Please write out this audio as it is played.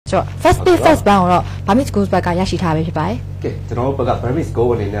ဆိုတော့ first pay first bound တော့ Burmese Ghouls ဘက်ကရရှိထားပဲဖြစ်ပါတယ်ကဲကျွန်တော်တို့ဘက်က Burmese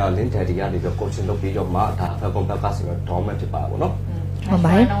Ghouls အနေနဲ့ link daddy ကနေပြီး coaching လုပ်ပြီးတော့မှဒါ Falcon ဘက်ကဆိုတော့ dominant ဖြစ်ပါ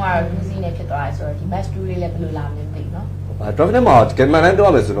ဘောနော်ဟုတ်ပါတယ်တော့ကတော့ Lucy နဲ့ဖြစ်သွားတယ်ဆိုတော့ဒီ match 2လေးလည်းဘယ်လိုလာမလဲမသိနော်dominant မှာ game man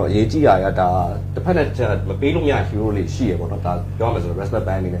တော့မယ်ဆိုတော့အရေးကြီးရတာတစ်ဖက်နဲ့မပေးလို့မရ hero လေးရှိရပေါ့နော်ဒါပြောရမယ်ဆိုတော့ respect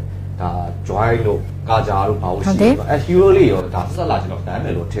band အနေနဲ့ဒါ join လို့ကာဂျာလို့ဘာလို့ရှိတယ်အဲ hero လေးရောဒါဆက်လာကျွန်တော်တန်း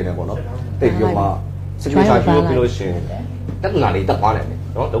တယ်လို့ထင်တယ်ပေါ့နော်တိတ်ပြီးမှ signature hero ပြီးလို့ရှင်တက်လာလေးတက်သွားတယ်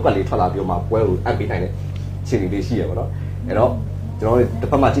နော်လောက်ကလေးထွက်လာပြီးမှပွဲကိုအပ်ပေးနိုင်တဲ့ခြေနေလေးရှိရပေါ့နော်အဲ့တော့ကျွန်တော်တို့တစ်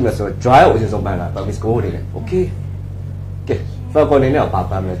ဖက်မှာကြည့်မယ်ဆိုတော့ joy ကိုအရင်ဆုံးပန်းလာ Burmese Ghouls နေတယ် okay ကဲ Falcon နေ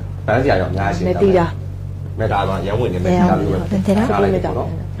နဲ့ပါပန်းမယ်ပန်းစရာရောအများကြီးရှိတယ်မေတာကရန်ဝင်နေမယ်တာလို့ပဲဒါလ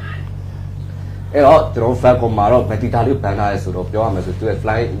ည်းပေါ့နော်အဲ့တော့ကျွန်တော် Falcon မှာတော့ Metita လေးပန်းထားရဲဆိုတော့ပြောရမယ်ဆိုသူရဲ့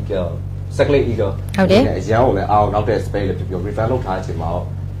Flying Eagle Cycling Eagle ဟုတ်တယ်အရန်ကိုလည်းအောင်နောက်တဲ့ space လေးပြော refund လုပ်ထားတဲ့အချိန်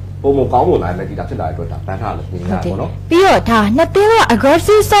မှာတော့ပုံမကောင်းလို့လာ Metita ဖြစ်လာတဲ့အတွက်ဒါပန်းထားလို့နေရတာပေါ့နော်ပြီးတော့ဒါနှစ်သင်းက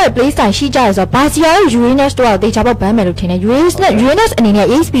aggressive side play style ရှိကြရဆိုတော့ Barcia ရဲ့ Uranus တို့ကတေချာပေါက်ဘန်းမယ်လို့ထင်တယ် Uranus အနေနဲ့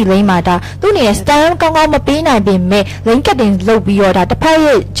EXP lane မှာဒါသူ့အနေနဲ့ stand ကောင်းကောင်းမပေးနိုင်ပေမဲ့ lane cutting လုပ်ပြီးတော့ဒါတစ်ဖက်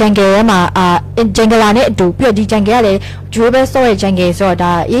ရဲ့ jungle ထဲမှာjungle နဲ့အတူပြီးတော့ဒီ jungle ကလည်း durable ဆော့ရဲ့ jungle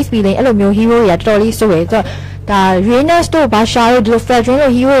ဆိုတော့ဒါ EXP lane အဲ့လိုမျိုး hero တွေကတော်တော်လေးစိုးရယ်ဆိုတော့ဒါ Uranus တို့ Barcia တို့ဒီလို Fredrin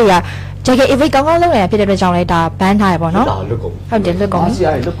တို့ hero တွေကJacket evade ကောင်းကောင်းလုပ်နေတာဖြစ်တဲ့အတွက်ကြောင့်လည်းဒါဘန်းထားရပေါ့နော်ဟုတ်တယ်လွတ်ကုန်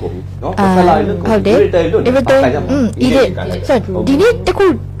ပြီအားလွတ်ကုန်ပြီနော်ဖက်လာလွတ်ကုန်ဟုတ်တယ်ဆိုဒီနေ့တခု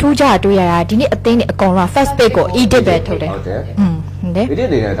ထူးခြားတွေ့ရတာဒီနေ့အသိနဲ့အကောင်လုံး first pick ကို edit ပဲထုတ်တယ်ဟုတ်တယ်ဟုတ်တယ် edit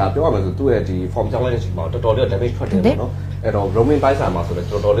နေတဲ့ဒါပြောရမယ်ဆိုသူ့ရဲ့ဒီ form ကြောင်းလိုက်တဲ့အချိန်မှာတော်တော်လေး damage ထွက်တယ်ပေါ့နော်အဲ့တော့ roaming ပိုင်းဆိုင်မှာဆိုလ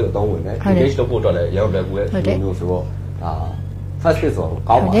ည်းတော်တော်လေးအသုံးဝင်တယ် engage လုပ်ဖို့အတွက်လည်းရောက်တယ်ကူရဲ့မျိုးဆိုတော့ဒါ first pick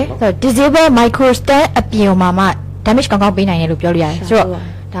ဆိုတော့ကောင်းပါနော် disable micro stand အပြင်မှာမှ damage ကောင်းကောင်းပေးနိုင်တယ်လို့ပြောလို့ရတယ်ဆိုတော့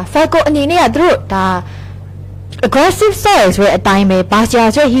ဒါ Falcon အနေနဲ့ကသူတို့ဒါ aggressive side ဆိုတဲ့အတိုင်းပဲ Barcia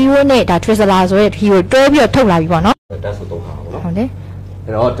ဆိုတဲ့ hero နဲ့ဒါ Trisela ဆိုတဲ့ hero တွဲပြီးတော့ထုတ်လာပြီပေါ့နော်တက်ဆိုတော့ခါပေါ့နော်ဟုတ်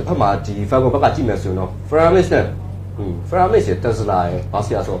တယ်အဲ့တော့တစ်ဖက်မှာဒီ Falcon ဘက်ကကြည့်မယ်ဆိုရင်တော့ Framis နဲ့Framis ရဲ့ Tesla ရဲ့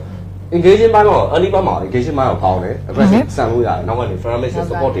Barcia ဆို engagement ပိုင်းမှာ early ပိုင်းမှာ engagement ပိုင်းကိုပေါင်းတယ် aggressive ဆန်လို့ရတယ်နောက်ကနေ Framis ရဲ့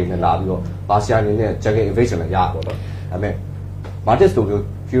support တွေနဲ့လာပြီးတော့ Barcia အနေနဲ့ jungle invasion လည်းရပါတော့ဒါပေမဲ့ Martis တို့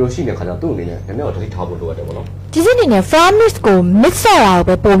hero ရှိတဲ့ခါကျတော့သူ့အနေနဲ့နည်းနည်းတော့တတိထားဖို့လိုရတယ်ပေါ့နော်ဒီစစ်အနေနဲ့ Framis ကို mix ဆော့တာ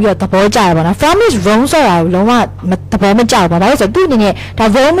ကိုပဲပို့ပြီးတော့သဘောကျရပါတော့ Framis roam ဆော့တာကိုလုံးဝသဘောမကျဘူးပေါ့ဒါလို့ဆိုသူ့အနေနဲ့ဒါ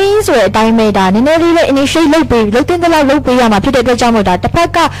roaming ဆိုတဲ့အတိုင်းပဲဒါနည်းနည်းလေးပဲ initiate လုပ်ပေးလုပ်တင်တဲ့လောက်လုပ်ပေးရမှာဖြစ်တဲ့အတွက်ကြောင့်မို့ဒါတစ်ဖက်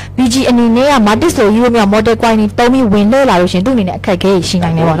က BG အနေနဲ့က Martis လို hero မျိုး model quality တုံးပြီးဝင်လို့လာလို့ရှင်သူ့အနေနဲ့အခက်အခဲရှိ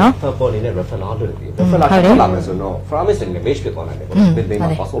နိုင်တယ်ပေါ့နော် Falcon အနေနဲ့ referral လွတ်တယ် referral ထွက်လာမယ်ဆိုတော့ Framis အနေနဲ့ match ဖြစ်သွားနိုင်တယ်ပေါ့နော်ဒီမှာ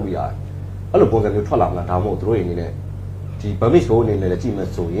pass လုပ်ပြီးရတယ်အဲ့လိုပုံစံမျိုးထွက်လာမလားဒါမှမဟုတ်သူတို့အနေနဲ့ဒီ Burmese Ghouls အနေနဲ့လည်းကြည့်မယ်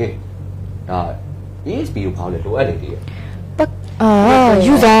ဆိုရင်ဒါ ESP ကိုဖောင်းတယ်လိုအပ်နေတယ်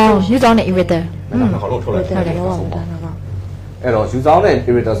user နဲ့ irritor အဲ့ဒါကတော့ထုတ်လိုက်တယ်အဲ့တော့ user နဲ့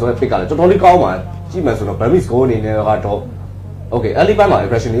irritor ဆိုတဲ့ pick ကလည်းတော်တော်လေးကောင်းပါကြည့်မယ်ဆိုတော့ Burmese Ghouls အနေနဲ့ကတော့ okay early ပိုင်းမှာ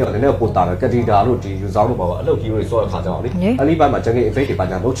aggression လေးကလည်းနည်းနည်းပိုတာတယ် Cateter တို့ဒီ user တို့ပေါ့အလုပ် hero တွေဆိုတဲ့ခါကျတော့လေ early ပိုင်းမှာ jungle evade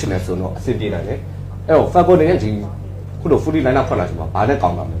တွေပါညာလုပ်ချင်တယ်ဆိုတော့အဆင်ပြေနိုင်တယ်အဲ့တော့ Falcon အနေနဲ့ဒီခုလို fully line up ထွက်လာချင်မှာဘာနဲ့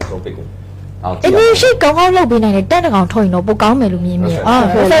ကောင်းတာလဲဆို pick ကိုinitiate ကောင်းကောင်းလုပ်ပေးနိုင်တယ်တက်တကောင်ထုတ်ရင်တော့ပိုကောင်း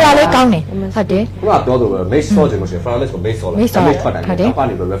မယ်လို့မြင်မြင်ဆရာလေးကောင်းတယ်ဟုတ်တယ်ခုနကပြောသလို make sure ခြင်းမရှိ Framis ကို make sure လိုက် make ထွက်တယ်နောက်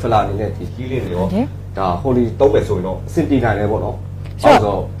ကနေ referral အနေနဲ့ဒီ skill လေးတွေရောဒါ holy သုံးမယ်ဆိုရင်တော့အဆင်ပြေနိုင်တယ်ပေါ့နော်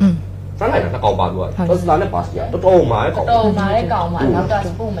ဆိုတော့ front line ကနှစ်ကောင်ပါလို့က Tesla နဲ့ Barcia တော်တော်မာတဲ့ကောင်တော်မာတဲ့ကောင်မှာနောက်တာ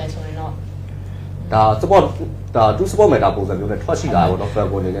support မယ်ဆိုရင်တော့ဒါ support ဒါ to support မယ်ဒါပုံစံမျိုးနဲ့ထွက်ရှိလာပေါ့နော်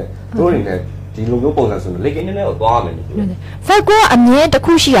Falcon အနေနဲ့သူတို့အနေနဲ့ဒီလိုမျိုးပုံစံဆိုရင် late game နဲ့တော့သွားရမယ်လို့ပြောတယ် Falcon အမြင်တစ်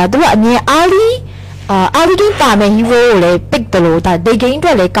ခုရှိတာသူကအမြင် early game ပါမယ် hero ကိုလည်း pick တယ်လို့ဒါ day game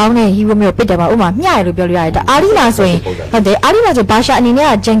အတွက်လည်းကောင်းတဲ့ hero မျိုး pick တယ်ပါဥပမာမျှရလို့ပြောလို့ရတယ်ဒါ early မှာဆိုရင်ဟုတ်တယ် early မှာဆို Barcia အနေနဲ့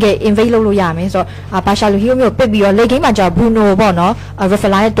က jungle invade လုပ်လို့ရမယ်ဆိုတော့ Barcia လို hero မျိုး pick ပြီးတော့ late game မှာကျတော့ Bruno ပေါ့နော်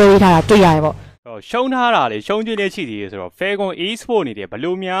referral နဲ့တွဲထားတာတွေ့ရတယ်ပေါ့ရှုံးထားတာလေရှုံးခြင်းလေးရှိသေးတယ်ဆိုတော့ Falcon Esports နေတယ်ဘ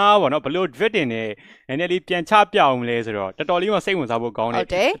လို့များပေါ့နော်ဘလို့ drifting နဲ့နည်းနည်းလေးပြန်ချပြောင်းလဲဆိုတော့တော်တော်လေးမှစိတ်ဝင်စားဖို့ကောင်းတယ်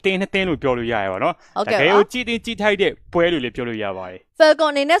အတင်းနှစ်တင်းလို့ပြောလို့ရရပါတော့တကယ်ကိုကြည်တင်ကြည်ထိုက်တဲ့ပွဲလို့လည်းပြောလို့ရပါတယ် Falcon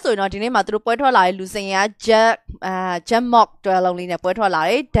အနေနဲ့ဆိုရင်တော့ဒီနေ့မှာသူတို့ပွဲထွက်လာတဲ့လူစင်ရ Jet Mock တွဲလုံးလေးနဲ့ပွဲထွက်လာ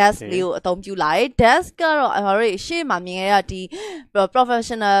တယ် Dash လေးကိုအသုံးပြုလာတယ် Dash ကတော့ကျွန်တော်တို့ရှေ့မှာမြင်ရတဲ့ဒီ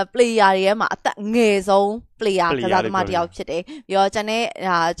professional player တွေထဲမှာအသက်ငယ်ဆုံး player ကစားသမားတစ်ယောက်ဖြစ်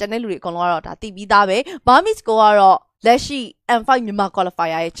တယ်ပြီးတော့ကျန်တဲ့လူတွေအကုန်လုံးကတော့ဒါတည်ပြီးသားပဲ Burmese Ghouls ကတော့လက်ရှိ M5 မြန်မာ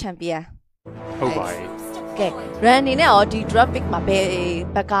qualifier ရဲ့ champion ဟုတ်ပါတယ်ကဲ run အနေနဲ့ရောဒီ draft pick မှာဘယ်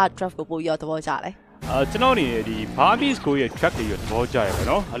ဘက်က draft ကိုပို့ရသဘောကျလဲကျွန်တော်အနေနဲ့ဒီ Burmese Ghouls ရဲ့ track တွေရသဘောကျ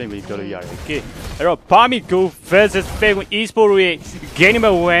ရပါတော့အဲ့လိုမျိုးပြောလို့ရတယ်ကဲအဲ့တော့ Burmese Ghouls versus Falcon Esports ရဲ့ game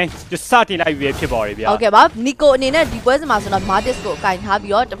number 1စတင်လိုက်ပြီဖြစ်ပါတယ်ဗျာဟုတ်ကဲ့ပါ Nico အနေနဲ့ဒီပွဲစဉ်မှာဆိုတော့ Martis ကိုအကင်ထား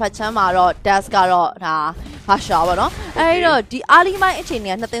ပြီးတော့တစ်ဖက်ချမ်းမှာတော့ Dash ကတော့ဒါ ဟာရှာပါနော်အဲ့တော့ဒီအာလီမိုင်းအခြေ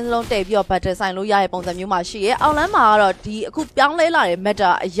အနေကနှစ်သင်းစလုံးတည့်ပြီးတော့ဘတ်တာဆိုင်လို့ရတဲ့ပုံစံမျိုးမှာရှိရဲအောက်လန်းမှာကတော့ဒီအခုပြောင်းလဲလာတဲ့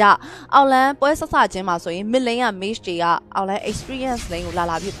meta အရာအောက်လန်းပွဲဆက်စချင်းမှာဆိုရင် mid lane က mage တွေကအောက်လန်း experience lane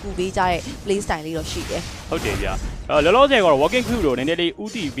ကိုလာပြီးပူပေးကြတဲ့ play style လေးတော့ရှိတယ်ဟုတ်တယ်ဗျာလောလောဆယ်ကတော့ walking crew တို့နည်းနည်းလေးဥ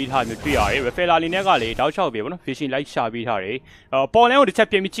တီပေးထားမျိုးတွေ့ရတယ် referral လေးနဲ့ကလေတောက်လျှောက်ပြီဗောနော် fishing light ရှာပေးထားတယ်ပေါ်လန်းကိုတစ်ချက်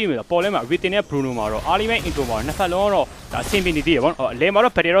ပြင်ပြီးကြည့်မယ်ဆိုပေါ်လန်းမှာ everything နဲ့ Bruno မှာတော့ early man intro မှာနှစ်ဖက်လုံးတော့ဒါအဆင်ပြေနေသေးတယ်ဗောနော်အလဲမှာ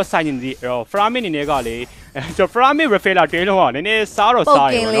တော့ battery တော့ဆိုင်နေသေးအဲ့တော့ Framin အနေနဲ့ကလေကျွန်တော် Framin referral တွဲလုံးကနည်းနည်းစားတော့စား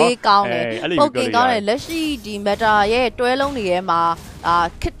တယ်ဗောနော်ပုတ်ကင်လေးကောင်းတယ်ပုတ်ကင်ကောင်းတယ်လက်ရှိဒီ meta ရဲ့တွဲလုံးတွေထဲမှာ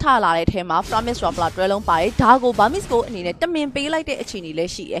ခစ်ထလာတဲ့ထဲမှာ Promise Raffla တွဲလုံးပါတယ်ဒါကို Burmese Ghouls အနေနဲ့တမင်ပေးလိုက်တဲ့အခြေအနေလည်း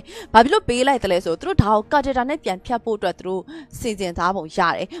ရှိတယ်။ဘာဖြစ်လို့ပေးလိုက်တယ်လဲဆိုတော့သူတို့ဒါကို Carter နဲ့ပြန်ဖြတ်ဖို့အတွက်သူတို့စီစဉ်သားပုံရ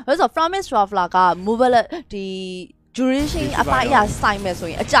တယ်။အဲဆို Promise Raffla က mobile ဒီ duration အပိုင်းအဆိုင်မဲ့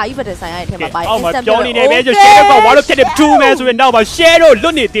ဆိုရင်အကြာကြီးပဲဆိုင်ရတဲ့ထဲမှာပါတယ် instant ပြောနေတယ်ပဲ share က what up ဖြစ်တယ်2 man ဆိုရင်တော့ share တော့လွ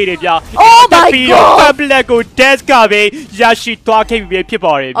တ်နေသေးတယ်ဗျာ Oh my god public ကို desk ကပဲရရှိသွားခဲ့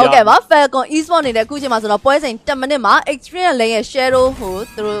ပြီဖြစ်ပါတယ်ဗျာ ဟုတ်ကဲ့ပါ Falcon Esports အနေနဲ့အခုချိန်မှာဆိုတော့ပွဲစဉ်10မိနစ်မှာ experience lane ရဲ့ share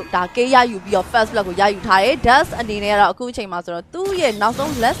ကိုသူတို့ဒါ K ရယူပြီးတော့ first block ကိုရယူထားတယ် Dust အနေနဲ့ကတော့အခုချိန်မှာဆိုတော့သူ့ရဲ့နောက်ဆုံး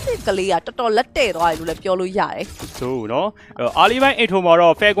lesson ကလေးကတော်တော်လက်တဲ့သွားတယ်လို့လည်းပြောလို့ရတယ်ဆိုနော်အာလီဘိုင်းအင်ထိုမှာ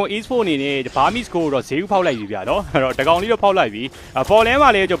တော့ Falcon Esports အနေနဲ့ Burmese Ghouls တော့ဈေးဥဖောက်လိုက်ပြီဗျာနော်အဲ့တော့တကောင်လေးတော့ဖောက်လိုက်ပြီပေါ်လန်းမှာ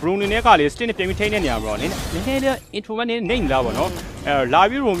လေကျွန်တော် Bruno နဲ့ကလေ stint နဲ့ပြင်ပြီးထိန်းနေနေရပါတော့နည်းနည်းလေး introvert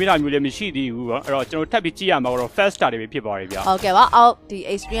နဲ့နေလာပါတော့လာပြီး room လာမျိုးလည်းမရှိသေးဘူးပေါ့အဲ့တော့ကျွန်တော်ထပ်ပြီးကြည့်ရမှာတော့ first star တွေပဲဖြစ်ပါတယ်ဗျာဟုတ်ကဲ့ပါအောက်ဒီ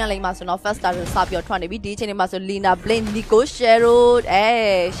experience lane မှာဆိုတော့ first star တွေစပြီးတော့ထွက်နေပြီဒီအချိန်လေးမှာဆို Lina Blink Nico Shero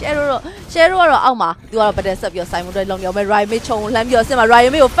Shero ကတော့အောက်မှာသူကတော့ battle ဆက်ပြီးတော့ Simon တွေလုံနေအောင်ပဲ Ryan ချုံလှမ်းပြီးတော့ဆင်မှာ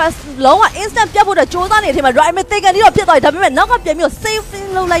Ryan ကို first လုံးဝ instant ပြတ်ဖို့တော့စူးစမ်းနေတဲ့အချိန်မှာ Ryan တေကန်ဒီတော့ဖြစ်သွားတယ်ဒါပေမဲ့နောက်ကပြန်ပြီးတော့ save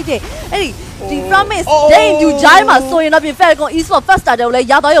လုပ်လိုက်တယ်အဲ့ဒီဒီ promise day you jai မှာဆိုရင်တော့ပြင် Falcon Esports first star တွေကိုလည်း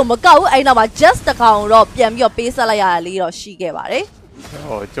ရသွားရုံမကောက်ဘူးအဲ့နောက်မှာ just တစ်ကောင်တော့ပြန်ပြီးတော့ပေးဆက်လိုက်ရတာလေးတော့ရှိခဲ့ပါတယ်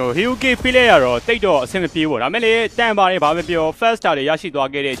ကျွန်တော် HUK ပေးလိုက်ရတော့တိတ်တော့အဆင်မပြေဘူးဒါပေမဲ့လေတန်ပါတယ်ဘာပဲပြော first star တွေရ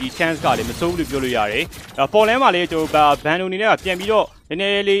ရှိသွားခဲ့တဲ့ဒီ chance ကလည်းမစိုးဘူးလို့ပြောလို့ရတယ်ပေါ်လန်းမှာလေကျွန်တော်ဘန်လိုနေနဲ့ပြန်ပြီးတော့နည်း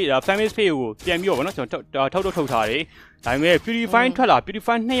နည်းလေး famous page ကိုပြန်ပြီးတော့ဗောနော်ကျွန်တော်ထုတ်ထားတယ်ဒါပေမဲ့ purify ထွက်လာ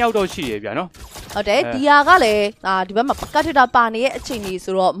purify 2ယောက်တော့ရှိတယ်ဗျာနော်ဟုတ်တယ်ဒီဟာကလည်းဒီဘက်မှာ character ပါနေရဲ့အ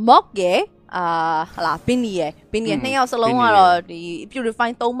ချိန်ကြီးဆိုတော့ mock ရဲ့ဟာလာဘင်းနီရဲ့နှစ်ယောက်စလုံးကတော့ဒီ purify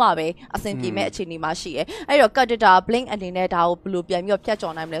 3ပါပဲအဆင်ပြေမဲ့အခြေအနေမှာရှိရဲအဲ့တော့ character blink အနေနဲ့ဒါကိုဘယ်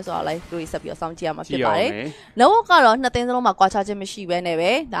လိုပြန်ပြီးတော့ဖြတ်ကျော်နိုင်မလဲဆိုတော့လည်းတွေးဆက်ပြီးတော့စောင့်ကြည့်ရမှာဖြစ်ပါတယ်လုံးဝကတော့နှစ်သင်းစလုံးမှာကွာခြားခြင်းမရှိဘဲ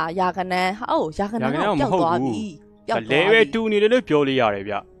နဲ့ပဲဒါရာခဏန်းရာခဏန်းတော့ပျောက်သွားပြီlevel 2နေတယ်လို့ပြောလို့ရ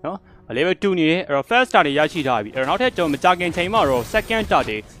တယ်ဗျနော်level 2နေတယ်အဲ့တော့ first star တွေရရှိထားပြီအဲ့တော့နောက်ထပ်ကျွန်တော်မကြခင်ချိန်မှာတော့ second star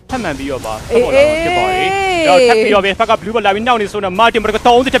တွေထပ်မံပြီးတော့ပါပေါ်လာဖြစ်ပါတယ်အဲ့တော့ထပ်ပြီးတော့ပဲ fuck up blue လာပြီးနောက်နေဆိုတော့ Martin ဘက်က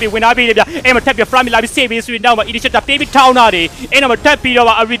30ထပ်ပြီးဝင်လာပြီးတယ်ဗျအဲ့မှာထပ်ပြီး frame လာပြီး save ပြီးဆိုရင်နောက်မှာ initiative ပေးပြီးထောင်းတာတွေအဲ့နောက်မှာထပ်ပြီးတော့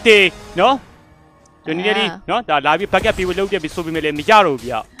ပါ everything နော်ကျွန်တော်ဒီနော်ဒါလာပြီး backup ပြီးလုပ်ပြပြီးဆိုပြီးမယ်လေမရတော့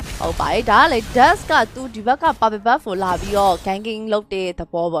ဘူးဗျဟုတ်ပါတယ်ဒါကလေ Dust ကသူဒီဘက်က Puppet Buff ကိုလာပြီးတော့ ganking လုပ်တဲ့သ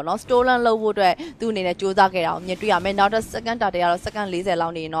ဘောပေါ့နော် stolen လုပ်ဖို့အတွက်သူအနေနဲ့စူးစမ်းခဲ့တာကိုမြင်တွေ့ရမယ်နောက်တော့ second data ကတော့ second 40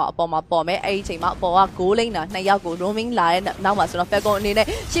လောက်နေရင်တော့အပေါ်မှာပေါ်မယ်အဲ့ဒီအချိန်မှာအပေါ်က goal lane တာ2ယောက်ကို roaming လာတဲ့နောက်မှာဆိုတော့ Falcon အနေနဲ့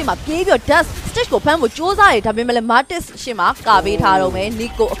ရှေ့မှာပြေးပြီးတော့ Dust stage ကိုဖမ်းဖို့စူးစမ်းတယ်ဒါပေမဲ့လည်း Martis ရှေ့မှာကာပေးထားတော့မယ်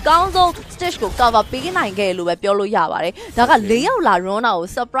Nico အကောင်းဆုံး stage ကို cover ပေးနိုင်ခဲ့လို့ပဲပြောလို့ရပါတယ်ဒါက4ယောက်လာ run တာကို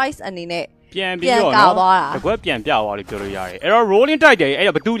surprise အနေနဲ့ပြန်ပြီးတော့နော်တကွက်ပြန်ပြသွားလို့ပြောလို့ရတယ်အဲ့တော့ rolling တိုက်တယ်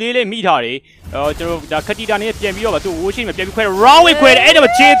အဲ့တော့ဘသူလေးလေးမိထားတယ်ကျွန်တော်ဒါခတီတာနဲ့ပြန်ပြီးတော့သူဝိုးရှိမှပြန်ပြီးခွဲ round way ခွဲတယ်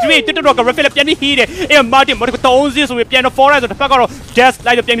အဲ့တော့ J3 တွတ်တော့က refill ပြန်ပြီးဟီးတယ်အဲ့ Martin မတ်က30ဆိုပြီးပြန်တော့ forest ဆိုတော့တစ်ဖက်ကတော့ dash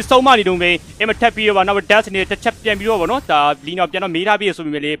လိုက်တော့ပြန်ပြီးဆုံးမနေတုံးပဲအဲ့မှာထပ်ပြီးတော့နောက် dash နဲ့တစ်ချက်ပြန်ပြီးတော့ဗောနော်ဒါလီနော်ပြန်တော့မေးထားပြီးဆို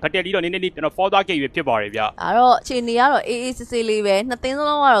ပြီးလေဘတ်တယ်လီတော့နည်းနည်းလေးပြန်တော့ forward ခဲ့ပြီဖြစ်ပါတယ်ဗျအဲ့တော့အခြေအနေကတော့အေးအေးဆေးဆေးလေးပဲနှစ်သင်းစ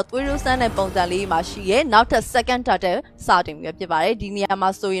လုံးကတော့သွေးရိုးစမ်းတဲ့ပုံစံလေးမှာရှိရဲနောက်ထပ် second target စတင်ပြီးဖြစ်ပါတယ်ဒီနေရာမှာ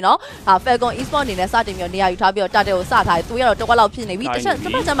ဆိုရင်တော့ Falcon Esports အနေနဲ့စတင်ပြီးနေရာယူထားပြီးတော့ target ကိုစထားတယ်သူကတော့တစ်ဝက်လောက်ဖြစ်နေပြီတစ်ချက်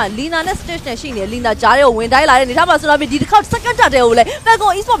ကျမှ Lina နဲ့ stage နဲ့ရှိနေ Lina ဂျားတွေကိုဝင်တိုင်းလာတဲ့နေထားမှာဆိုတော့ဒီတစ်ခါ second target ကိုလည်း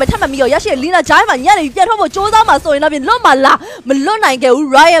Falcon Esports ပဲထပ်မှပြီးတော့ရရှိ Lina ဂျားမှာညနေပြန်ထွက်ဖို့စူးစမ်းမှာဆိုရင်တော့လွတ်မှာလားမလွတ်နိုင်ခဲ့ဘူး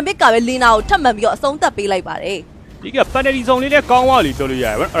Ryan Big ကပဲ Lina ကိုထပ်မှပြီးတော့အဆုံးသတ်ပေးလိုက်ပါတယ်ဒီက penalty zone လေးလည်းကောင်းသွားပြီပြောလို့ရတ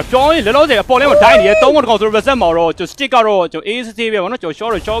ယ်ဗျအဲ့ပြောင်းရင်လောလောဆယ်အပေါ်ထဲမှာဒိုင်းနေရ3ကောင်ဆိုတော့ reset မှာတော့ကျွန်တော် stick ကတော့ကျွန်တော် ACC ပဲဗောနော်ကျွန်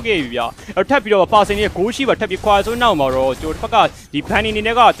တော် short ခဲ့ပြီဗျအဲ့ထပ်ပြီးတော့ passing ရဲ့ goal ရှိပါထပ်ပြီးခွာဆိုနောက်မှာတော့ကျွန်တော်တစ်ဖက်ကဒီ banning နေ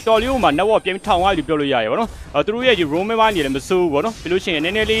နဲ့ကတော်တော်လေးဟိုမှာ network ပြန်ထောင်သွားပြီပြောလို့ရတယ်ဗောနော်သူတို့ရဲ့ဒီ roaming ပိုင်းနေလည်းမစိုးဘူးဗောနော်ပြီးလို့ရှိရင်န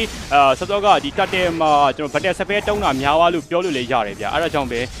ည်းနည်းလေးစောစောကဒီ target မှာကျွန်တော် battle spare တုံးတာများသွားလို့ပြောလို့လည်းရတယ်ဗျအဲ့ဒါကြောင့်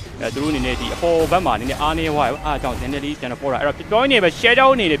ပဲသူတို့အနေနဲ့ဒီအပေါ်ဘက်မှာနည်းနည်းအားနေသွားရောအားကြောင့်နည်းနည်းလေးကျွန်တော်ပေါ်တာအဲ့တော့ပြောနေပဲ share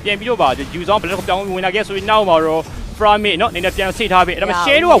down နေတယ်ပြန်ပြီးတော့ပါ use on ဘယ်လိုပြောင်းဝင်လာခဲ့ဆိုရင်နောက်မှာတော့from it เนาะနည်းနည်းပြန်စိတ်ထားပြီအဲ့ဒါမှ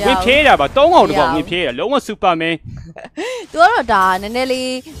share တော့ဝင်ဖြဲတာပါ3ကောင်တကောင်ဝင်ဖြဲတာလုံးဝ superman သူကတော့ဒါနည်းန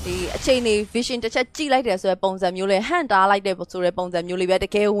ည်းလေးဒီအချိန်နေ vision တစ်ချက်ကြည့်လိုက်တယ်ဆိုတဲ့ပုံစံမျိုးလေးဟန်တားလိုက်တဲ့ဆိုတဲ့ပုံစံမျိုးလေးပဲ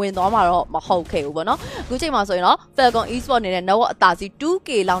တကယ်ဝင်သွားမှာတော့မဟုတ်ခဲ့ဘူးပေါ့နော်အခုချိန်မှာဆိုရင်တော့ Falcon Esports နေတဲ့ network အသာစီ 2K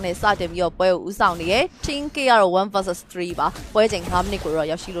လောက်နဲ့စတင်ပြီးတော့ပွဲကိုဦးဆောင်နေရယ် 10K ကတော့ 1 versus 3ပါပွဲချိန်5မိနစ်ကိုတော့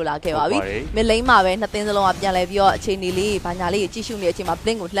ရောက်ရှိလို့လာခဲ့ပါပြီမလိမ့်မှာပဲနှစ်သင်းစလုံးကပြန်လဲပြီးတော့အချိန်နေလေးဘာညာလေးကြည့်ရှုနေတဲ့အချိန်မှာ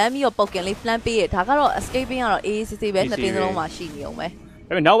blink ကိုလှမ်းပြီးတော့ပုတ်ကင်လေး plan ပေးရဒါကတော့ escaping ကတော့ AACC ပဲနှစ်သင်းစလုံးမှာရှိနေအောင်ပဲ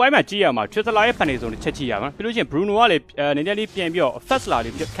ဒါပေမဲ့နောက်ပိုင်းမှာကြည့်ရမှာ Twitter ရဲ့ panel ဆိုတစ်ချက်ကြည့်ရမှာပြီးလို့ရှိရင် Bruno ကလည်းနည်းနည်းလေးပြန်ပြီးတော့ first လာ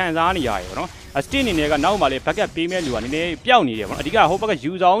လေးခံစားနေရတယ်ပေါ့နော် Steam အနေနဲ့ကနောက်မှလည်း backup ပေးမဲ့လူကနည်းနည်းပျောက်နေတယ်ပေါ့နော်အဓိကဟိုဘက်က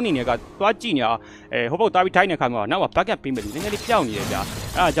user အနေနဲ့ကသွားကြည့်နေတာဟိုဘက်သွားပြီးထိုင်နေခါမှာနောက်မှ backup ပေးမဲ့လူနည်းနည်းလေးပျောက်နေတယ်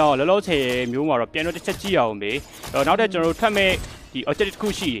ဗျာအဲအကြောင်းလောလောဆယ်မျိုးမှာတော့ပြန်တော့တစ်ချက်ကြည့်ရအောင်ပဲနောက်ထပ်ကျွန်တော်တို့ထွက်မဲ့ဒီ objective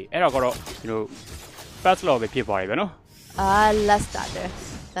တစ်ခုရှိတယ်အဲ့တော့ကတော့ကျွန်တော် first law ပဲဖြစ်သွားတယ်ဗျာနော်let's start there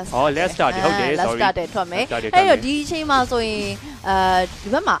let's start ဟုတ်တယ် let's start ထွက်မယ်အဲ့တော့ဒီအချိန်မှာဆို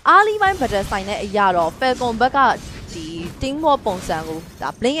ရင်ဒီဘက်မှာအားလီပိုင်း battle ဆိုင်တဲ့အရာတော့ Falcon ဘက်ကဒီ team war ပုံစံကိုဒါ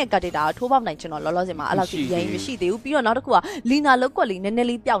blink ရဲ့ character ထိုးပေါက်နိုင်ကျွန်တော်လောလောဆယ်မှာအဲ့လောက်ကြီးရရင်မရှိသေးဘူးပြီးတော့နောက်တစ်ခုက Lina လောက်ကွက်လေးနည်းနည်း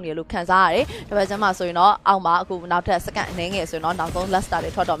လေးပျောက်နေလို့ခံစားရတယ်ဒါပေမဲ့ကျွန်မဆိုရင်တော့အောက်မှာအခုနောက်ထပ် second အနေငယ်ဆိုရင်တော့နောက်ဆုံး let's start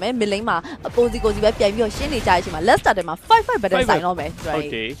တွေထွက်တော့မယ် mid lane မှာကိုစီပဲပြန်ပြီးတော့ရှင်းနေကြတဲ့အချိန်မှာ let's start တွေမှာ 5 battle ဆိုင်တော့မယ်ဟု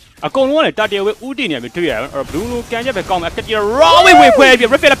တ်တယ်အကုန်လုံးကလည်းတာတီဝဲဦးတည်နေပြီတွေ့ရတယ်အဲ့ Bruno ကန်ချက်ပဲကောင်းမယ်အကတိ raw ဝင်ခွဲပြီး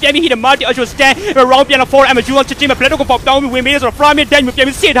Rafael ပြန်ပြီး hit the multi actual stand round ပြန် 4 and Jewel ချက်ချင်းပဲ plate ကိုပေါက်တောင်းပြီးဝင်ပြီးဆိုတော့ from it dash ပြန်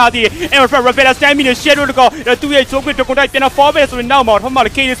ပြီးစစ်ထားသေးတယ်အဲ့ Rafael stand ပြီး shadow တကောသူ့ရဲ့ choke တကွန်တိုက်ပြန် 4 ပဲဆိုရင်နောက်မှာထပ်မှာ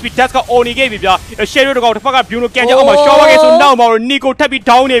KSP dash က on နေခဲ့ပြီဗျာ shadow တကောတစ်ဖက်က Bruno ကန်ချက်အောက်မှာ short ခဲ့ဆိုနောက်မှာ Nico ထပ်ပြီး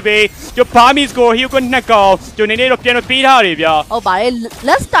down နေပြီကျွန် Burmese Ghouls Hugo နှစ်ကောင်ကျွန်နေနေတော့ပြန်ပေးထားတယ်ဗျာဟုတ်ပါတယ်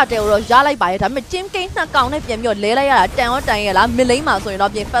let's start ကိုတော့ရလိုက်ပါတယ်ဒါပေမဲ့ Jim King နှစ်ကောင်နဲ့ပြန်ပြီးတော့လဲလိုက်ရတာတန်ရောတန်ရလား mid lane မှာဆို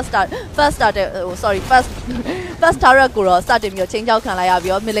ရင်တော့ပြင် first start first turret ကိုတော့စတင်ပြီးချင်းချောက်ခံလိုက်ရ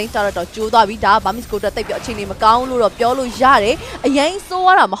ပြီးတော့ mid lane turret တော့ကျိုးသွားပြီဒါက Burmese Ghouls တက်ပြီးအခြေအနေမကောင်းလို့တော့ပြောလို့ရတယ်အ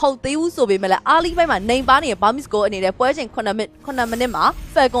ရင်စိုးရတာမဟုတ်သေးဘူးဆိုပေမဲ့လည်းအားလီပိုင်းမှာနေပါနေတဲ့ Burmese Ghouls အနေနဲ့ပွဲချိန်9မိနစ်မှာ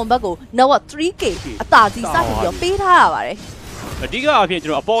Falcon ဘက်ကို network 3K အသာစီစတင်ပြီးတော့ပေးထားရပါတယ်အဓိကအဖြစ်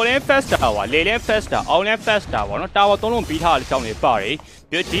ကျွန်တော်အပေါ်လင်း faster ပါလေလင်း faster အောက်လင်း faster ပေါ့နော် tower 3လုံးပြီးထားတဲ့အကြောင်းတွေပါတယ်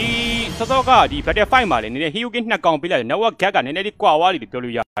ပြီးဒီစောစောကဒီ battle fight မှာလည်းနည်းနည်း Hyukin နှစ်ကောင်ပေးလိုက် network gap ကနည်းနည်းလေးကွာဝါးလို့ပြော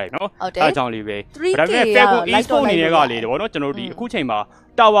လို့ရတယ်နော်အဲအကြောင်းလေးပဲဒါပေမဲ့ Falcon Esports အနေနဲ့ကလေပေါ့နော်ကျွန်တော်တို့ဒီအခုချိန်မှာ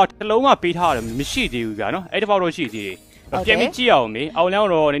tower တစ်လုံးကပေးထားတယ်မရှိသေးဘူးဗျာနော်အဲ့တစ်ပေါက်တော့ရှိသေးတယ်ပြန်ပြီးကြည့်အောင်မေအောက်လ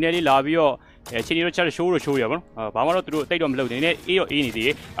င်းတော့နည်းနည်းလေးလာပြီးတော့ချင်းရီတို့ချက်ရှိုးရပါတော့ဘာမှတော့သူတို့တိတ်တော့မလုပ်နေနဲ့အေးတော့အေးနေသေး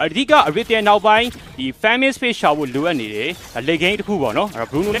တယ်အဓိက Aritel နောက်ပိုင်းဒီ family space ရှာဖို့လိုအပ်နေတယ်လေဂိမ်းတစ်ခုပေါ့နော်အဲ့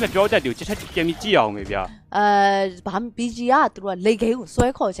Bruno လည်းမပြောတတ်ဘူးချက်ပြန်ပြီးကြည့်အောင်မေဗျာဘာ BG ကသူတို့ကလေဂိမ်းကို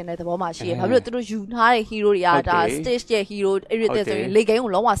ဆွဲခေါ်ခြင်းတဲ့သဘောမှရှိရဘာဖြစ်လို့သူတို့ယူထားတဲ့ hero တွေကဒါ stage ရဲ့ hero Aritel ဆိုရင်လေဂိမ်းကို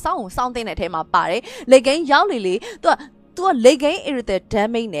လုံးဝစောင်းသိမ့်တဲ့အထဲမှာပါတယ်လေဂိမ်းရောက်လေသူကလေဂိမ်း Aritel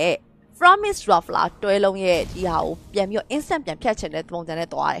damage နဲ့Promise Ruffler တွဲလုံးရဲ့ဒီဟာကိုပြန်ပြီးတော့ instant ပြန်ဖြတ်ချင်တဲ့ပုံစံ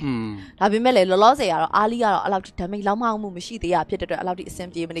နဲ့သွားတယ်။ဒါပေမဲ့လည်းလောလောဆယ်ကတော့အားလီကတော့အဲ့လောက်ထိ damage လောက်မအောင်မှုမရှိသေးရဖြစ်တဲ့အတွက်အဲ့လောက်ထိအဆင်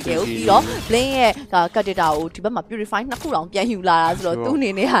ပြေမနေခဲ့ဘူးပြီးတော့ Blink ရဲ့ဒါ character ကိုဒီဘက်မှာ purify နှစ်ခုတောင်ပြန်ယူလာတာဆိုတော့သူ့အနေ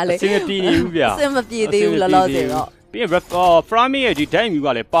နဲ့ကလည်းအဆင်မပြေဘူးဗျာအဆင်မပြေသေးဘူးလောလောဆယ်တော့ပြီးရင် Prime ရဲ့ဒီ Dime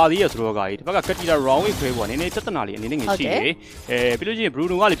ကလည်းပါသေးရဆိုတော့ကဒီတစ်ဖက်က Catita Round Way ခွဲပေါ့နည်းနည်းသက်သနာလေးအနေနဲ့ငယ်ရှိတယ်ပြီးလို့ရှိရင်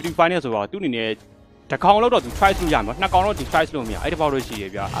Bruno ကလည်း purify နေဆိုတော့သူ့အနေနဲ့တကောင်လောက်တော့သူ try လုပ်ရမှာနှစ်ကောင်တော့သူ try လုပ်မရအဲ့တပေါက်တော့ရှိ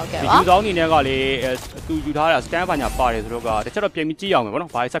ရဗျာဒီယူဆောင်အနေနဲ့ကလည်းသူယူထားတာ stand ဘာညာပါတယ်ဆိုတော့ကတချက်တော့ပြင်ပြီးကြည့်အောင်မယ်ဗောနော်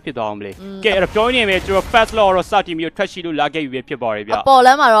ဘာဆက်ဖြစ်သွားအောင်မလဲကဲအဲ့တော့ပြောနေမယ်ကျွန်တော် fast law တော့စတင်ပြီး track ရှိလို့လာခဲ့ပြီပဲဖြစ်ပါတယ်ဗျာအပေါ်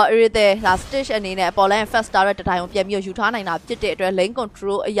လမ်းမှာတော့ Aritel ဒါ stage အနေနဲ့အပေါ်လမ်း fast star တတိုင်းကိုပြန်ပြီးယူထားနိုင်တာဖြစ်တဲ့အတွက် lane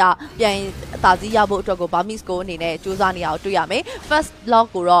control အရာပြန်အသာစီးရဖို့အတွက်ကို Burmese Ghouls အနေနဲ့စူးစမ်းနေအောင်တွေ့ရမယ် first lock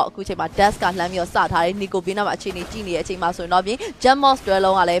ကိုတော့အခုချိန်မှာ dash ကလှမ်းပြီးစထားတယ် Nico Bina မှာအခြေအနေကြည့်နေတဲ့အချိန်မှာဆိုရင်တော့ပြင် Jammos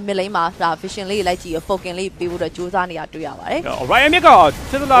တွဲလုံးကလည်း mid lane မှာဒါ vision လေးလိုက်ကြည့်ရ Falcon လေးပေးဖို့တော့စူးစမ်းနေတာတွေ့ရပါတယ် Ryan မြက်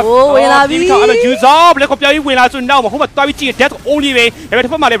ကစစ်လာဝင်လာပြီအဲ့ user ဘလက်ကိုပြောင်းဝင်လာဆိုနောက်မှာဟိုမှာတွားပြီးကြည့် death only ပဲဒါပေမဲ့တစ်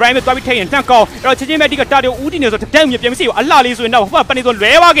ဖက်မှာလည်း Ryan မြက်တွားပြီးထိရင်တန့်ကောင်းအဲ့တော့ချင်းချင်းမဲ့ဒီကတာတိုဦးတီနေဆိုတက်မြပြန်မစီဘူးအလှလေးဆိုရင်နောက်ဟိုမှာပနေဆို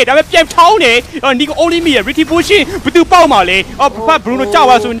လွဲသွားခဲ့ဒါပေမဲ့ပြန်ထောင်းနေNico only me ရဲ့ retribution ဘယ်သူပေါက်မှာလဲBruno ကြောက်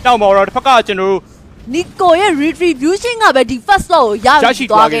သွားဆိုနောက်မှာတော့တစ်ဖက်ကကျွန်တော်တို့ Nico ရဲ့ retribution ကပဲဒီ first law ကိုရ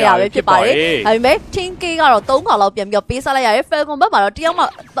ရှိသွားခဲ့ရပဲဖြစ်ပါတယ်။ဒါပေမဲ့ 10K ကတော့3ခါလောက်ပြန်ပြီးပေးစားလိုက်ရတယ် Falcon ဘက်မှာတော့တယောက်မှ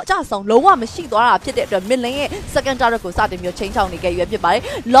ကြဆောင်လုံးဝမရှိသွားတာဖြစ်တဲ့အတွက် mid lane ရဲ့ second turret ကိုစတင်ပြီးချင်းချောင်းနေခဲ့ရဖြစ်ပါတယ်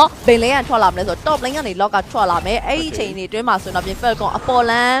။ lock ဘယ် lane ကထွက်လာမလဲဆိုတော့ top lane ကနေ lock ကထွက်လာမယ်။အဲ့ဒီအချိန်တွေအတွင်းမှာဆိုတော့ပြင် Falcon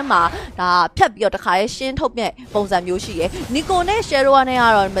အပေါ်လမ်းမှာဒါဖြတ်ပြီးတော့တခါရဲရှင်းထုတ်ပြက်ပုံစံမျိုးရှိရယ်။ Nico နဲ့ Shadow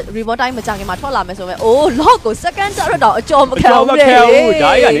နဲ့ကတော့ rebound time မကြခင်မှာထွက်လာမယ်ဆိုရင်အိုး lock ကို second turret တော့အကျော်မခံဘူးလေ။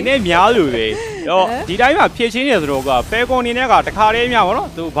ဒါကြီးကနည်းနည်းများလို့ပဲ။ဒီတိုင်းမှာဖြည့်ချင်းနေဆိုတော့က Falcon အနေနဲ့ကတခါတည်းများပေါ့နော်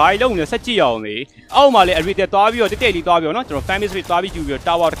သူဘာကြီးလုံးနေဆက်ကြည့်အောင်လေအောက်မှာလည်း Aritel သွားပြီးတော့တိတ်လေးသွားပြီးတော့နော်ကျွန်တော် family space သွားပြီးယူပြီးတော့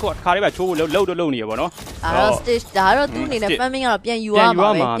tower တစ်ခုတခါတည်းပဲချိုးဖို့လှုပ်နေရပေါ့နော်အဲ့တော့ stage ဒါကတော့သူ့အနေနဲ့ farming ကတော့ပြန်ယူရ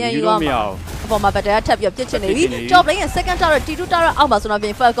မှာပဲပြန်ယူရမှာ ပေါ်မှာ battery ထပ်ပြီးပြစ်ချင်နေပြီ top lane ရဲ့ second tower T2 tower အောက်မှာ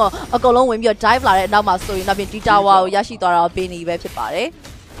ဆိုတော့ပြင် Falcon အကုန်လုံးဝင်ပြီး dive လာတဲ့အနောက်မှာဆိုရင်တော့ပြင် T tower ကိုရရှိသွားတာဘေးနီပဲဖြစ်ပါ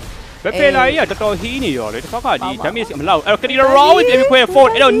တယ်ဘယ်ဖယ်လာကြီးကတော်တော်ဟီးနေရောလေတစ်ခါကဒီ damage မလောက်အဲ့တော့ Kadira Raw ပြန်ပြီးခွဲ Ford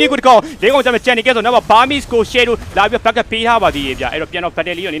အဲ့တော့ Nico ကောင်လေးကောင်ကျမှကြံနေခဲ့ဆိုတော့ Burmese ကို share လို့လာပြီး back ပေးထားပါသေးရဲ့ဗျအဲ့တော့ပြန်တော့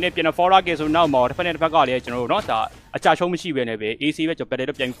battle လေးကိုနည်းနည်းပြန်တော့ forward ခဲ့ဆိုနောက်မှာတစ်ဖက်နဲ့တစ်ဖက်ကလည်းကျွန်တော်တို့เนาะဒါအကြရှုံးမရှိပဲနဲ့ပဲ AC ပဲကျွန်တော် battle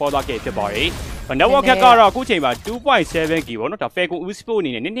တော့ပြန် forward ခဲ့ဖြစ်ပါတယ် network ကတော့အခုချိန်မှာ 2.7k ပေါ့เนาะဒါ Falcon Esports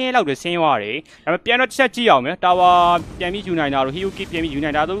အနေနဲ့နည်းနည်းလောက်တော့ဆင်းသွားတယ်ဒါပေမဲ့ပြန်တော့တစ်ချက်ကြည့်အောင်မယ် Tower ပြန်ပြီးယူနိုင်တာတော့ Hyuki ပြန်ပြီးယူ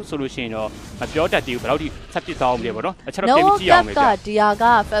နိုင်တာဆိုလို့ရှိရင်တော့မပြောတတ်သေးဘူးဘယ်လောက်ထိဆက်ပစ်သွားအောင်လဲပေါ့เนาะအချက်တော့ပြန်ပြီးကြည့်အောင်မယ်ဗျဒီဟာက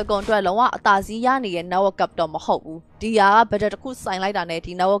Falcon အတွက်လုံးဝအသာစီးရနေတဲ့ network cup တော့မဟုတ်ဘူးဒီဟာက budget တစ်ခုစိုင်းလိုက်တာ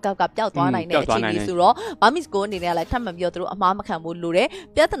နဲ့ဒီ network cup ကပျောက်သွားနိုင်တဲ့အခြေအနေဆိုတော့ Burmese Ghouls အနေနဲ့လည်းထပ်မပြောသူတို့အမှားမခံဘူးလို့တယ်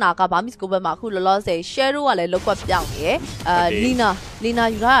ပြဿနာက Burmese Ghouls ဘက်မှာအခုလောလောဆယ် share ကလည်းလောက်ကွက်ပြောင်းနေရယ်Lina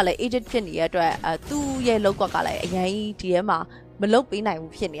ယူထားတာလည်း agent ဖြစ်နေတဲ့အတွက်သူ့ရဲ့လောက်ကွက်ကလည်းအရင်ဒီထဲမှာမလုတ်ပေးနိုင်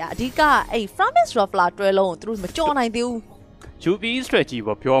ဘူးဖြစ်နေတာအဓိကအဲ့ Burmese Ruffler တွဲလုံးကိုသူတို့မကြော်နိုင်သေးဘူးUP strategy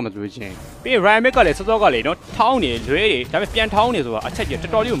ပေါ့ပြောမှဆိုချင်းပြီး Ryan ကလည်းစောစောကလည်းเนาะထောင်းနေလွဲတယ်ဒါပေမဲ့ပြန်ထောင်းနေဆိုတာ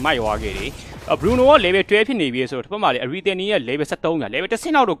အချက်ကြီးတော်တော်လေးကိုမိုက်သွားခဲ့တယ်Bruno က level 12ဖြစ်နေပြီဆိုတော့တစ်ဖက်မှာလည်း Aritani ရဲ့ level 73 က level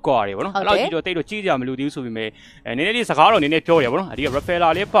 10လောက်တော့ကွာတယ်ဗောနော်အဲ့လောက်ကြီးတော့တိတ်တော့ကြီးကြမလို့သေးဘူးဆိုပေမဲ့နည်းနည်းလေးစကားတော့နည်းနည်းပြောရဗောနော်အဒီက Rafaela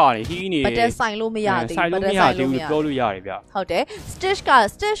လေးပါနေဟီးနေပတ်တက်ဆိုင်လို့မရသေးဘူးပတ်တက်ဆိုင်လို့ပြောလို့ရတယ်ဗျဟုတ်တယ်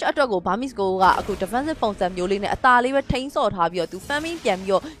Stitch အတွက်ကို Burmese Ghouls ကအခု defensive ပုံစံမျိုးလေးနဲ့အသာလေးပဲထိန်းဆော့ထားပြီးတော့သူ farming ပြန်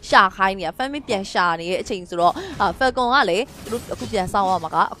ပြီးတော့ရှာခိုင်းနေတာ farming ပြန်ရှာနေတဲ့အချိန်ဆိုတော့ Falcon ကလေသူတို့အခုပြန်ဆောင်းရမှာ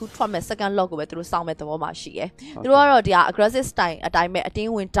ကအခု ထွက်မဲ့ second lock ကိုပဲသူတို့ဆောင်းမဲ့သဘောမှရှိရယ်သူတို့ကတော့ဒီဟာ aggressive style အတိုင်းပဲအ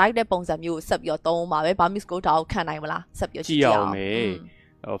တင်းဝင် dive တဲ့ပုံစံမျိုးကိုဆက်ပြီးတော့သုံးပါပဲBurmese Ghouls တောက်ခံနိုင်မလားဆက်ပြီးကြည့်အောင်မေ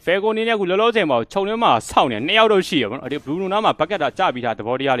Falcon နေနဲ့အခုလောလောဆယ်မှာခြုံထဲမှာစောင့်နေ2ယောက်တော့ရှိရပါတော့ဒီ Bruno နားမှာ bucket တာကြပြီးတာ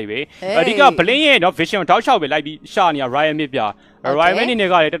သဘောတရားလေးပဲအဓိက Blink ရဲ့တော့ vision တောက်လျှောက်ပဲလိုက်ပြီးရှာနေတာ Ryan မြစ်ပြ Ryan မြစ်နေ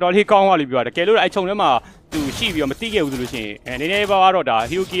ကလည်းတော်တော်လေးကောင်းသွားလိမ့်ပြောတာတကယ်လို့အဲ့ခြုံထဲမှာသူရှိပြီးတော့မသိခဲ့ဘူးဆိုလို့ရှိရင်နည်းနည်းပါတော့ဒါ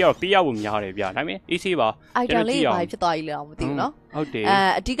Hyuki ကတော့ပေးရဖို့များတယ်ဗျာဒါပေမဲ့ AC ပါitem လေးပါဖြစ်သွားပြီလေတော့မသိဘူးเนาะဟုတ်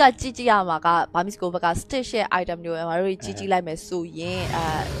တယ်အဓိကကြည့်ရမှာက Burmese Ghouls ဘက်က Stitch ရဲ့ item မျိုးငါတို့ကြည့်လိုက်မယ်ဆိုရင်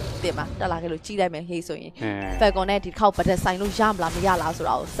တင်ပါတက်လာခဲ့လို့ကြည့်လိုက်မယ်ဟေးဆိုရင် Falcon နဲ့ဒီခေါက်ပတ်သက်ဆိုင်လို့ရမလားမရလားဆို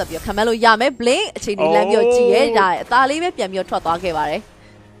တာကိုဆက်ပြီးခံမဲ့လို့ရမယ် Blink အချိန်ကြီးလမ်းပြီးတော့ကြည့်ရဲဒါအသားလေးပဲပြန်ပြီးတော့ထွက်သွားခဲ့ပါတယ်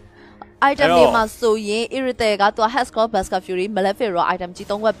item တွေမှာဆိုရင် Irritator ကသူ Hascall Basker Fury Malefic Raw item ကြီး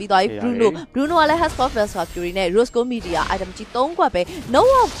3ခွက်ပြီးသွားပြီ Bruno ကလည်း Hascall Basker Fury နဲ့ Roscoe Media item ကြီး3ခွက်ပဲ No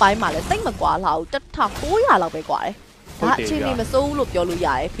One ပိုင်းမှာလည်းစိတ်မကွာလာဘူးတက်ထ900လောက်ပဲကွာတယ်ဒါအချိန်ကြီးမစိုးဘူးလို့ပြောလို့ရ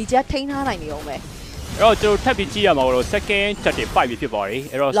တယ် BJ ထိန်းထားနိုင်နေအောင်ပဲအဲ့တော့ကျွန်တော်ထပ်ပြီးကြည့်ရမှာတော့ second chat တွေ5ပြီဖြစ်ပါတယ်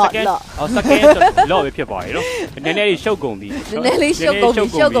အဲ့တော့ second လော့ပဲဖြစ်ပါတယ်နော်နည်းနည်းလေးရှုပ်ကုန်ပြီနည်းနည်းလေးရှုပ်ကုန်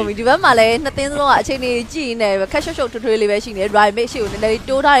ပြီဒီဘက်မှာလည်းနှစ်သင်းစလုံးကအချိန်ကြီးကြည့်နေခက်ရှုပ်ထွေးလေးပဲရှိနေ Ryan ရှေ့ကိုနည်းနည်းလေး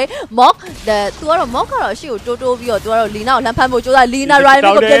တိုးထားတယ် Mock သူကတော့ Mock ကတော့ရှေ့ကိုတိုးပြီးတော့သူကတော့ Lina ကိုလှမ်းဖမ်းဖို့ကြိုးစား Lina Ryan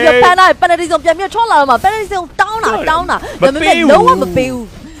ကိုပြန်ဖမ်းထားတယ် penalty zone ပြန်ထွက်လာတော့မှ penalty zone တောင်းတာဒါပေမဲ့လုံးဝမပေး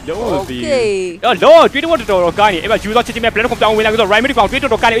ဘူးလုံးပြီအော်လောတွေးတော့တော်ကိုင်းနေအဲ့မှာ user ချက်ချင်းမဲ့ plan ကိုပြောင်းဝင်လာပြီးတော့ right mid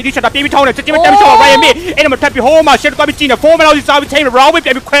ကောင်တွေးတော့ကိုင်းနေ edit ချက်တာပြေးပြီးထောင်းတယ်ချက်ချင်းမဲ့ damage တော့ right mid အဲ့မှာထပ်ပြီး home မှာ shit ကိုပြီးကြည့်နေ 4 minute စာပြီးချိန် round ပြ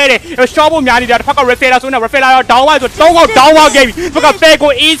န်ပြီးခွဲတယ်အဲ့ short ဖို့များနေတာတစ်ဖက်က Rafaela ဆိုနေ Rafaela တော့ down သွားဆို3កောက် down သွားခဲ့ပြီတစ်ဖက်က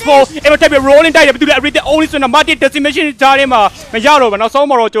Falcon Esports အဲ့မှာထပ်ပြီး rolling တိုက်တယ်ပြီးသူလည်း everything only ဆိုနေ market decimation ကြားထဲမှာမရတော့ဘူး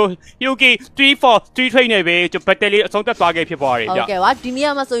နောက်ဆုံးမှာတော့ကျွန်တော် Hyuki 3 train နေပဲကျွန်တော် battle လေးအဆုံးသက်သွားခဲ့ဖြစ်သွားတယ်ဗျဟုတ်ကဲ့ပါဒီ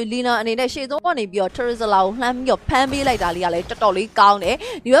နေ့မှာဆိုရင် Lina အနေနဲ့ရှေ့ဆုံးကနေပြီးတော့ Terizala ကိုလှမ်းပြီးတော့ဖမ်းပေးလိုက်တာလေးကလည်းတော်တော်လေးကောင်းတယ်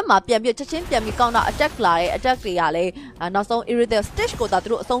ဒီဘက်မှာပြန်ပြီးချင်းပြန်ပြီး counter attack လာတဲ့ attack တွေကလည်းနောက်ဆုံး irritator Stitch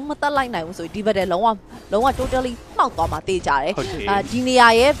ကိုသာသူတို့အဆုံးမသက်လိုက်နိုင်ဘူးဆိုရင်ဒီဘက်ထဲလုံးဝ totally မှောက်သွားမှတေးကြတယ်ဒီနေရာ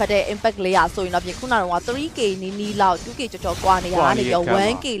ရဲ့ဗတ်တဲ့ impact လေးอ่ะဆိုရင်တော့ပြင်ခုနကတော့ 3k နီးလောက် 2k ကျော်ကွာနေ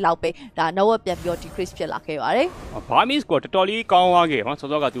ရတာနေပြီး 1k လောက်ပဲဒါ network ပြန်ပြီး decrease ဖြစ်လာခဲ့ပါတယ် Burmese ကတော်တော်လေးကောင်းသွားခဲ့နော်စော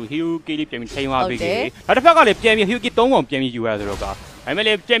စောကသူ Hyuki လေးပြန်ပြီးထိန်းသွားပြီနောက်တစ်ဖက်ကလည်းပြန်ပြီး Hyuki 3កောင်ပြန်ပြီးယူရဆိုတော့ကဒါပေမဲ့လ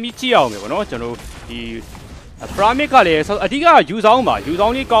ည်းပြန်ပြီးကြည့်အောင်ပဲဗောနော်ကျွန်တော်ဒီPyramid ကလည်းအဓိကယူဆောင်ပါယူ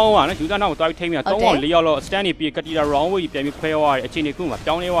ဆောင်လေးကောင်းပါနော်ယူဆောင်တော့တွားပြီးထိန်းမိတာ3កောင်4ရောက်တော့ stand နေပြီး Kadira round ဝေးပြန်ပြီးခွဲသွားတယ်အချိန်တစ်ခု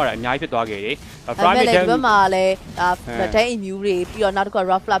မှာပြောင်းလဲသွားတာအများကြီးဖြစ်သွားခဲ့တယ် Pyramid ဒီဘက်မှာလည်းတဲ့ immune တွေပြီးတော့နောက်တစ်ခု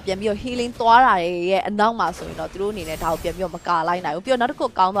Ruffler ပြန်ပြီး healing သွားတာရဲ့အနောက်မှာဆိုရင်တော့သူတို့အနေနဲ့ဒါကိုပြန်ပြီးမကာလိုက်နိုင်ဘူးပြီးတော့နောက်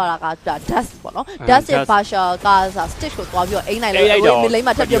တစ်ခုကောင်းသွားတာက Dust ပေါ့နော် Dust ရဲ့ partial က Stitch ကိုသွားပြီးတော့အိမ်နိုင်လဲမလိမ့်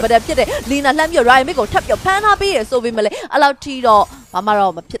မှာထပ်ပြီးပတ်ဖြစ်တယ် Lina လှမ်းပြီး Ryan ကိုထပ်ပြီးဖမ်းထားပြီးရဆိုပေမဲ့လည်းအဲ့လောက်ထိတော့ဘာမှ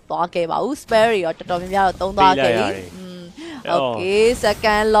တော့မဖြစ်သွားခဲ့ပါဘူး spare တွေရောတော်တော်များများတော့သုံးသွားခဲ့ပြီOkay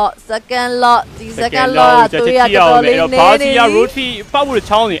second lot ဒီ second lot ကသူရတော်တော်လေးနေနေ Roti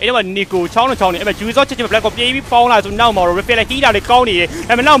ပေါက်ဖို့ချောင်းနေအဲ့မှာ Nico ချောင်းနေအဲ့မှာ Juice ချက်ချင်း black ကိုပြေးပြီးပေါင်းလာဆိုနောက်မှာ refill ဟီးတာလေးကောင်းနေ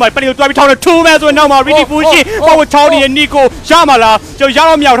တယ်အဲ့မှာနောက်မှာပလီကိုတွားပြီးထောင်းတယ်2 man ဆိုနောက်မှာ Ready Fusion ပေါက်ဖို့ချောင်းနေတယ် Nico ရမှာလားကျွန်တော်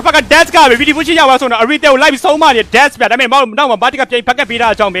ရတော့မရဘူးတစ်ဖက်က Dash ကပဲ Ready Fusion ရပါဆိုတော့ Arita ကိုလိုက်ပြီးဆုံးမနေ Dash ပြဒါပေမဲ့နောက်မှာ Batik ကပြန်ဖက်ကပေးတာ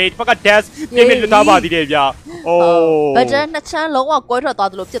အကြောင်းပဲတစ်ဖက်က Dash ပြေးပြီးလွတ်သွားပါသေးတယ်ဗျ but နှစ်ချမ်းလုံးဝ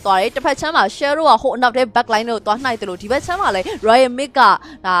ကွဲထွက်သွားတယ်လို့ဖြစ်သွားတယ်တစ်ဖက်ချမ်းမှာ share ကဟိုနောက်ထဲ back line ကိုသွားနှိုက်တယ်လို့ဒီဘက်ချမ်းမှာလည်း Royal Mick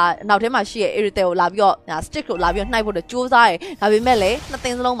ကဒါနောက်ထဲမှာရှိရဲ့ Irritate ကိုလာပြီးတော့ stick ကိုလာပြီးတော့နှိုက်ဖို့ကြိုးစားတယ်ဒါပေမဲ့လည်းနှစ်သ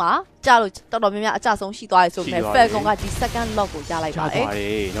င်းစလုံးမှာကြာလို့တော်တော်များများအကြဆုံးရှိသွားတယ်ဆိုပေမဲ့ Falcon ကဒီ second lock ကိုရလိုက်ပါတ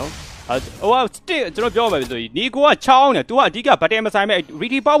ယ်နော်ဟိုကကျွန်တော်ပြောပါမယ်ဆိုရင်နီကိုကချောင်းတယ်သူကအဓိကဗတ်တယ်မဆိုင်မဲ့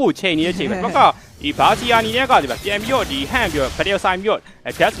ready ပေါက်ဖို့ချိန်နေတဲ့အချိန်မှာဘက်ကဒီဘာစီယာနီရဲ့ကဒီပြန်ပြီးတော့ဒီဟန့်ပြီးတော့ဗတ်တယ်ဆိုင်ပြီးတော့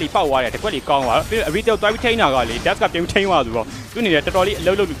dash လေးပေါက်သွားတယ်တကွက်လေးကောင်းသွားပြီး retail တွိုင်းထိန်းတာကလေ dash ကပြန်ထိန်းသွားဆိုတော့သူနေတယ်တော်တော်လေးအ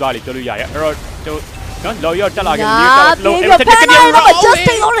လုံးလုံးလူသွားလေးပြောလို့ရတယ်အဲ့တော့နော်လော်ရောတက်လာခဲ့ပြီးတော့လုံးအဲ့တက်တက်တော့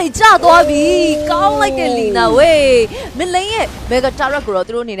Justin ကိုလေကြာသွားပြီကောင်းလိုက်တဲ့လီနာဝေးမလင်းရဲ့ Mega Turret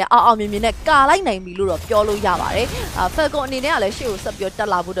ကိုတော့သူတို့အနေနဲ့အောင်မြင်မြင်နဲ့ကာလိုက်နိုင်ပြီလို့တော့ပြောလို့ရပါတယ်Falcon အနေနဲ့ကလည်းရှေ့ကိုဆက်ပြီးတက်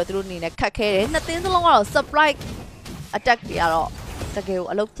လာဖို့တော့သူတို့အနေနဲ့ခက်ခဲတယ်နှစ်သင်းစလုံးကတော့ surprise attack တွေကတော့တကယ်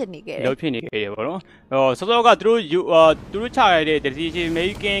ကိုအလုပ်ဖြစ်နေခဲ့တယ်အလုပ်ဖြစ်နေခဲ့တယ်ပေါ့နော်စောစောကသူတို့ချရတဲ့ decision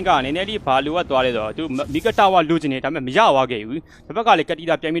making ကနည်းနည်းလေးဘာလိုအပ်သွားလဲဆိုတော့သူမီကတာဝါလိုချင်နေဒါပေမဲ့မရသွားခဲ့ဘူးတစ်ဖက်ကလည်းကတိ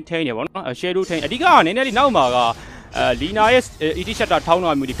တာပြန်ပြီးထိန်းနေပေါ့နော် share ထိုးထိန်းအဓိကကနည်းနည်းလေးနောက်မှာကလီနာရဲ့ ET shutter ထောင်း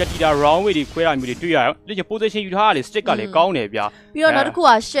တာမျိုးတွေကတိတာ round way တွေခွဲတာမျိုးတွေတွေ့ရအောင်ဒီ position ယူထားတာလေ stick ကလည်းကောင်းတယ်ဗျာပြီးတော့နောက်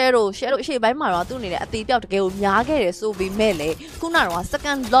တစ်ခုက share တို့အရှိပိုင်းမှာတော့သူ့အနေနဲ့အသေးပြောက်တကယ်ကိုများခဲ့တယ်ဆိုပေမဲ့လေခုနကတော့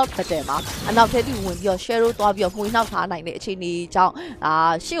second lock ပတ်တယ်မှာအနောက်ထဲသူဝင်ပြီးတော့ share တို့သွားပြီးတော့မှွေနှောက်ထားနိုင်တဲ့အခြေအနေကြော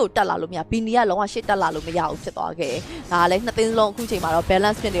င့်ရှေ့ကိုတက်လာလို့မရဘီနီကလုံးဝရှေ့တက်လာလို့မရဘူးဖြစ်သွားခဲ့တယ်ဒါလည်းနှစ်သင်းလုံးအခုချိန်မှာတော့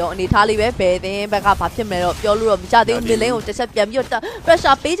balance ဖြစ်နေရောအနေထားလေးပဲဘယ်သင်းဘက်ကဘာဖြစ်မလဲတော့ပြောလို့တော့မကြသေးဘူး Milane ကိုတစ်ချက်ပြန်ပြီးတော့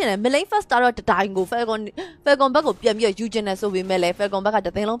pressure ပေးချင်တယ် Milane first တော့တတိုင်းကို Falcon ဘက်ကိုပြန်ပြီးယူချင်တယ်ဆိုပေမဲ့လည်း Falcon ဘက်က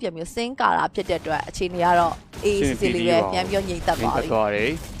တသိန်းလုံးပြန်ပြီးစင်းကာတာဖြစ်တဲ့အတွက်အခြေအနေကတော့အေးစီလေးပဲပြန်ပြီးငြိမ်သက်သွားပြီ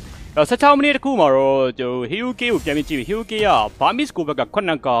16မိနစ်တခုမှာတော့Hyuki ကိုပြန်ပြီးကြည့်ပြီး Hyuki က Burmese Ghouls ဘက်က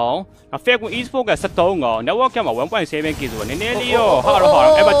9ကောင် Falcon Esports က73ကောင် network ကမှာ 1.7k ဆိုတော့နည်းနည်းလေးတော့ဟာ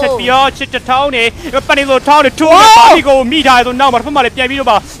အဲ့မှာချက်ပြီးတော့ချစ်တောင်းနေပတ်နေဆိုထောင်းနေထိုးနေပါဒီကိုမိထားရဆိုနောက်မှာတစ်ဖက်မှာလ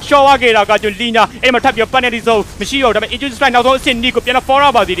ည်းပြန်ပြီးတော့ပါရှော့ဝခဲ့တာကလီနာအဲ့မှာထပ်ပြီးပတ်နေဒီဆိုမရှိတော့ဒါပေမဲ့ injury strike နောက်ဆုံးအဆင့်နီကိုပြန်တော့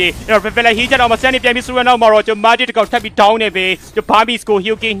forward ပါသေးတယ်အဲ့တော့ Falcon ဟီးချက်တော့မဆန်နေပြန်ပြီးဆိုရနောက်မှာတော့Marty တကောင်ထပ်ပြီး down နေပြီBurmese Ghouls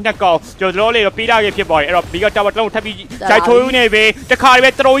Hyuki 2ကောင်လောလေးတော့ပေးထားခဲ့ဖြစ်ပါတယ်အဲ့တော့ Big Tower တစ်လုံးထပ်ပြီးဂျိုက်ထိုးနေပြီတခါ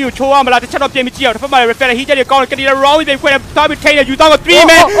လေးပဲတရုံးယူချိုးရမလားတစ်ချက်တော့ပြန်ပြီးကြည့်အောင်တစ်ဖက်မှာ Falcon ဟီးချက်တွေကောင်းတယ်ကတိ round ပြန်ခွဲထားပြီးထိန်းနေယူတော့3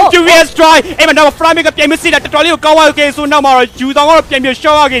 man Julius strike အဲ့မှာတော့ Flaming ကပြန်ပြီးစစ်တာတော်တော်လေးကိုကောင်းသွားခဲ့ဆိုနောက်မှာတော့ယူတောင်ကတော့ပြန်ပြီး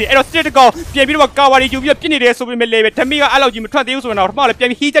ရှော့ရခဲ့တယ်အဲ့တော့စစ်တကောင်ပြန်ပြီးတော့ကာဝါရီယူပြီးပြစ်နေတယ်ဆိုပေမဲ့လေဓမီကအဲ့လောက်ကြီးမထွက်သေးဘူးဆိုတော့တော့လ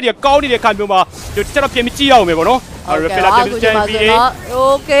ည်းပြန်ပြီးဟီးချက်တွေကောင်းနေတဲ့ခါမျိုးမှာဒီချက်တော့ပြန်ပြီးကြည့်ရအောင်ပဲပေါ့နော်Refill ပြန်ပြီးချန်ပြီး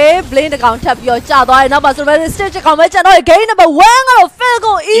Okay Blade တကောင်ထပ်ပြီးတော့ကြာသွားတယ်နောက်မှာဆိုတော့ Stitch တကောင်ပဲကျန်တော့ game number 1ကတော့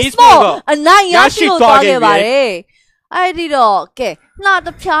Falcon Esports အနိုင်ရရှိလို့သွားခဲ့ပါတယ်အဲ့ဒီတော့ကဲလှတ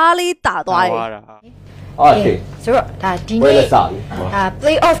ပြားလေးတာသွားတယ်Okay ဆိုတော့ဒါဒီနေ့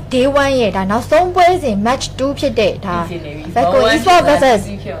play off day 1ရဲ့ဒါနောက်ဆုံးပွဲစဉ် match 2ဖြစ်တဲ့ဒါ Falcon Esports versus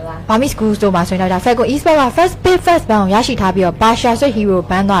Burmese Ghouls တို့မှာဆိုရင်ဒါ Falcon Esports က first pick first ban ကိုရရှိထားပြီးတော့ Basha ဆို hero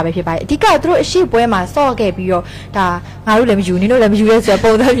ban သွားပဲဖြစ်ပါတယ်အဓိကသူတို့အရှိပွဲမှာဆော့ခဲ့ပြီးတော့ဒါငါတို့လည်းမယူနင်တို့လည်းမယူရဲဆိုတော့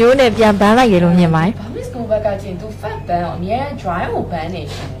ပုံစံမျိုးနဲ့ပြန် ban လိုက်ရလို့မြင်ပါတယ် Burmese Ghouls ဘက်ကကျင်သူ fat ban ကိုအများ dry ကို ban နေ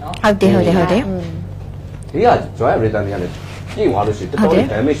ရှင်နော်ဟုတ်တယ်ဒီက dry return ရလည်းပြင်သွားလို့ရှိရင်တော်တော်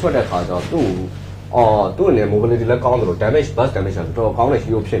damage ထွက်တဲ့ခါကျတော့သူ့အနေနဲ့ mobility လည်းကောင်းတယ်လို့ damage burst damage ဆိုတော့ကောင်းတဲ့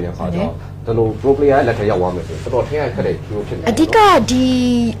hero ဖြစ်နေတဲ့ခါကျတော့ဒီလို pro player လက်ထက်ရောက်သွားမယ်ဆိုတော့တော်တော်ထင်ရခက်တဲ့ hero ဖြစ်နေအဓိကဒီ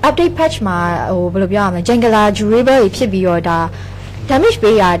update patch မှာဘယ်လိုပြောရမလဲ jungler durable ဖြစ်ပြီးတော့ဒါ damage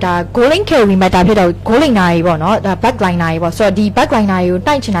ပေးရဒါ goaling carry matter ဖြစ်တော့ goaling နာရီပေါ့နော်ဒါ back line နာရီပေါ့ဆိုတော့ဒီ back line နာရီ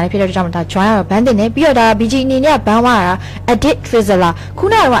ကိုတိုက်ချင်တာလည်းဖြစ်တဲ့ကြောင့်ဒါ join ရတော့ ban တင်နေပြီးတော့ဒါ BG အနေနဲ့ ban သွားတာ edit Trizela ခု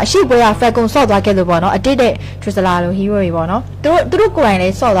နကအရှိပွဲက Falcon ဆော့သွားခဲ့လို့ပေါ့နော် edit တဲ့ Trizela လို့ hero တွေပေါ့နော်သူတို့ကိုယ်တိုင်လ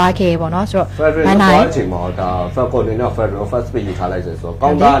ည်းဆော့သွားခဲ့ပေါ့နော်ဆိုတော့ ban နိုင်အချိန်မှာဒါ Falcon အနေနဲ့ Federal first pick ယူထားလိုက်ဆိုတော့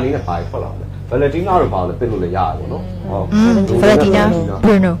counter အနေနဲ့ပါထွက်လာတယ်Valentina တော့ပါလို့ပြစ်လို့လည်းရတယ်ပေါ့နော်Valentina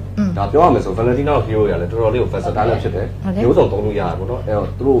Bruno ဒါပြောရမယ်ဆို Valentina ကို hero ရလဲတော်တော်လေးကို versatile လည်းဖြစ်တယ်မျိုးစုံသုံးလို့ရတယ်ပေါ့နော်အဲ့တော့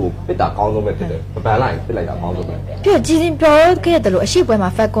သူတို့ပစ်တာကောင်းဆုံးပဲဖြစ်တယ်ပန်လိုက်ပစ်လိုက်တာကောင်းဆုံးပဲပြီးတော့ကြီးစင်ပြောခဲ့တယ်လို့အရှိပွဲမှာ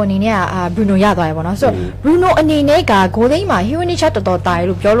Falcon အနေနဲ့Bruno ရသွားရပေါ့နော်ဆိုတော့ Bruno အနေနဲ့က goal line မှာ hero nature တော်တော်တာ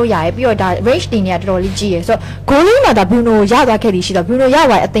ရလို့ပြောလို့ရတယ်ပြီးတော့ဒါ range တွေနဲ့တော်တော်လေးကြီးရယ်ဆိုတော့ goal line မှာဒါ Bruno ရသွားခဲ့ပြီးရှိတော့ Bruno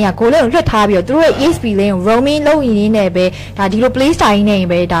ရသွားတဲ့အသင်းက goal line ကိုလွတ်ထားပြီးတော့သူတို့ရဲ့ ESP lane ကို roaming လုပ်ရင်းနဲ့ပဲဒါဒီလို play style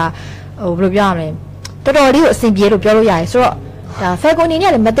နဲ့ပဲဒါဘယ်လိုပြောရမလဲတော်တော်လေးကိုအဆင်ပြေလို့ပြောလို့ရတယ်ဆိုတော့ဒါ Falcon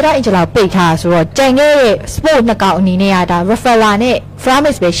အနေနဲ့လည်း Metara Angela ပိတ်ထားဆိုတော့ကြိုင်ခဲ့တဲ့ sport နှစ်ကောင်အနေနဲ့ကဒါ Rafaela နဲ့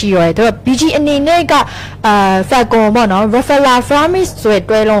Framis ပဲရှိရတယ်သူက BG အနေနဲ့ကFalcon ပေါ့နော် Rafaela Framis ဆိုတဲ့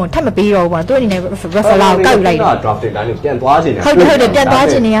တွဲလုံးထပ်မပေးတော့ဘူးပေါ့သူအနေနဲ့ Rafaela ကိုကောက်ယူလိုက်တယ် drafting တိုင်းပြန်သွားခြင်းနဲ့ဟုတ်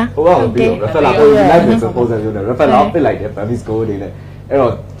တယ်ပြန်သွားခြင်းနေရဟုတ်ပါဘူးပြီးတော့ Rafaela ကိုလိုက်ပြီးဆိုပုံစံမျိုးနဲ့ Rafaela ပစ်လိုက်တယ် Burmese Ghouls အနေနဲ့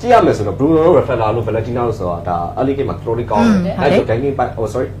အဲ့တော့ကြည့်ရမယ်ဆိုတော့ Bruno တို့ Rafaela တို့ Valentina တို့ဆိုတာဒါ early game မှာတော်တော်လေးကောင်းတယ်အဲ့တော့ game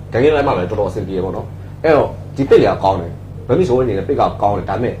ပိုင်း sorry game တိုင်းမှာလည်းတော်တော်အဆင်ပြေပေါ့နော်အဲ့တော့ဒီပစ်လည်းကောင်းတယ်Burmese Ghouls အနေနဲ့ပစ်ကကောင်း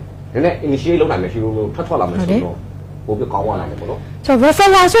တယ်ဒါပေမဲ့နည်းနည်း initiate လုပ်နိုင်မယ် hero လို့ထွက်လာမယ်ဆိုတော့ ပို့ပြီးကောင်းသွားနိုင်တယ်ပေါ့နော်ဆိုတော့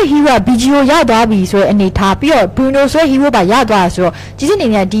referral ဆို hero BGO ရသွားပြီဆိုရင်အနေထားပြီးတော့ Bruno ဆို hero ပါရသွားဆိုတော့ကြီးစစ်နေ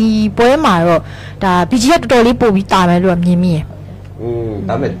နေဒီပွဲမှာတော့ဒါ BG ကတော်တော်လေးပို့ပြီးတာမယ်လို့မြင်မိရယ်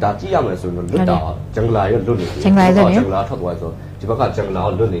ဒါပေမဲ့ဒါကြည့်ရမယ်ဆိုတော့လွတ်တာဂျန်ဂလာရလွတ်နေတယ်ဂျန်ဂလာထွက်သွားဆိုဒီဘက်ကဂျန်ဂလာ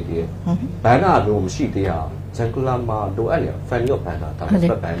လွတ်နေတယ်ဘန်နာလို့မရှိသေးတာဂျန်ဂလာမှာလိုအပ်နေ fan ရောဘန်နာဒါမှမ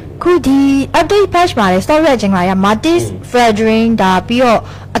ဟုတ်ဘန်ခုဒီ update patch မှာလေ story ဂျန်ဂလာရ Martis Fredrin ဒါပြီးတော့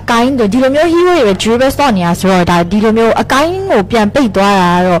အကိုင်းဒီလိုမျိုး hero တွေ dribble stop နေရဆိုတော့ဒါဒီလိုမျိုးအကိုင်းကိုပြန်ပိတ်သွား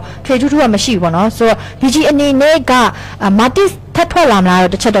တာတော့ထွေထူးထူးကမရှိဘူးပေါ့နော်ဆိုတော့ BG အနေနဲ့က Martis ထပ်ထွက်လာမလား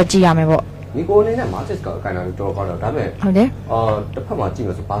တော့တစ်ချက်တော့ကြည့်ရမယ်ပေါ့နီကိုအနေနဲ့ Martis ကအကိုင်းတာတော်တော်ကောင်းတယ်ဒါပေမဲ့ဟုတ်တယ်တစ်ဖက်မှာကြည့်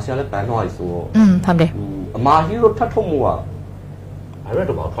လို့ဆိုဘာစီယာလည်းဘန်သွားပြီဆိုတော့ဟုတ်တယ်အမာ hero ထပ်ထုတ်မှုကအဲ့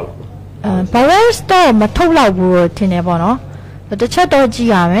ဒါတော့ဘာထွက်လာBarrels တော့မထုတ်လောက်ဘူးထင်တယ်ပေါ့နော်တစ်ချက်တော့ကြည့်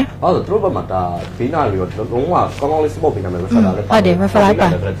ရမယ်ဟုတ်တယ်သူတို့ဘက်မှာဒါဘေးနာတွေတော့လုံးဝကောင်းကောင်းလေး support ပေးနိုင်မယ် referral လည်းဟုတ်တယ် referral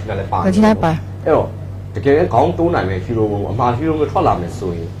ပါဒီနေ့ပါအဲ့တော့တကယ်ခေါင်းတိုးနိုင်မဲ့ hero ကိုအမှာ hero ကိုထွက်လာမယ်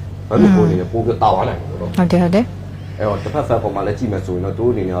ဆိုရင်ဘယ်လိုပုံနေလဲပို့ပြီးတာသွားနိုင်တယ်ပေါ့နော်ဟုတ်တယ်အဲ့တော့တစ်ဖက် fan ပေါ်မှာလည်းကြည့်မယ်ဆိုရင်တော့သူ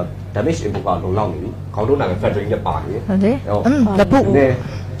တို့အနေနဲ့ damage input ကလုံလောက်နေပြီခေါင်းတိုးနိုင်မဲ့ factory လည်းပါနေဟုတ်တယ်လက်ပုတ်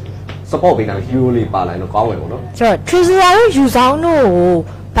support ပေးနိုင် hero လေးပါလာရင်တော့ကောင်းမယ်ပေါ့နော်ဆိုတော့ Tracer တို့ယူဆောင်တို့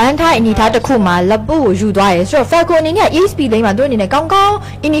ဘန်ထိုင်အနေထားတစ်ခုမှာလက်ပုတ်ကိုယူသွားရဲဆိုတော့ Falcon အနေနဲ့ ESP လိမ့်မှာသူအနေနဲ့ကောင်းကောင်း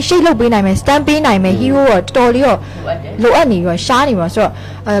initiate လုပ်ပေးနိုင်မယ် stand ပေးနိုင်မယ် hero တော့တော်တော်လေးတော့လိုအပ်နေပြီးတော့ရှားနေပါဆိုတော့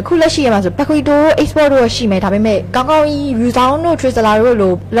အခုလက်ရှိရမှာဆို Paquito export တို့ရှိမယ်ဒါပေမဲ့ကောင်းကောင်းယူဆောင်တို့ Tracer တို့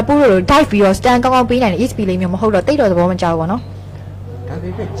လိုလက်ပုတ်တို့လို dive ပြီးတော့ stand ကောင်းကောင်းပေးနိုင်တဲ့ ESP လိမ့်မျိုးမဟုတ်တော့တိတ်တော့သဘောမကျဘူးပေါ့နော်ဒါပေ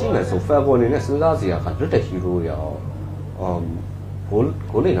မဲ့ကြည့်မယ်ဆို Falcon အနေနဲ့စဉ်းစားစရာက Red Hero ရော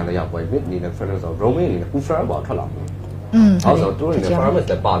ဂိုးနေတာလည်းရောက်ပွဲ mid အနေနဲ့ friend ဆို Roman အနေနဲ့ Ufra ဘာထွက်လာမှာဟုတ်ဆိုတော့သူတို့အနေနဲ့ Farmers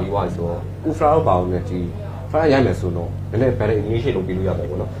လည်းပါပြီးသွားပြီဆိုတော့ Ufra ဘာလို့လဲဒီ Farmers ရိုက်မယ်ဆိုတော့နည်းနည်း better initiate လုပ်ပြီးလို့ရတယ်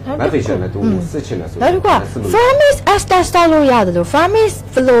ပေါ့နော် Mavation လည်းသူစစ်ချင်တယ်ဆိုတော့ Farmers Asta ဆောက်လို့ရတယ်လို့ Farmers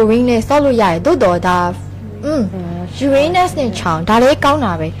Flooring နဲ့ဆောက်လို့ရတယ်တိုးတော့ဒါ Uranus နဲ့ချောင်းဒါလေးကောင်း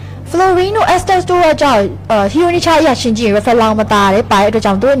တာပဲFlorino Estes တို့ကကြောင့်Hero Nicha အရာရှင်းကြည့် refer လောင်းမသားတယ်ပါတဲ့အတွက်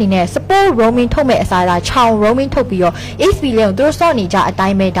ကြောင့်သူတို့အနေနဲ့ support roaming ထုတ်မဲ့အစားလားချောင်း roaming ထုတ်ပြီးတော့ HP လေးကိုသူတို့ sort နေကြအတို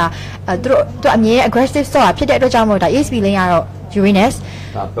င်းပဲဒါသူတို့အမြဲ aggressive sort ဖြစ်တဲ့အတွက်ကြောင့်မို့ဒါ HP လေးကတော့ Uranus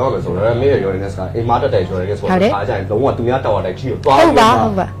ဒါပြောမယ်ဆိုတော့မေး Uranus ကအိမ်မတက်တယ်ဆိုတော့ဆိုတော့အားကြရင်လုံးဝသူများတောက်ရတယ်ခီကိုသွားဟုတ်ပါဟု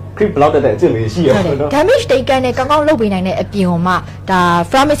တ်ပါ creep ဘလောက်တက်တဲ့အကျင့်လေးရှိရပါတော့ damage taken နဲ့ကောင်းကောင်းလုပ်ပေးနိုင်တဲ့အပြင်မှာဒါ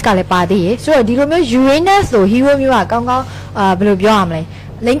Framis ကလည်းပါသေးရေဆိုတော့ဒီလိုမျိုး Uranus လို့ hero မျိုးကကောင်းကောင်းဘယ်လိုပြောရမလဲ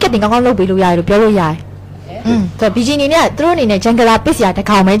link တင်ကောင်းကောင်းလုပ်ပေးလို့ရတယ်လို့ပြောလို့ရတယ်ဆိုတော့ BG အနေနဲ့သူတို့အနေနဲ့ Jungler ပစ်စရာတစ်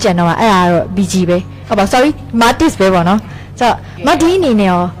ကောင်ပဲကျန်တော့အဲ့ဒါတော့ BG ပဲဟုတ်ပါ sorry Martis ပဲပေါ့နော်ဆိုတော့ Marty အနေနဲ့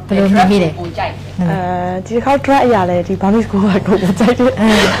ရောဘယ်လိုမြင်မိလဲဒီတစ်ခါ drag အရာလဲဒီ Burmese Ghouls ကိုကြိုက်တယ်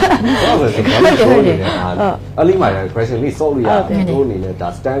ဟုတ်တယ်အလိမိုင် question လေး solve လို့ရတယ်တို့အနေနဲ့ဒါ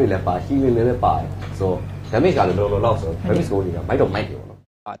stand တွေလည်းပါ healing တွေလည်းပါတယ်ဆိုတော့ damage ကလည်းလုံးလုံးလောက်ဆိုတော့ Burmese Ghouls တွေကမိုက်တော့မိုက်တယ်ပေါ့နော်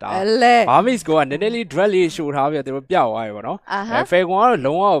Burmese Ghouls ကနည်းနည်းလေး drag လေးရှို့ထားပြီးတော့သူတို့ပြောက်သွားပြီပေါ့နော်Falcon ကတော့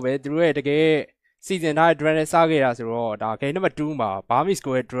လုံးဝပဲသူတို့ရဲ့တကယ်စီစဉ်ထားတဲ့ drag နဲ့စားခဲ့တာဆိုတော့ဒါ game number 2မှာ Burmese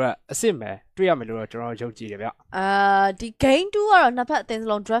Ghouls ရဲ့ drag အစ်စ်မယ်တွေ့ရမယ်လို့တော့ကျွန်တော်ယုံကြည်တယ်ဗျဒီ game 2ကတော့နှစ်ဖက်အသင်းစ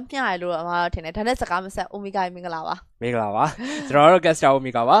လုံး drag မျှရလို့အမှားတော့ထင်တယ်ဒါနဲ့စကားမဆက် Omega မင်္ဂလာပါမင်္ဂလာပါကျွန်တော်တို့ Caster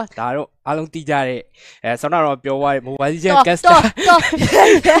Omega ပါဒါတို့အားလုံးသိကြတဲ့ဆောင်းတော့ပြောသွားတဲ့ Mobile Legends Caster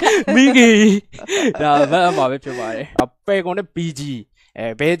မိဂီဒါမှအမှားပဲဖြစ်ပါတယ်Falconနဲ့ BG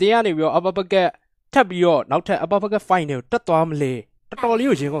ဘယ်တင်းကနေပြီးတော့ upper bucket ထပ်ပြီးတော့နောက်ထပ် upper bucket final ကိုတက်သွားမလဲတော်တော်လေး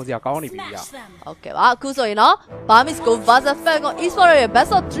ကိုရင်ကုန်စရာကောင်းနေပြီဗျဟုတ်ကဲ့ပါအခုဆိုရင်တော့ Burmese Ghouls vs Falcon Esports ရဲ့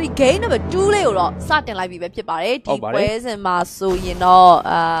best of 3 game number 2လေးကိုတော့စတင်လိုက်ပြီပဲဖြစ်ပါတယ်ဒီပွဲစဉ်မှာဆိုရင်တော့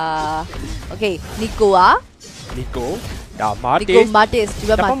okay Nico ဒါ Martis ဒီ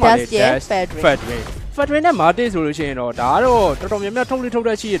ဘက်မှာ Dash ရဲ့ Fedrin နဲ့ Martis ဆိုလို့ရှိရင်တော့ဒါကတော့တော်တော်များများထုတ်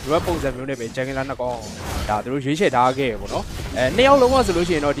တဲ့ရှိရဲ့ drop ပုံစံမျိုးနဲ့ပဲ Jungler နှစ်ကောင်ဒါသူတို့ရွေးချယ်ထားခဲ့ပေါ့နော်နှစ်ယောက်လုံးကဆိုလို့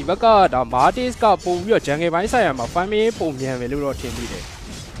ရှိရင်တော့ဒီဘက်ကဒါ Martis ကပုံပြီးတော့ Jungle ဘိုင်းဆိုင်ရာမှာ farming ပုံမြန်ပဲလို့တော့ထင်မိတယ်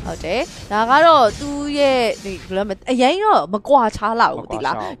ဟုတ်တယ်ဒါကတော့သူ့ရဲ့ဒီဘယ်လိုလဲအရင်တော့မကွာခြားလောက်ဘူးဒီ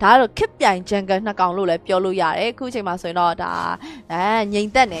လားဒါကတော့ခစ်ပြိုင် Jungle နှစ်ကောင်လို့လည်းပြောလို့ရတယ်အခုချိန်မှာဆိုရင်တော့ဒါငိ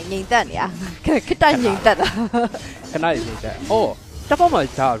မ့်သက်နေရခစ်တိုင်ငိမ့်သက်တာခဏလေးငိမ့်သက်အော်တစ်ဖက်မှာ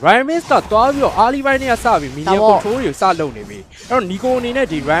ဒါ Ryan ကသွားပြီးတော့ early buy နဲ့စပြီး medium control တွေကိုစလုပ်နေပြီအဲ့တော့ Nico အနေနဲ့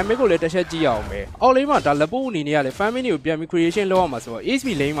ဒီ Ryan ကိုလည်းတစ်ချက်ကြည့်အောင်ပဲအောက်လေးမှာဒါလက်ပုတ်အနေနဲ့ကလည်း family တွေကိုပြန်ပြီး creation လုပ်အောင်မှာဆိုတော့ HP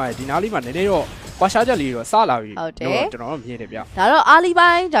lane မှာဒီနားလေးမှာနည်းနည်းတော့ကွာရှားချက်လေးတော့စလာပြီတော့ကျွန်တော်တို့မြင်တယ်ဗျဒါတော့ early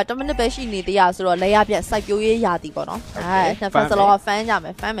buy ဒါ10 minute ပဲရှိနေသေးရဆိုတော့လဲရပြက်စိုက်ပြိုးရေးရာတီပေါ့နော်နှစ်ဖက်စလုံးက fan ကြမ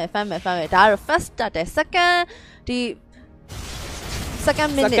ယ် fan မယ်ဒါကတော့ first start တယ် second ဒီ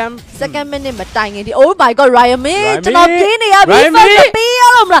second minute မတိုင်ခင်ဒီ oh my god Ryan ကျွန်တော်ပြေးနေရပြီ ပြေးရ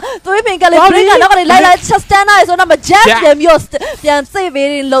တော့မလားသွေးပင်ကလေး break ကနောက်ကလေးလိုက် just stand ရဆိုတော့မ jazz ပြန် save ရ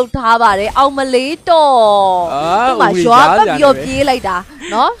င်းလှုပ်ထားပါတယ်အောင်မလေးတော့ဟိုမှာရွာပတ်ပြီးပြေးလိုက်တာ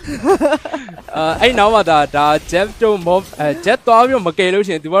နော်အဲ့နောက်မှာဒါ Jet တို့ Jet သွားပြီးမကယ်လို့ရှ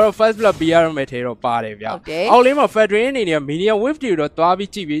င်သူကတော့ first blood ပေးရမယ်ထဲတော့ပါတယ်ဗျအောက်လေးမှာ Federation အနေနဲ့ Medium Wave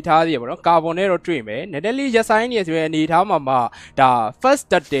တွေတော့သွားပြီးကြည့်ပြီးထားသေးရပါတော့ကာဗွန်နဲ့တော့တွေ့မယ်နည်းနည်းလေးရက်ဆိုင်နေဆိုရင်အနေထားမှာဒါ first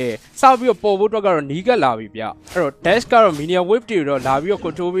တက်တယ်စပြီးတော့ပေါ်ဖို့အတွက်ကတော့နီးကပ်လာပြီဗျအဲ့တော့ dash ကတော့ Medium Wave တွေတော့လာပြီးတော့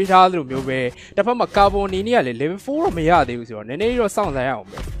control ပေးထားသလိုမျိုးပဲတစ်ဖက်မှာကာဗွန်အနေနဲ့ကလေ level 4တော့မရသေးဘူးဆိုတော့နည်းနည်းတော့စောင့်ဆိုင်ရအောင်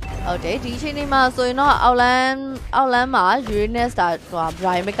ပဲဟုတ်တယ်ဒီအချိန်လေးမှာဆိုရင်တော့အောက်လန်းမှာ Uranus ဒါဟို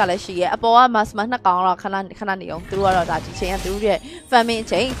Brian Mick ကလည်းရှိရဲအပေါ်က Masma နှစ်ကောင်တော့ခဏနေအောင်သူတို့ကတော့ဒါဒီချိန်ကသူတို့ရဲ့ family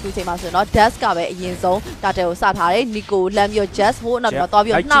အချိန်ဒီချိန်မှာဆိုရင်တော့ Dash ကပဲအရင်ဆုံးဒါတဲကိုစထားတယ် Nico လမ်းပြီး Just ဟိုနောက်ပြီးတော့သွား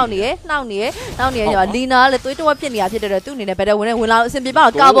ပြီးနှောက်နေရတော့ Lina လည်းသွေးတော့ဖြစ်နေတာဖြစ်တဲ့သူ့အနေနဲ့ဘယ်တော့ဝင်လာလို့အဆင်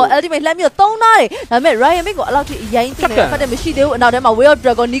ပြေပါတော့ Carbon Ultimate လမ်းပြီးတော့သုံးထားတယ်ဒါပေမဲ့ Ryan Mick ကိုအဲ့လောက်ထိအရင်ပြနေဖတ်တယ်မရှိသေးဘူးအနောက်ထဲမှာ Way of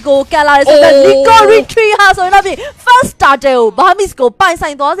Dragon Nico ကန်လာတယ်ဆိုတော့ Nico Retreat ဟာဆိုရင်တော့ first starter ကို Burmese ကိုပိုင်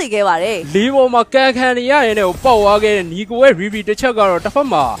ဆိုင်သွားစေခဲ့ပါတယ်လီဘောမှာကန်ခံနေရရင်လည်းပေါက်သွားခဲ့တဲ့နီကိုရဲ့ review တစ်ချက်ကတော့တစ်ဖက်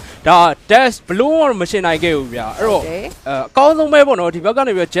မှာဒါ dash ဘလုံးတော့မရှင်းနိုင်ခဲ့ဘူးဗျအဲ့တော့အကောင်းဆုံးပဲပေါ့နော်ဒီဘက်က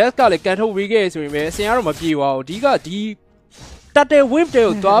နေပြီး jazz ကလည်းကန်ထုတ်ပေးခဲ့ဆိုရင်ပဲအစင်ကတော့မပြေပါဘူးဒီကဒီတတ်တဲ့ wave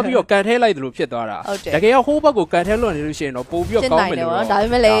တွေကိုသွားပြီးတော့ကန်ထဲလိုက်သလိုဖြစ်သွားတာတကယ်ရောဟိုးဘက်ကိုကန်ထဲလွှတ်နေလို့ရှိရင်တော့ပို့ပြီးတော့ကောင်းမယ်လို့ဒါပေ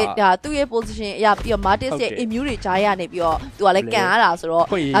မဲ့လည်းဒါသူ့ရဲ့ position အရာပြီးတော့ Martis ရဲ့ immune တွေကြားရနေပြီးတော့သူကလည်းကန်ရတာဆိုတော့ဒါ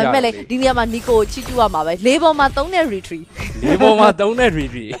ပေမဲ့လည်းဒီနေရာမှာ Nico ကိုချီးကျူးရမှာပဲ၄ပေါ်မှာ3နဲ့ retreat ၄ပေါ်မှာ3နဲ့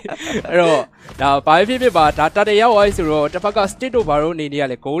retreat အဲ့တော့ဒါဘာဖြစ်ပါဒါတတ်တဲ့ရောက်သွားပြီဆိုတော့တစ်ဖက်က state တို့ဘာလို့အနေနဲ့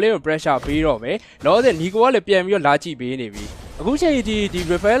ကလည်း goal လေးကို pressure ပေးတော့မယ်လောဆယ် Nico ကလည်းပြန်ပြီးတော့လာကြည့်ပေးနေပြီအခုချိန်ဒီ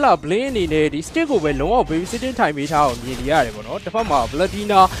Reveller Blade အနေနဲ့ဒီ stick ကိုပဲလုံးဝ baby sitting ထိုင်ပေးထားအောင်မြင်နေရတယ်ပေါ့နော်တစ်ဖက်မှာ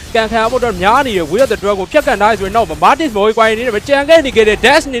Vladina ကန်ခံဖို့တော့များနေတယ် Way of the Dragon ကိုဖျက်ကန်ထားဆိုရင်နောက်မှာ Martis Boy ကွိုင်းနေတယ်ကြံခဲ့နေခဲ့တဲ့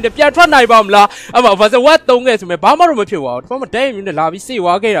Dash အနေနဲ့ပြန်ထွက်နိုင်ပါမလားအဲ့မှာ Versa What 3ခဲ့ဆိုရင်ဘာမှတော့မဖြစ်ပါဘူးတစ်ဖက်မှာ Dash မျိုးနဲ့လာပြီးစေ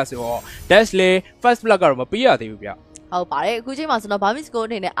ဝါခဲ့တာဆိုတော့ Dash လေ first blood ကတော့မပေးရသေးဘူးဗျဟုတ်ပါတယ်အခုချိန်မှာဆိုတော့ Burmese Ghouls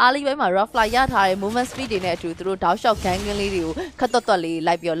အနေနဲ့အားလေးပိုင်းမှာ rough fly ရထားတဲ့ movement speed တွေနဲ့အတူသူတို့ down shot gang လေးတွေကိုခတ်တွတ်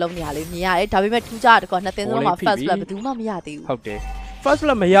လေးလိုက်ပြီးတော့လုပ်နေရလေးမြင်ရတယ်ဒါပေမဲ့ထူးခြားတဲ့ကောနှစ်သင်းစလုံးမှာ first blood ဘယ်သူမှမရသေးဘူးဟုတ်တယ် first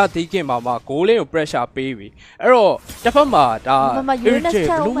blood မရသေးခင်မှာ goal လေးကို pressure ပေးပြီအဲ့တော့တစ်ဖက်မှာဒါ Uranus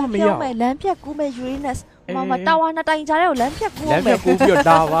ကမရဘူးလမ်းဖြတ်ကူးမဲ့ Uranus မတာဝါနှစ်တိုင်ကြားတဲ့ကိုလမ်းဖြတ်ကူးမယ်လမ်းဖြတ်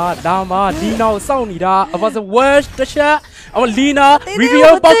ကူးပြီးတော့ဒါမှာလီနာကိုစောင့်နေတာအဖာစ West တချက်လီနာ review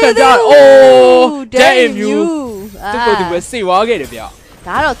ပေါက်ခံကြအိုး damn you သူကိုဒီပဲစေဝါခဲ့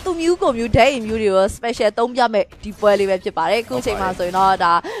တယ်ဗျဒါကတော့သူမျိုးကိုမျိုး day in မျိုးတွေကို special သုံးပြမဲ့ဒီပွဲလေးပဲဖြစ်ပါတယ်အခုချိန်မှာဆို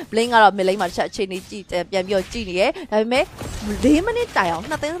ရင်တော့ဒါ blink ကတော့ mid lane မှာတစ်ချက်အခြေအနေကြည့်ပြန်ပြီးတော့ကြည့်နေရဲဒါပေမဲ့4မိနစ်တိုင်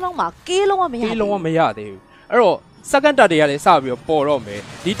အောင်နှစ်သင်းစလုံးမှာကေးလုံးဝမရသေးဘူးကေးလုံးဝမရသေးဘူးအဲ့တော့second တက်တွေကလည်းစပြီးတော့ပေါ်တော့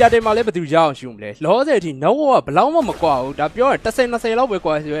မယ်ဒီတက်တွေမှာလည်းဘယ်သူရအောင်ရှုံးမလဲလောဆယ်အထိ no ကဘလောက်မှမကွာဘူးဒါပြောရ10-20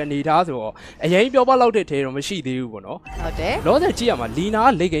လောက်ပဲကွာဆိုရင်အနေထားဆိုတော့အရင်ပြောပါလောက်တဲ့ထဲတော့မရှိသေးဘူးပေါ့နော်ဟုတ်တယ်လောဆယ်ကြည့်ရ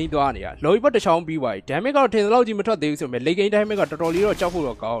မှာလီနာကလေဂိမ်းသွားနေတာလော်ဘီဘတ်တစ်ချောင်းပြီးသွားပြီ damage ကတော့ထင်သလောက်ကြီးမထွက်သေးဘူးဆိုပေမဲ့လေဂိမ်း damage ကတော်တော်လေးတော့ကြောက်ဖို့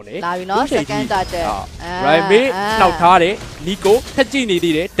တော့ကောင်းတယ်လာပြီနော် second တက်တဲ့ right မေးနှောက်ထားတယ် Nico ထက်ကြည့်နေ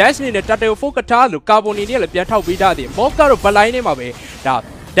သေးတယ် dash နေနဲ့ turtle focus ထားလို့ carbon နေနဲ့လည်းပြန်ထောက်ပေးထားတယ် mob ကတော့ back line နဲ့မှာပဲ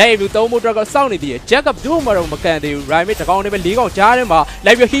ဒါဒါအမျိုးသုံးဖို့အတွက်ကစောင့်နေသေးတယ် Jack ကဘူးမှတော့မကန်သေးဘူး Rhyme တကောင်နဲ့ပဲ၄ကောင်ကြားထဲမှာ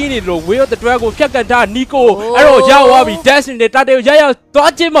live ဟီးနေတယ်လို့ Way of the Dragon ကိုဖျက်ကန်ထား Nico အဲ့တော့ရောက်သွားပြီ Dash နဲ့တာတေကို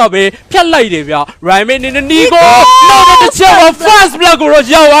ရသွားချင်းမှာပဲဖျက်လိုက်တယ်ဗျ Rhyme နေနဲ့ Nico နောက်တစ်ချက်မှာ first blood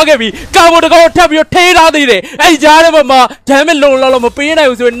ကိုတော့ရောက်သွားခဲ့ပြီကာဘိုတကောင်ထပ်ပြီးတော့ထိထားသေးတယ်အဲ့ကြားထဲမှာ damage လုံလောက်မပေး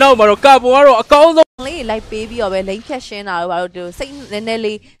နိုင်ဘူးဆိုရင်နောက်မှာတော့ကာဘိုကတော့အကောင်းဆုံးလေးလိုက်ပေးပြီးတော့ပဲလိမ့်ဖြတ်ရှင်းတာတော့ဘာလို့စိတ်နည်းနည်း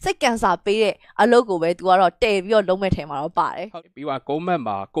လေးစိတ်ကန်စာပေးတဲ့အလုပ်ကိုပဲ तू ကတော့တဲပြီးတော့လုံးမဲ့ထဲမှာတော့ပါတယ်ဟုတ်ပြီးတော့ကုန်းမတ်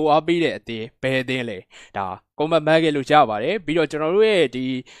မှာကိုအားပေးတဲ့အတင်းဘယ်အတင်းလဲဒါကုန်းမတ်မတ်ခဲ့လို့ကြားပါတယ်ပြီးတော့ကျွန်တော်တို့ရဲ့ဒီ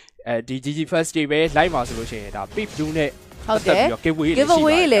GG First Day ပဲ live မှာဆိုလို့ရှိရင်ဒါ Pip Blue နဲ့ဟုတ်တယ်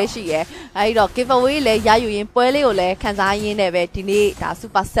giveaway လည်းရှိရဲအဲဒီတော့ giveaway လည်းရယူရင်ပွဲလေးကိုလည်းခန်းစားရင်းနဲ့ပဲဒီနေ့ဒါ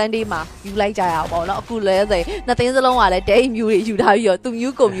Super Sunday မှာယူလိုက်ကြရအောင်ပေါ့နော်အခုလည်းဆိုရင်နှစ်သင်းစလုံးကလည်း day မြူတွေယူထားပြီးတော့သူမြူ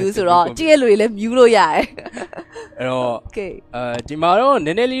ကိုမြူဆိုတော့ကြည့်ရလူတွေလည်းမြူလို့ရတယ်အဲ့တော့ဒီမှာတော့န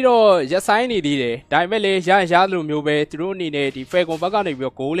ည်းနည်းလေးတော့ရက်ဆိုင်နေသေးတယ်ဒါပေမဲ့လည်းရလို့မျိုးပဲသူတို့အနေနဲ့ဒီ Falcon ဘက်ကနေပြီး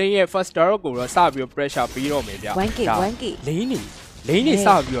တော့ goal lane ရဲ့ first star ကိုတော့စပြီးတော့ pressure ပြီးတော့မယ်ဗျ 1k လိန်နေ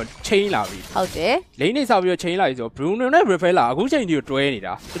စပြီးတော့ chain လာပြီဟုတ်တယ်လိန်နေစပြီးတော့ chain လာပြီဆိုတော့ Bruno နဲ့ Rafaela အခုချိန်ကြီးကိုတွဲနေ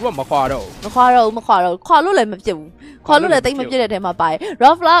တာသူတို့ကမခွာတော့ဘူးခွာလို့လည်းမဖြစ်ဘူးခွာလို့လည်းတိတ်မပြည့်တဲ့ထဲမှာပါတယ်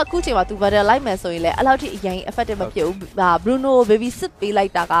Rafaela အခုချိန်မှာသူ battle လိုက်မယ်ဆိုရင်လည်းအဲ့လောက်ထိအရင် effective မဖြစ်ဘူးဒါ Bruno baby sit ပေးလို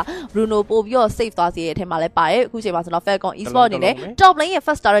က်တာက Bruno ပို့ပြီးတော့ save သွားစေတဲ့ထဲမှာလည်းပါတယ်အခုချိန်မှာဆိုတော့ Falcon Esports အနေနဲ့ top lane ရဲ့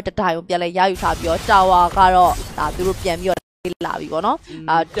first star တဲ့တိုင်ကိုပြန်လဲရယူထားပြီးတော့ tower ကတော့ဒါသူတို့ပြန်ပြီးတော့လာပြီပေါ့နော်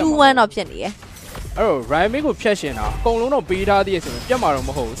2-1တော့ဖြစ်နေရယ်အဲ့တော့ Rhyme ကိုဖျက်ရှင်တာအကုန်လုံးတော့ပေးထားသေးရဆိုရင်ပြတ်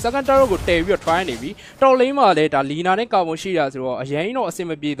မှာတော့မဟုတ်ဘူး second tower ကိုတည်ပြီးတော့ try နေပြီတော်လိမ့်မှာလည်းဒါ Lina နဲ့ Carbon ရှိတာဆိုတော့အရင်တော့အဆင်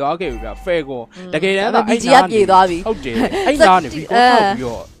မပြေသွားခဲ့ဘူးဗျ Fair ကိုတကယ်တမ်းကအဲ့နာပြေသွားပြီဟုတ်တယ်အဲ့နာနေပြီကိုထောက်ပြီး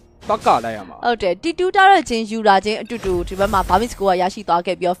တော့ပကလိုက်ရမှာဟုတ်တယ်တီတူတာတော့ချင်းယူလာချင်းအတူတူဒီဘက်မှာ Burmese Ghouls ကရ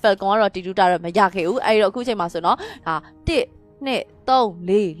ရှိသွားခဲ့ပြီးတော့ Falcon ကတော့တီတူတာတော့မရခဲ့ဘူးအဲ့တော့အခုချိန်မှာဆိုတော့ဒါ 2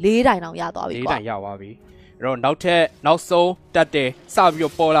 3 4တိုင်အောင်ရသွားပြီကွာ4တိုင်ရသွားပြီအဲ့တော့နောက်ဆုံးတက်တယ်စပြီး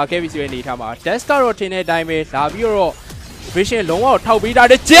တော့ပေါ်လာခဲ့ပြီဆိုတဲ့အနေထားမှာ desk ကတော့ထင်တဲ့အတိုင်းပဲလာပြီးတော့ vision လုံးဝထောက်ပေးထား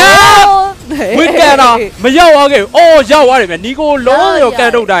တဲ့ဂျက်ဝစ်ကန်တာမရောက်သွားခဲ့ဘူးအော်ရောက်သွားတယ်ဗျနီကိုလုံးရောက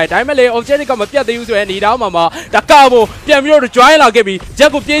န်ထုတ်တာဒါပေမဲ့လေ objective ကမပြတ်သေးဘူးဆိုရင်အနေထားမှာဒါကဘိုပြန်ပြီးတော့ join လာ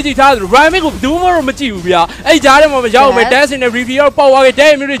ခဲ့ပြီးဂျက်ကိုပြေးကြည့်ထားတယ် Ryan ကိုဘယ်သူမှမကြည့်ဘူးဗျအဲ့ကြားထဲမှာမရောက်မယ် dash နဲ့ review ပေါက်သွားခဲ့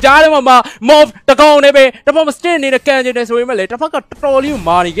တဲ့မျိုးတွေကြားထဲမှာ mob တကောင်နဲ့ပဲတစ်ဖက်မှာ stick နေတဲ့ကန်ကျင်တယ်ဆိုရင်လည်းတစ်ဖက်ကတော်တော်လေးကို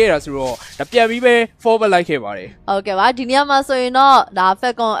မာနေခဲ့တာဆိုတော့ဒါပြန်ပြီးပဲ forward လိုက်ခဲ့ပါတယ်ဟုတ်ကဲ့ပါဒီနေရာမှာဆိုရင်တော့ဒါ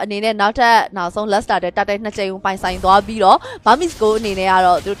Falcon အနေနဲ့နောက်ဆုံး last starter တက်တဲ့2ချိန်ပိုင်ဆိုင်သွားပြီးတော့ Burmese Ghouls အနေနဲ့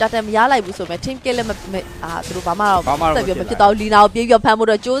ကတော့သူတို့တက်မရလိုက်ဘူးဆိုမဲ့ team kill လည်းသူတို့ဘာမှတော့ဆက်ပြီးမဖြစ်တော့လီနာကိုပြေးပြီးဖ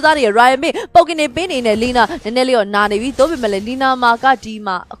မ်းဖို့တော့စူးစမ်းနေရ Ryan မေပုတ်ကနေပေးနေတဲ့လီနာနည်းနည်းလေးတော့နာနေပြီသို့ပေမဲ့လည်းလီနာမှာကဒီ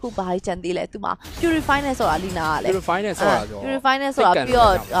မှာအခုဘာကြီးချန်သေးလဲသူမှာ purify နဲ့ဆိုတာလီနာကလည်း purify နဲ့ဆိုတာပြီးတော့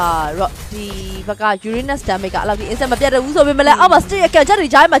ဒီဘက်က Uranus damage ကအဲ့လောက်ဒီ instant မပြတ်တဲ့ဘူးဆိုပေမဲ့လည်းအောက်မှာ stick ကန်ချက်တွေ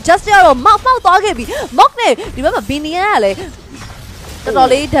ကြားမှာ just ကတော့မောက်သွားခဲ့ပြီ mock နဲ့ဒီဘက်မှာ Binian ကလ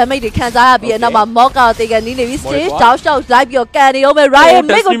ည်းတော်တော်လေး damage တွေခံစားရပြီးနောက်မှာ mock ကတေကန်နေပြီ stage down shot လိုက်ပြီးတော့ကန်နေအောင်ပဲ Ryan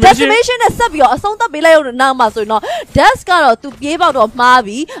မေကို decimation နဲ့ဆက်ပြီးတော့အဆုံးသတ်ပေးလိုက်အောင်နောက်မှာဆိုရင်တော့ desk ကတော့သူပြေးပေါက်တော့မှား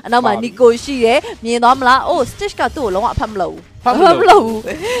ပြီအနောက်မှာ Nico ရှိတယ်မြင်သွားမလား oh stage ကသူ့ကိုလုံးဝအဖတ်မလုပ်ဘူးဖတ်မလို့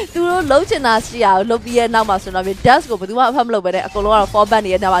သူတို့လုံးချင်တာရှိရအောင်လုပ်ပြီးရဲ့နောက်မှာဆိုတော့ dash ကိုဘယ်သူမှဖတ်မလို့ပဲနဲ့အကုန်လုံးကတော့ format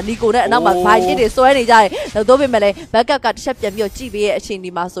နေရတဲ့မှာ Nico နဲ့အနောက်မှာ byte တွေဆွဲနေကြတယ်သို့ပေမဲ့လည်း backup ကတစ်ချက်ပြန်ပြီးတော့ကြည့်ပေးရဲ့အ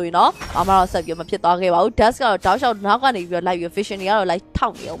ချိန်ဒီမှာဆိုရင်တော့ဘာမှတော့ဆက်ပြီးမဖြစ်သွားခဲ့ပါဘူး dash ကတော့တောက်လျှောက်နောက်ကနေပြီးတော့ live vision တွေကတော့ live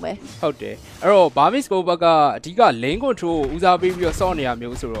ထောက်နေအောင်ပဲဟုတ်တယ်အဲ့တော့ Burmese Ghouls ဘက်ကအဓိက lane control ကိုဦးစားပေးပြီးတော့စောင့်နေရ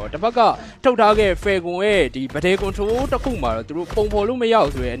မျိုးဆိုတော့တစ်ဖက်ကထုတ်ထားခဲ့ Falcon ရဲ့ဒီ battle control တစ်ခုမှာတော့သူတို့ပုံဖော်လို့မ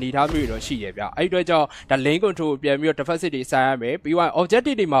ရဘူးဆိုရင်အနေထားမျိုးတွေတော့ရှိရဗျအဲ့ဒီအတွက်ကြောင့်ဒါ lane control ကိုပြန်ပြီးတော့ defensive တွေဆိုင်ရမယ်ပြီးတော့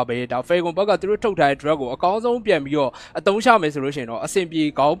objective တွေမှာပဲဒါ Falcon ဘက်ကသူတို့ထုတ်ထားတဲ့ drug ကိုအကောင်းဆုံးပြန်ပြီးတော့အသုံးချမယ်ဆိုလို့ရှိရင်တော့အ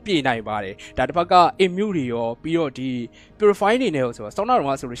ဆင်ပြေကောင်းပြေနိုင်ပါတယ်ဒါတစ်ဖက်က immune တွေရောပြီးတော့ဒီ purify နေနေဆိုတော့ Storm တော်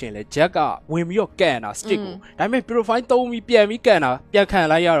မှာဆိုလို့ရှိရင်လည်း Jack ကဝင်ပြီးတော့ကန်တာ stick ကိုဒါပေမဲ့ purify သုံးပြီးပြန်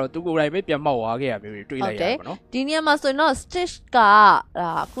ကန်တာပြန်ခံလိုက်ရတော့သူကိုယ်တိုင်ပဲပြန်မောက်သွားခဲ့ရမျိုးတွေတွေ့လိုက်ရပါတော့ဒီနေရာမှာဆိုရင်တော့ stitch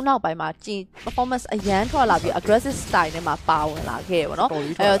ကခုနောက်ပိုင်းမှာကြည် performance အရန်ထွက်လာပြီး aggressive style နဲ့မှာပါဝင်လာခဲ့ပေါ့နော်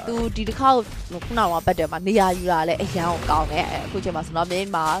အဲ့တော့သူဒီတစ်ခါခုနောက်မှာ battle မှာနေရာယူတာလည်းအရန်ကိုကောင်းတယ်အခုချိန်မှာဆိုတော့ main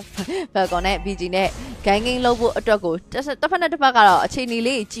မှာ Falcon နဲ့ BG နဲ့ gang game လုပ်ဖို့အတွက်ကိုတစ်ဖက်နဲ့တစ်ဖက်ကတော့အခြေ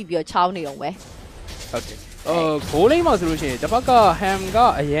အနေလေးကြည့်ပြီးတော့ချောင်းနေအောင်ပဲဟုတ်တယ်goal lane မှာဆိုလို့ရှိရင်တစ်ဖက်က ham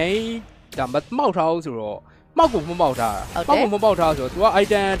ကအရင်ဒါမမောက်ထားဘူးဆိုတော့မောက်ကိုမမောက်ထားတာမောက်ကိုမမောက်ထားဆိုတော့ तू က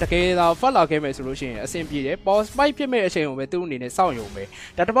item တကယ်သာဖတ်လာခဲ့မယ်ဆိုလို့ရှိရင်အဆင်ပြေတယ် boss fight ဖြစ်မဲ့အချိန်ကိုပဲသူ့အနေနဲ့စောင့်ရုံပဲ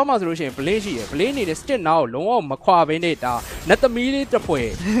ဒါတစ်ပတ်မှဆိုလို့ရှိရင် blade ရှိရယ် blade နေတဲ့ stick နာကိုလုံးဝမခွာဘဲနဲ့ဒါနတ်သမီးလေးတစ်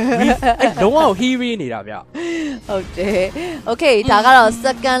ဖွဲလုံးဝ heavy နေတာဗျဟုတ်တယ် okay ဒါကတော့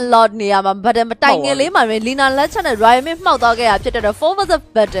second lot နေရာမှာ button မတိုင်ငယ်လေးမှာ Lina လက်ချက်နဲ့ Ryan မှောက်သွားခဲ့တာဖြစ်တဲ့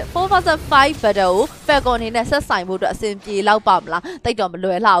 4 versus 5 battle ကို Falcon အနေနဲ့ဆက်ဆိုင်ဖို့အတွက်အဆင်ပြေလောက်ပါမလားတိတ်တော့မ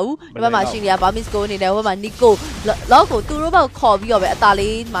လွယ်လှဘူးဒီဘက်မှာရှိနေတာ Burmese Ghouls အနေနဲ့ဟိုဘက်မှာ Nico လော့ကိုသူတို့ဘက်ခေါ်ပြီးတော့ပဲ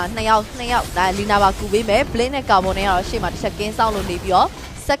အသာလေးမှာ2ယောက်ဒါ Lina ပါကူပေးမယ် Blade နဲ့ Carbon နဲ့ကတော့ရှေ့မှာတစ်ချက်ကင်းဆောင်လို့နေပြီးတော့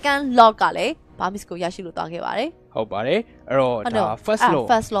second lot ကလည်း Burmese Ghouls ရရှိလို့သွားခဲ့ပါတယ်ဟုတ်ပါတယ်အဲ့တော့ဒါ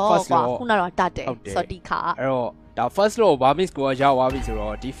first law ကွာခုနကတော့တတ်တယ်ဆိုတီခါအဲ့တော့ဒါ first law Burmese Ghouls ကရောက်သွားပြီဆို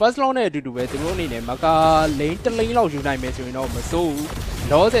တော့ဒီ first law နဲ့အတူတူပဲသူတို့အနေနဲ့မကာ lane တစ် lane လောက်ယူနိုင်မယ်ဆိုရင်တော့မစိုး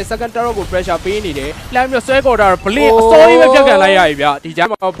ဘူးလောဆယ် second tower ကို pressure ပေးနေတယ်လှမ်းပြီးဆွဲခေါ်တာ blade အစိုးရပဲဖြတ်ခံလိုက်ရ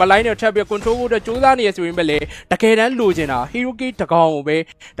ပြီဗျဒီကြားမှာ blind နဲ့ trap ပြီး control ဖို့အတွက်စူးစမ်းနေရဆိုရင်ပဲလေတကယ်တမ်းလိုချင်တာ hero key တကောင်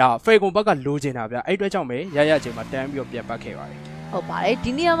ကိုပဲဒါ Falcon ဘက်ကလိုချင်တာဗျအဲ့အတွက်ကြောင့်ပဲရချိန်မှာတန်းပြီးတော့ပြန်ပတ်ခဲ့ပါတယ်ဟုတ်ပါ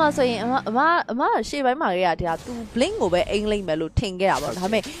တယ်ဒီနေရာမှာဆိုရင်အမရှေ့ပိုင်းမှာတွေကဒါ तू blink ကိုပဲအိမ်လိုက်မယ်လို့ထင်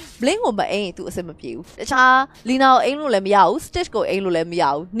ခဲ့တာပေါ့ဒါပေမဲ့ blink ကိုမအိမ်ရင် तू အဆင်မပြေဘူးတခြား Lina ကိုအိမ်လို့လည်းမရဘူး stitch ကိုအိမ်လို့လည်းမ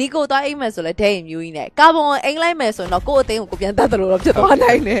ရဘူး Nico သွားအိမ်မယ်ဆိုလည်းဒဲရင်မျိုးကြီးနဲ့ Carbon ကိုအိမ်လိုက်မယ်ဆိုရင်တော့ကိုယ့်အသိန်းကိုပြန်တတ်တယ်လို့တော့ဖြစ်သွား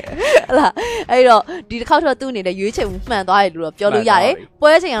နိုင်တယ်ဟလားအဲ့တော့ဒီတစ်ခေါက်တော့သူ့အနေနဲ့ရွေးချယ်မှုမှန်သွားတယ်လို့တော့ပြောလို့ရတယ်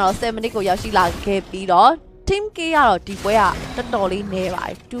ပွဲချိန်ကတော့7 minute ကိုရောက်ရှိလာခဲ့ပြီးတော့ team K ကတော့ဒီပွဲကတော်တော်လေးနေပါ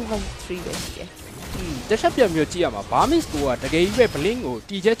တယ်2-3ပဲရှိတယ်တချက်ပြန်ပြီးကြည့်ရမှာ Burmese Ghouls ကတကယ်ကြီးပဲ blink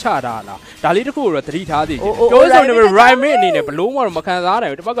ကိုတီချက်ချတာလားဒါလေးတစ်ခုတော့သတိထားသေးတယ်ပြောဆိုနေ Ryan အနေနဲ့ဘလုံးမှတော့မခံစားနို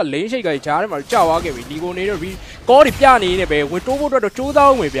င်ဘူးတစ်ပတ်က lane shake ကကြားထဲမှာကြောက်သွားခဲ့ပြီဒီကိုနေတော့ call တွေပြနေနေပဲဝင်တိုးဖို့အတွက်တော့ကြိုး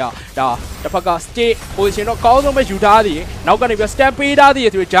စားအောင်ပဲဗျဒါတစ်ဖက်က stay position တော့ကောင်းဆုံးပဲယူထားသေးတယ်နောက်ကနေပြီး step ပေးထားသေးတ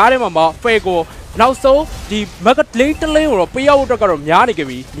ယ်ဆိုတော့ကြားထဲမှာ Falconနောက်ဆုံးဒီ market lane တစ် lane ကိုတော့ပေးရောက်တော့ကတော့များနေကြ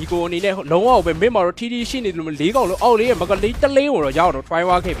ပြီဒီကိုအနေနဲ့လုံးဝပဲမင်းမှာတော့ထီရှိနေတယ်လို့၄កောင်လို့အောက်လေးရဲ့ market lane တစ် lane ကိုတော့ရောက်တော့ try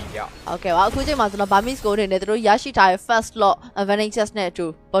ဝါခဲ့ပြီဗျဟုတ်ကဲ့ပါအခုချိန်မှာကျွန်တော် Burmese Ghouls နေနဲ့တို့ရရှိထားတဲ့ first lot advantages နဲ့အတူ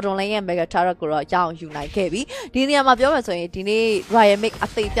bottom lane ရဲ့ mega turret ကိုတော့ရအောင်ယူနိုင်ခဲ့ပြီဒီနေရာမှာပြောမှဆိုရင်ဒီနေ့ Royal Mix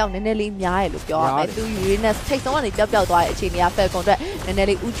အသေးပြောင်းနည်းနည်းလေးများရလို့ပြောရမယ်သူ Uranus ထိတ်ဆုံးကနေပျောက်သွားတဲ့အခြေအနေက Falcon အတွက်နည်းန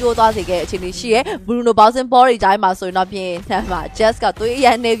ည်းလေးဦးကျိုးသွားစေခဲ့တဲ့အခြေအနေရှိရဲ Bruno Bouncing Ball တွေတိုင်းမှာဆိုရင်တော့ပြင်ထမ်းမှာ Jess ကသွေးရ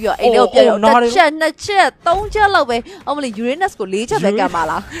မ်းနေပြီးတော့အိမ်ထဲကိုပြန်တော့တစ်ချက်နှစ်ချက်သုံးချက်လောက်ပဲအော်မလီ Uranus ကို၄ချက်ပဲကမ်းပါ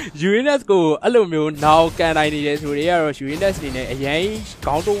လား Uranus ကိုအဲ့လိုမျိုးနောက်ကန်နိုင်နေတယ်ဆိုတွေကတော့ Uranus အနေနဲ့အရင်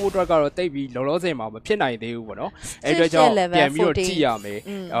ခေါင်းတိုးဖို့အတွက်ကတော့တိတ်ပြီးလောလောဆယ်မှာမဖြစ်နိုင်သေးဘူးပေါ့နော်အဲ့အတွက်ကြောင့်ပြန်ပြီးတော့ကြည့်ရမယ်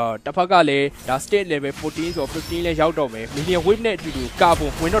တစ်ဖက်ကလည်းဒါ state level 14ဆို15လဲရောက်တော့မယ် medium wave နဲ့အတူတူကာ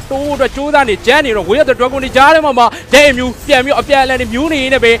ပုံဝင်တော့တိုးအတွက်ကြိုးစားနေကြမ်းနေတော့ဝေးရတဲ့ dragon တွေကြားထဲမှာဒဲအမျိုးပြန်ပြီးအပြန်အလှန်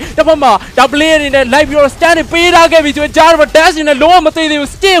တွေမြူးနေနေပဲတစ်ဖက်မှာဒါ player တွေနဲ့ live ပြီးတော့ stand တွေပေးထားခဲ့ပြီဆိုရင်ကြားတော့ dash နဲ့လုံးဝမသိသေးဘူး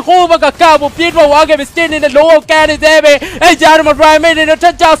state ဟိုဘက်ကကာပုံပြေးတော့ဝါခဲ့ပြီ state နဲ့လုံးဝကန်နေသေးပဲအဲ့ကြားတော့ primate တွေနဲ့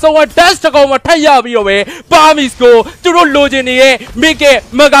ထက်ကြဆုံး dash တကောင်မှထပ်ရပြီးတော့ပဲ Burmese ကိုသူတို့လိုချင်နေတဲ့ make it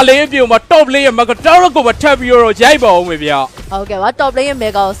mega လေးအပြုံမှာ top layer mega tower ကိုမထပ်ပြီးတော့ရိုက်ပါအောင်မေဗျာဟုတ်ကဲ့ပါ top lane ရဲ့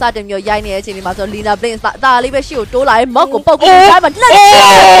mega ကိုစတင်ပြီးရိုက်နေတဲ့အချိန်လေးမှာဆို Lina Blink တာလေးပဲရှိကိုတိုးလာရင် mock ကိုပုတ်ပြီးတိုင်းမှာ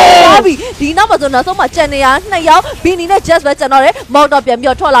လက်သွားပြီဒီနောက်မှာဆိုနောက်ဆုံးမှာကျန်နေရ2ယောက် Bini နဲ့ Just ပဲကျန်တော့တယ် mock တော့ပြန်ပြီး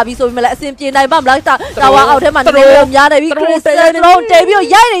တော့ထွက်လာပြီဆိုပြီးမှလည်းအဆင်ပြေနိုင်ပါမလားတာဝါအောက်ထဲမှာနေရောများနေပြီ Crystal လုံး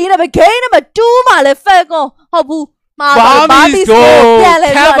တေးပြီးတော့ရိုက်နေရင်းနဲ့ပဲ game နံပါတ်2မှာလည်း Falcon ဟုတ်ဘူးမှားတော့ Burmese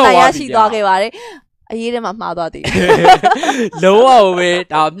ကိုပြန်လဲပြီးတော့နိုင်ရရှိသွားခဲ့ပါတယ်အရေးထဲမှာမှားသွားသည်လုံး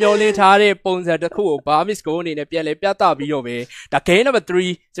ဝပဲဒါမျောလင်းထားတဲ့ပုံစံတစ်ခုကို Burmese ကိုအနေနဲ့ပြန်လဲပြသပြီးတော့ပဲဒါ game number 3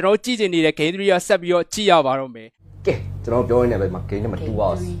ကျွန်တော်ကြည့်ချင်နေတဲ့ game 3ကဆက်ပြီးတော့ကြည့်ရပါတော့မယ်ကဲကျွန်တော်ပြောရင်းနဲ့ပဲ game number 2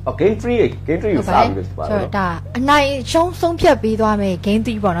 hours game 3ကိုစားပြီးဖြစ်ပါတော့ဒါအနိုင်ရှုံးဆုံးဖြတ်ပြီးသွားမယ် game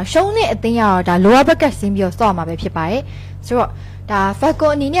 3ပေါ့နော်ရှုံးတဲ့အသင်းကတော့ဒါ lower bracket ဆင်းပြီးတော့စော့မှာပဲဖြစ်ပါတယ်ဆိုတော့ဒါ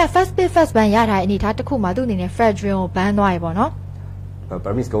Falcon အနေနဲ့ first pick first ban ရထားတဲ့အနေထားတစ်ခုမှာသူ့အနေနဲ့ Fredrin ကို ban သွားရပေါ့နော်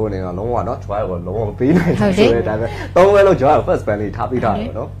Burmese Ghouls အနေနဲ့လုံးဝနော် joy ကိုလုံးဝမပေးနိုင်ဘူးဆိုတဲ့ဒါပဲသုံးဝဲလို့ joy ကို first ban လေးထားပေးထား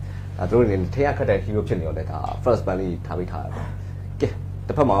တယ်နော်ဒါသူတို့အနေနဲ့ထင်ရခက်တဲ့ hero ဖြစ်နေတော့လေဒါ first ban လေးထားပေးထားတယ်ကဲတ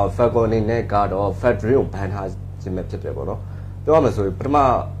စ်ဖက်မှာ Falcon အနေနဲ့ကတော့ Fredrin ကို ban ထားခြင်းပဲဖြစ်တယ်ပေါ့နော်ပြောရမယ်ဆိုရင်ပထမ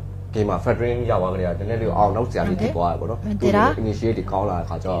game မှာ Fredrin ရောက်သွားကြတယ်နည်းနည်းလေးအောင်နောက်စရာလေးဖြစ်သွားတယ်ပေါ့နော်သူ initiate တွေကောင်းလာတဲ့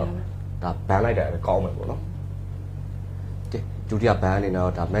ခါကျတော့ဒါ ban လိုက်တယ်ကောင်းမယ်ပေါ့နော်ကဲဒုတိယ ban အနေနဲ့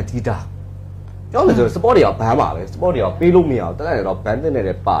တော့ဒါ Matidaပြောမယ်ဆို support တွေကဘန်းပါပဲ support တွေကပေးလို့မရအောင်တက်လိုက်တော့ ban တင်နေတ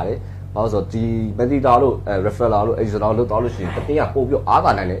ယ်ပါတယ်ဘာလို့ဆိုဒီ Matida လို့referral လို့ extra လို့တောင်းလို့ရှိရင်တတင်းကပို့ပြီး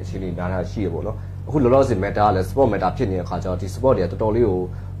အားသာနိုင်တဲ့အခြေအနေများတာရှိရပေါ့နော်အခုလောလောဆယ် meta ကလည်း support meta ဖြစ်နေတဲ့ခါကျတော့ဒီ support တွေကတော်တော်လေးကို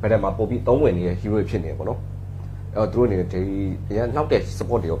ဘယ်ထဲမှာပို့ပြီးသုံးဝင်နေတဲ့ hero ဖြစ်နေပေါ့နော်အဲ့တော့သူတို့အနေနဲ့ဒီအရင်နောက်တဲ့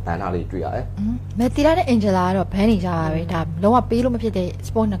support တွေကို ban ထားလေးတွေ့ရတယ်Matida နဲ့ Angela ကတော့ ban နေကြတာပဲဒါလုံးဝပေးလို့မဖြစ်တဲ့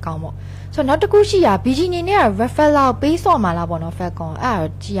support နှစ်ကောင်ပေါ့ဆိုတော့နောက်တစ်ခုရှိတာ BG နေနဲ့ referral ပေးစော့မှာလားပေါ့နော် Falcon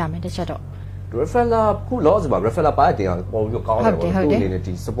အဲ့ဒါကြည့်ရမယ်တစ်ချက်တော့ referral ခုလောစပါ referral ပါတဲ့အောင်ပေါ်ပြီးကောင်းတယ်ပေါ့သူအနေ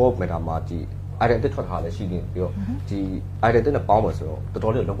နဲ့ဒီ support meta မှာဒီ item တက်ထွက်ထားလဲရှိနေပြီးတော့ဒီ item တက်နဲ့ပေါင်းမယ်ဆိုတော့တော်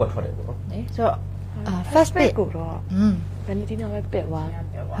တော်လေးလောက်ကွက်ထွက်တယ်ပေါ့နော်ဆိုတော့first pick ကိုတော့Valentina ပဲ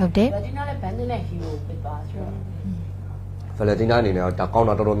ပစ်သွားဟုတ်တယ် Valentina လည်း ban နဲ့ hero ပစ်သွားဆိုတော့Valentina အနေနဲ့ဒါကောင်း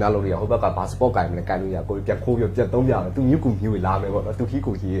တာတော်တော်များလို့ရဟိုဘက်ကဘာ support ကင်မလဲကင်လို့ရကိုပြန်ခိုးပြီးပြန်သုံးပြတယ်သူမျိုးကူမျိုးလာမယ်ပေါ့နော်သူခီး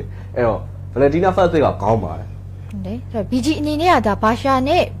ကိုကြီးအဲ့တော့ Valentina first pick ကကောင်းပါတယ်ဟုတ်တယ်ဆိုတော့ BG အနေနဲ့ကဒါဘာရှာ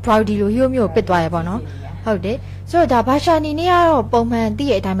နဲ့ Brody လို hero မျိုးကိုပစ်သွားရပေါ့နော်ဟုတ်တယ်ဆိုတော့ဒါဘာရှာအနေနဲ့ကတော့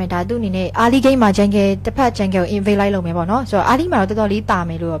ပုံမှန်သိတဲ့အတိုင်းပဲဒါသူ့အနေနဲ့ early game မှာ jungle တစ်ဖက် jungle ကို invade လိုက်လုပ်မယ်ပေါ့နော်ဆိုတော့ early မှာတော့တော်တော်လေးတာ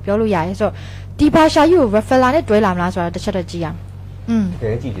မယ်လို့ပြောလို့ရတယ်ဆိုတော့ဒီဘာရှာယူကို referral နဲ့တွဲလာမလားဆိုတော့တစ်ချက်တော့ကြည့်ရအောင်တ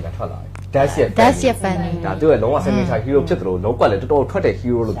ကယ်ကြည့်နေတာထွက်လာတယ်Dash ရဲ့ fan ဒါသူ့ရဲ့လုံးဝ signature hero ဖြစ်တယ်လို့လုံးကွက်လည်းတော်တော်ထွက်တဲ့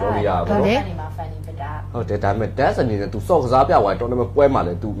hero လို့ပြောလို့ရပါဘူးနော်ဟုတ်တယ်ဒါပေမဲ့ Dash အနေနဲ့သူ စော့ကစားပြသွားတယ် tournament ပွဲမှာ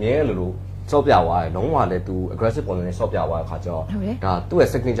လည်းသူမြဲလို့စော့ပြသွားတယ်လုံးဝလည်းသူ aggressive ပုံစံနဲ့စော့ပြသွားတဲ့ခါကျတော့ဒါသူ့ရဲ့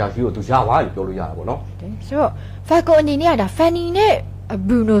signature hero သူရသွားတယ်ပြောလို့ရတာပေါ့နော်ဆိုတော့ Falcon အနေနဲ့ကဒါ Fanny နဲ့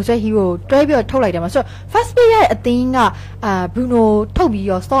Bruno ဆို hero တွဲပြီးတော့ထုတ်လိုက်တယ်မှာဆိုတော့ first pick ရဲ့အသင်းကBruno ထုတ်ပြီး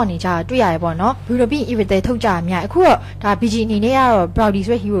တော့ store နေကြတာတွေ့ရတယ်ပေါ့နော် Bruno ပြီး evite ထုတ်ကြရမြအခုတော့ဒါ BG အနေနဲ့ကတော့ Brody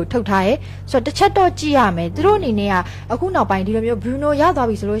ဆို hero ထုတ်ထားရဲဆိုတော့တစ်ချက်တော့ကြည့်ရမယ်သူတို့အနေနဲ့ကအခုနောက်ပိုင်းဒီလိုမျိုး Bruno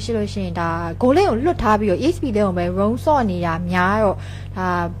ရသွားပြီဆိုလို့ရှိရင်ဒါ goal lane ကိုလွတ်ထားပြီးတော့ EXP လင်းကိုပဲ roam store နေတာများတော့ဒါ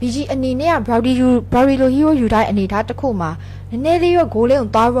BG အနေနဲ့က Brody လို hero ယူထားတဲ့အနေထားတစ်ခုမှာနည်းနည်းလေးတော့ goal lane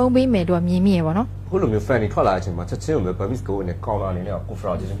ကိုသွား roam ပေးမယ်တော့မြင်မိရပေါ့နော်ခုလိုမျိုး Fanny ထွက်လာတဲ့အချိန်မှာချက်ချင်းကိုပဲ Burmese Ghouls နဲ့ counter အနေနဲ့ကို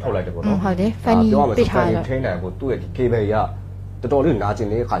Fra ချင်းထုတ်လိုက်တယ်ပေါ့နော်ဟုတ်တယ် Fanny ပိတ်ထားတယ်ထိန်းနိုင်ကိုသူ့ရဲ့ဒီ cable ရတော်တော်လေးနာကျင်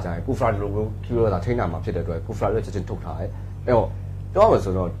နေတဲ့ခါကျရင်ကို Fra လိုမျိုး hero တာထိန်းနိုင်မှာဖြစ်တဲ့အတွက်ကို Fra ရဲ့ချက်ချင်းထုတ်ထားတယ်အဲ့တော့ပြောရ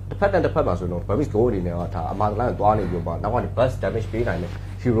မယ်ဆိုတော့တစ်ဖက်နဲ့တစ်ဖက်မှာဆိုတော့ Burmese Ghouls အနေနဲ့ကဒါအမာတလန်သွားနေပြီးတော့နောက်ကနေ burst damage ပေးနိုင်တဲ့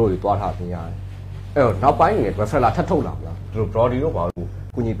hero တွေသွားထားပြင်ရတယ်အဲ့တော့နောက်ပိုင်းနေ referral ထပ်ထုတ်လာမလားသူတို့ Brody တို့ဘာလို့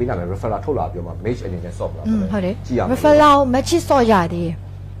ကူညီပေးနိုင်လဲ referral ထုတ်လာပြီးတော့ mage အနေနဲ့ solve လာတယ်ဟုတ်တယ် referral match ဆော့ရသေး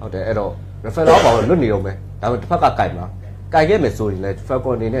တယ်ဟုတ်တယ်အဲ့တော့ referral ဘာလို့လွတ်နေတော့မယ်ဒါပေမဲ့တစ်ဖက်ကကြိုက်မလားကြိုက်ခဲ့မယ်ဆိုရင်လည်း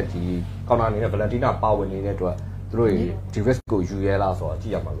Falcon အနေနဲ့ဒီ counter အနေနဲ့ Valentina ပါဝင်နေတဲ့အတွက် တို့ဒီ risk ကိုယူရဲလား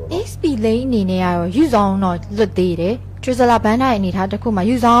ဆိုတော့ကြည့်ရမှာပေါ့နော် XP lane အနေနဲ့ကတော့ယူဆောင်တော့လွတ်သေးတယ် Trisela ဘန်းတိုင်းအနေထားတစ်ခုမှာ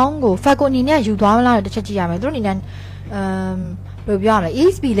ယူဆောင်ကို Falcon အနေနဲ့ယူသွားမလားတစ်ချက်ကြည့်ရမယ်သူတို့အနေနဲ့ဘယ်ပြောရမလဲ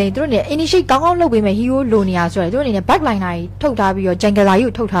XP lane သူတို့အနေနဲ့ initiate ကောင်းကောင်းလုပ်ပေးမယ် hero လိုနေရဆိုတော့သူတို့အနေနဲ့ backline တွေထုတ်ထားပြီးတော့ jungle ကြီး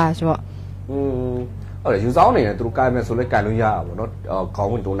ကိုထုတ်ထားရဆိုတော့ဟုတ်တယ်ယူဆောင်အနေနဲ့သူတို့ကိုင်မယ်ဆိုလဲကိုင်လို့ရတာပေါ့နော်ခေါ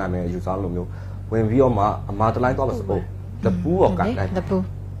င်းဝင်တိုးနိုင်မယ်ယူဆောင်လိုမျိုးဝင်ပြီးတော့မှအမာတလိုင်းတော့မစပုတ်တပူးတော့ကိုင်လိုက်တပူး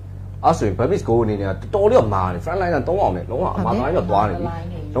အဲ့ဆိုရင် Burmese Ghouls အနေနဲ့တော်တော်လေးမာတယ် front line က3အောင်နဲ့လုံးဝအမာတလိုင်းတော့သွားနေပြီ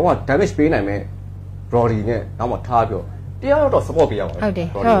လုံးဝ damage ပေးနိုင်မယ် Brody နဲ့နောက်မှထားပြီးတရားတော့ support ပေးရပါဟုတ်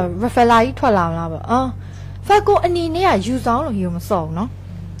တယ်အဲ့တော့ Rafaela ကြီးထွက်လာမလားပေါ့Falcon အနေနဲ့ကယူဆောင်လို့ယူမစော်ဘူးနော်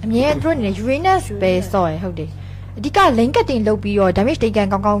အမြဲသူတို့အနေနဲ့ Uranus ပဲစော်ရဟုတ်တယ်အဓိက link ကတင်လုပ်ပြီးတော့ damage တိတ်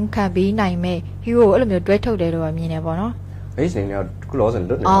ကန်ကောင်းကောင်းခံပေးနိုင်မဲ့ hero ကိုအဲ့လိုမျိုးတွဲထုတ်တယ်လို့မြင်နေပေါ့နော်အဲ့ဒီနေကခုလောစင်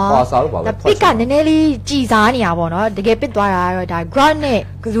လွတ်နေပါစားလို့ပါပဲ pit ကနည်းနည်းလေးကြည်စားနေရပါတော့တကယ်ပစ်သွားတာကတော့ဒါ ground နဲ့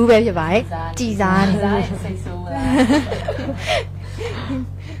glue ပဲဖြစ်ပါတယ်ကြည်စားနေစိတ်ဆိုး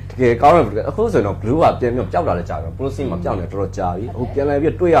လားတကယ်ကောင်းတယ်အခုဆိုရင်တော့ glue ကပြန်ပြီးပျောက်လာတဲ့ကြာပြီ process မှာပျောက်နေတော်တော်ကြာပြီအခုပြန်လာ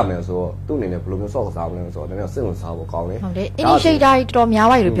ပြီးတွေ့ရမယ်ဆိုတော့သူ့အနေနဲ့ဘယ်လိုမျိုးဆော့ကစားမလဲဆိုတော့နည်းနည်းစိတ်ဝင်စားဖို့ကောင်းတယ်ဟုတ်တယ် initiator ကြီးတော်တော်များ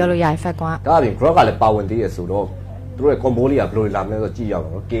ပါပြီလို့ပြောလို့ရတယ် fact ကဒါအပြင် grok ကလည်းပါဝင်သေးရဆိုတော့သူတို့ရဲ့ combo လေးကဘယ်လိုလာမလဲဆိုတော့ကြည့်ရ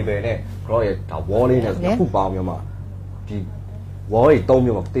အောင်နော် cable နဲ့ grok ရဲ့ဒါ wall လေးနဲ့ခုပေါင်းမျိုးမှာဒီ wall တွေ3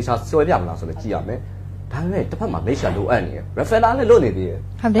မျိုးမှာတေချာဆွဲပြမလားဆိုတော့ကြည့်ရမယ်ဒါပေမဲ့တစ်ဖက်မှာ make လိုအပ်နေရယ် Rafaela နဲ့လွတ်နေသေး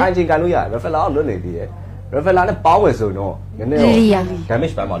ရယ်အိုင်ဂျင်ကန်လို့ရတယ် Rafaela ကလွတ်နေသေးရယ် Rafaela နဲ့ပေါင်းဝင်ဆိုတော့နည်းနည်း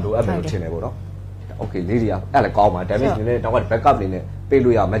damage ပိုင်းမှာလိုအပ်မယ်လို့ထင်တယ်ပေါ့နော် okay လေးတွေကအဲ့လည်းကောင်းပါ damage နည်းနည်းတော့ backup လေးနဲ့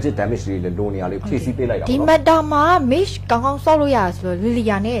ပေးလို့ရ magic damage တွေလည်းလိုနေရလေးဖြည့်ဆည်းပေးလိုက်တာပေါ့ဒီ meta မှာ mesh ကောင်းကောင်းဆော့လို့ရဆိုတော့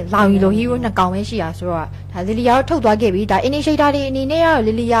Lilia နဲ့လောင်ရီလို hero နှစ်ကောင်ပဲရှိရဆိုတော့ဒါ Lilia ကိုထုတ်သွားခဲ့ပြီဒါ initiator တွေအနေနဲ့ကတော့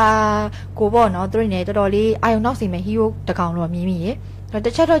Lilia ကိုပေါ့နော်သူတို့နေတော်တော်လေးအာယုံနောက်စီမဲ့ hero တစ်ကောင်တော့မြင်မိရေ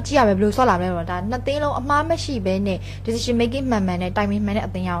တစ်ချက်တော့ကြည့်ရမယ်ဘယ်လိုဆော့လာမလဲတော့ဒါနှစ်သိန်းလုံးအမှားမရှိဘဲနဲ့ decision making မှန်မှန်နဲ့ timing မှန်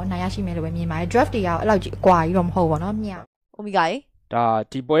တဲ့အသင်းရအောင်နိုင်ရရှိမယ်လို့ပဲမြင်ပါတယ် draft တွေကတော့အဲ့လောက်ကြီးအကွာကြီးတော့မဟုတ်ပါတော့မြင်အိုမီဂါကြီးဒါ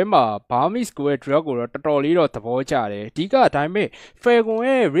ဒီပွဲမှာ Burmese Ghouls ရဲ့ drug ကိုတော့တော်တော်လေးတော့သဘောကျတယ်အဓိကဒါပေမဲ့ Falcon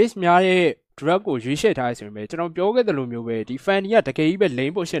ရဲ့ risk များတဲ့ drug ကိုရွေးချယ်ထားရဆိုရင်ပဲကျွန်တော်ပြောခဲ့သလိုမျိုးပဲဒီ fan ကြီးကတကယ်ကြီးပဲ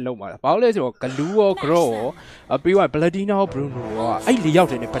lane position လောက်မှာလားဘာလို့လဲဆိုတော့ glue ရော grow ရောပြီးတော့ Bladina ရော Bruno ရောအဲ့၄ယောက်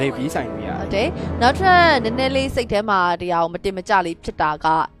တည်းနဲ့ဗရေပြေးဆိုင်လို့ရတယ်ဟုတ်တယ်နောက်ထပ်နည်းနည်းလေးစိတ်ထဲမှာတရားကိုမတင်မကြလေးဖြစ်တာက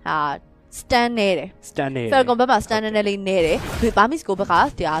stand နေတယ် stand နေ Falcon ဘက်မှာ stand နေလေးနေတယ် Burmese Ghouls ဘက်က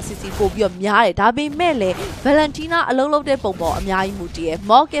တရား CC ပို့ပြီးတော့များတယ်ဒါပေမဲ့လေ Valentina အလုံးလုံးတဲ့ပုံပေါ်အများကြီးမူတည်ရယ်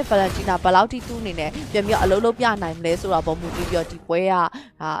Mock ရဲ့ Valentina ဘယ်လောက်ထိသူ့အနေနဲ့ပြန်ပြီးတော့အလုံးလုံးပြနိုင်မလဲဆိုတာပုံမူတည်ပြီးတော့ဒီပွဲ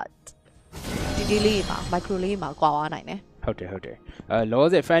ကဒီလေးမှာ micro လေးမှာကွာသွားနိုင်တယ်ဟုတ်တယ်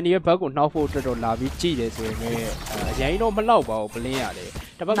လောဆယ် fan ရဲ့ဘက်ကိုနှောက်ဖို့တော်တော်လာပြီးကြည့်တယ်ဆိုရင်လည်းအရင်တော့မလောက်ပါဘူးပလင်းရ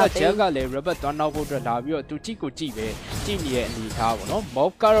တယ်တစ်ဘက်က Jack ကလည်း Rabbit သွားနှောက်ဖို့အတွက်လာပြီးတော့သူကြည့်ကိုကြည့်ပဲကြည့်နေတဲ့အနေထားပေါ့နော်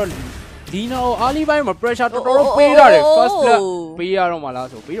Mob ကတော့ဒီနော်အားလီပိုင်းမှာ pressure တော်တော်ပေးရတယ် first blood ပေးရတော့မှ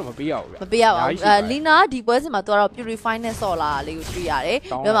လားဆိုပေးတော့မပေးရဘူးဗျမပေးရပါဘူးလီနာဒီပွဲစဉ်မှာသူကတော့ purify နဲ့ဆော့လာလေးကိုတွေ့ရ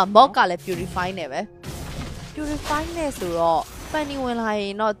တယ်ပြီးတော့ Mock ကလည်း purify နဲ့ပဲ purify နဲ့ဆိုတော့ fanny ဝင်လာရ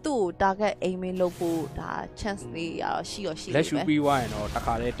င်တော့သူ့ကို target aiming လုပ်ဖို့ဒါ chance လေးရတော့ရှိပဲလက်ရှူပြီးသွားရင်တော့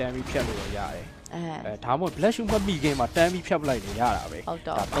တခါလေးတန်းပြီးဖြတ်လို့ရတယ်ဒါမှမဟုတ် black shoe မမိခင်မှာတန်းပြီးဖြတ်ပလိုက်နေရတာပဲ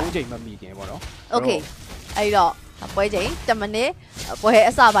ဒါ3ချိန်မမိခင်ပေါ့နော် okay အဲ့တော့ပွဲချိန်10မိနစ်ပွဲ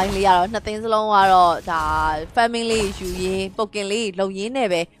အစပိုင်းလေးကတော့နှစ်သိန်းစလုံးကတော့ဒါ family လေးယူရင်းပုတ်ကင်လေးလုံရင်း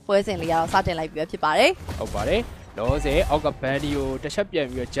နဲ့ပဲပွဲစဉ်လေးကတော့စတင်လိုက်ပြီးဖြစ်ပါတယ်ဟုတ်ပါတယ်လောဆယ်အောက်ကဘန်ဒီကို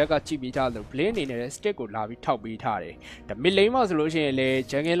တစ်ချက်ပြန်ပြီးတော့ Jack ကကြည့်ပြီးထားလို့ Blade အနေနဲ့ stick ကိုလာပြီးထောက်ပေးထားတယ်။ဒါ mid lane မှာဆိုလို့ရှိရင်လည်း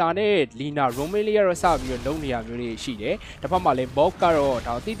Jungler နဲ့ Lina Romain လေးကတော့စပြီးတော့လုံနေရမျိုးတွေရှိတယ်။တစ်ဖက်မှာလည်း Bob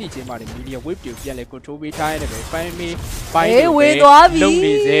ကတော့ဒါတိတိချင်းမှလည်း media wave ကိုပြန်လဲ control ပေးထားရတယ်ပဲ family ပိုင်းဝေသွားပြီလုံ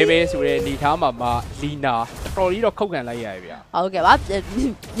နေသေးပဲဆိုတဲ့အနေထားမှာမှ Lina တော်တော်လေးတော့ခုတ်ခံလိုက်ရတယ်ဗျ။ဟုတ်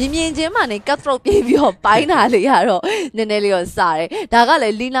ကဲ့ပါမြင်ချင်းမှနေ cut throat ပြေးပြီးတော့ပိုင်းတာလေးကတော့နည်းနည်းလေးတော့စားတယ်။ဒါကလ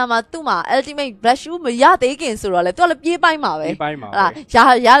ည်း Lina မှာသူ့မှာ ultimate black shoe မရသေးခင်ဆိုတော့လေသူကလည်းပြေးပိုင်း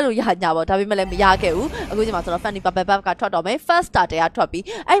မှာပဲရလို့ရညာပေါ့ဒါပေမဲ့လည်းမရခဲ့ဘူးအခုချိန်မှာဆိုတော့ Fanny Papa ကထွက်တော့မယ် first starter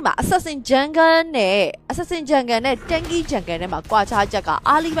ကထွက်ပြီးအဲ့မှာ assassin jungle နဲ့ tanky jungle နဲ့မှာကွာခြားချက်က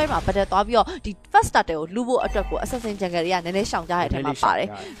အားလီပိုင်းမှာပတ်သက်သွားပြီးတော့ဒီ first starter ကိုလူဖို့အတွက်ကို assassin jungle တွေကနည်းနည်းရှောင်ကြရတဲ့အထက်မှာပါတယ်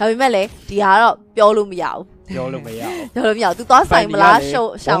ဒါပေမဲ့လည်းဒီဟာတော့ပြောလို့မရဘူးပြောလို့မရဘူးသူသွားဆိုင်မလား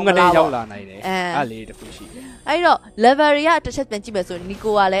ရှောင်မလားရောက်လာနိုင်တယ်အဲ့လေးတစ်ခုရှိတယ်အဲ့တော့ level တွေကတစ်ချက်ပြန်ကြည့်မယ်ဆိုရင်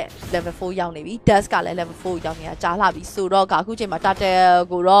Nico ကလည်း level 4ရောက်နေပြီ Dash ကလည်း level 4ရောက်နေတာကြားလာပြီဆိုတော့အခုချိန်မှာ Turtle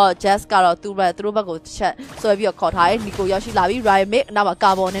ကိုတော့ Jazz ကတော့သူတို့ဘက်ကိုတစ်ချက်ဆွဲပြီးတော့ခေါ်ထားတယ် Nico ရောက်ရှိလာပြီ Ryan Mid နောက်မှာ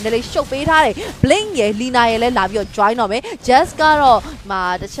Carbon နည်းနည်းလေးရှုပ်ပေးထားတယ် Blink ရယ် Lina ရယ်လည်းလာပြီးတော့ join တော့မယ် Jazz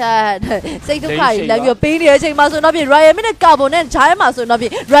ကတော့တစ်ချက်စိတ်ဒုက္ခကြီးလာပြီးတော့ပေးနေတဲ့အချိန်မှာဆိုတော့ပြင် Ryan Mid နဲ့ Carbon နဲ့ဂျိုင်းမှာဆိုတော့ပြ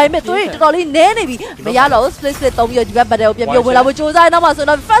င် Ryan Mid တို့တော်တော်လေးနည်းနေပြီမရတော့ split 3ပြီးတော့ဒီဘက် battle ကိုပြန်ပြီးဝင်လာဖို့ကြိုးစားနောက်မှဆို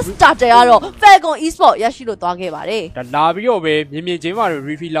တော့ first starter ကတော့ Falcon Esports ရရှိလို့သွားခဲ့ပါတယ်ဒါလာပြီးတော့ပဲမြင်မြင်ချင်းမှာတော့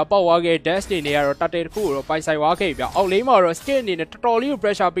refill လာပေါက်သွားခဲ့ dash တွေနဲ့ကတော့တတ်တဲ့တစ်ခုကိုတော့ပိုင်ဆိုင်သွားခဲ့ပြီအောက်လေးမှာတော့ state အနေနဲ့တော်တော်လေးကို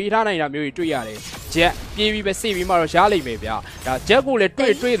pressure ပေးထားနိုင်တာမျိုးတွေတွေ့ရတယ် jet ပြေးပြီးပဲစိတ်ပြီးမှတော့ရလိမ့်မယ်ဗျာဒါ jet ကိုလ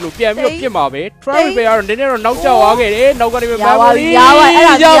ည်းတွေ့လို့ပြန်ပြီးတော့ပြစ်မှာပဲ try ပဲကတော့နည်းနည်းတော့နောက်ကျသွားခဲ့တယ်နောက်ကနေပဲ memory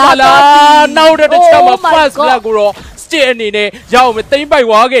ရပါလားနောက်တစ်ချက်မှာ fast black ကိုတော့ state အနေနဲ့ရအောင်မသိမ့်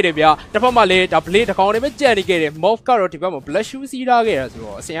ပိုက်သွားခဲ့တယ်ဗျာတစ်ဖက်မှာလည်းဒါ blade တစ်ကောင်နဲ့ပဲကြံနေခဲ့တယ် mob ကတော့ဒီဘက်မှာ black shoe စီးထားခဲ့တာဆို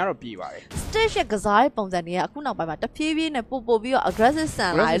တော့အစင်ကတော့ပြေးပါတယ် stage ရဲ့ကစားတဲ့ပုံစံတွေကအခုနောက်ပိုင်းမှာတဖြည်းဖြည်းနဲ့ပို့ပြီးတော့ aggressive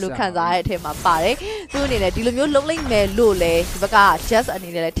ဆန်လာလို့ခံစားရတဲ့အထက်မှာပါတယ်သူအနေနဲ့ဒီလိုမျိုးလုံးလိုက်မယ်လို့လေဒီဘက်က just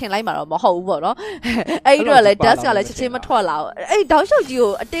အနေနဲ့လည်းထင်လိုက်မှာတော့မဟုတ်ဘူးပေါ့နော်အဲ့ဒီတော့လည်း dust ကလည်းချက်ချင်းမထွက်လာဘူးအဲ့တောက်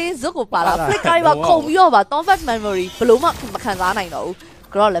လျှောက်ကြီးကိုအတင်းဇွတ်ကိုပါလာ flick ကိုပါခုံပြီးတော့ပါ combat memory ဘလို့မှမခံစားနိုင်တော့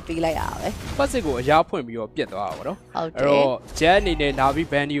ဘူးကတော့လည်းပေးလိုက်ရတာပဲပတ်စစ်ကိုအရာဖွင့်ပြီးတော့ပြတ်သွားတာပေါ့နော်အဲ့တော့ jet အနေနဲ့နာပြီး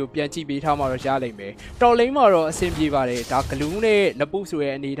band ကိုပြန်ကြည့်ပေးထားမှတော့ရလိမ့်မယ်တော်လိမ့်မှာတော့အဆင်ပြေပါတယ်ဒါ glue နဲ့လက်ပု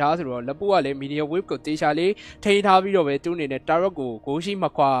ဆိုရဲ့အနေထားဆိုတော့လက်ပုကလည်း media wave ကိုတေချာလေးထိန်းထားပြီးတော့ပဲသူ့အနေနဲ့ tarot ကိုဂိုးရှိ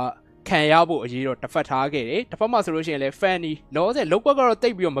မခွာခံရဖို့အရေးတော့တစ်ဖက်ထားခဲ့တယ်တစ်ဖက်မှာဆိုလို့ရှိရင်လည်း fanny လောဆယ်လောက်ကွက်ကတော့တိ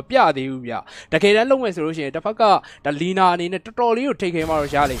တ်ပြီးတော့မပြသေးဘူးဗျတကယ်တမ်းလုံးမယ်ဆိုလို့ရှိရင်တစ်ဖက်ကဒါလီနာအနေနဲ့တော်တော်လေးကိုထိတ်ခဲမှတော့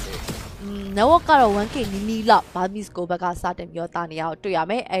ရလိမ့်မယ်network ကတော့ 1k နီနီလောက် Burmese Ghouls ဘက်ကစတင်ပြီးတော့တာနေရအောင်တွေ့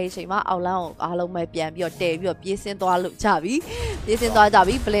ရမယ်အဲဒီအချိန်မှာအောက်လန်းကိုအားလုံးပဲပြန်ပြီးတော့တဲပြီးတော့ပြေးဆင်းသွားလို့ကြပြီပြေးဆ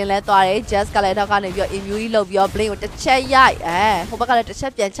င်းသွားကြပြီ blink လဲသွားတယ် just ကလည်းတော့ကနေပြီးတော့ immune လုပ်ပြီးတော့ blink ကိုတစ်ချက်ရိုက်ဟိုဘက်ကလည်း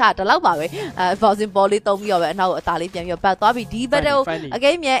တစ်ချက်ပြန်ချဒီလောက်ပါပဲbouncing ball လေးသုံးပြီးတော့ပဲအနောက်ကိုအသာလေးပြန်ပြီးတော့ပတ်သွားပြီဒီ battle ကို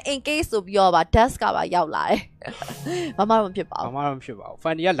again မြန် in case ဆိုပြီးတော့ပါ dash ကပါရောက်လာတယ်ဘာမှမဖြစ်ပါဘူးဘာမှမဖြစ်ပါဘူး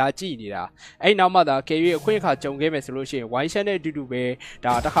Fanny ကလာကြည့်နေတာအဲ့နောက်မှသာ KV အခွင့်အခါကြုံခဲ့မယ်ဆိုလို့ရှိရင် wine shot နဲ့အတူတူပဲ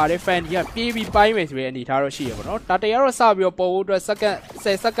ဒါတခါလေး Fanny ကပြေးပြီးပိုင်းမယ်ဆိုတဲ့အနေထားတော့ရှိရပါတော့တာတေကတော့စပြီးတော့ပေါ်ဖို့အတွက်စက္ကန့်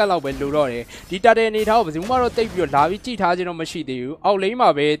10စက္ကန့်လောက်ပဲလိုတော့တယ်ဒီတာတေအနေထားကိုဘယ်သူမှတော့တိတ်ပြီးတော့လာပြီးကြည့်ထားခြင်းတော့မရှိသေးဘူးအောက်လိမ့်မှာ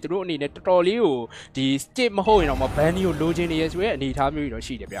ပဲသူတို့အနေနဲ့တော်တော်လေးကိုဒီ state မဟုတ်ရင်တော့မ ban ကိုလိုချင်နေရဆိုတဲ့အနေထားမျိုးတော့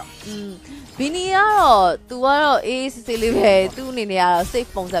ရှိတယ်ဗျဘီနီကတော့ तू ကတော့အေးစစ်စစ်လေးပဲသူ့အနေနဲ့ကတော့ safe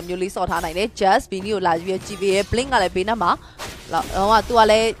ပုံစံမျိုးလေးစော့ထားနိုင်တယ် just ဘီနီကိုလာပြီးကြည့်ပေးရ blink ကလည်းဘေးနားမှာတော့ तू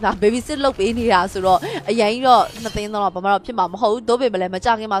ကလည်း baby sit လုပ်ပေးနေတာဆိုတော့အရင်တော့နှစ်သိန်းတော့ဘာမှတော့ဖြစ်မှာမဟုတ်ဘူးတို့ပေမဲ့လည်းမကြ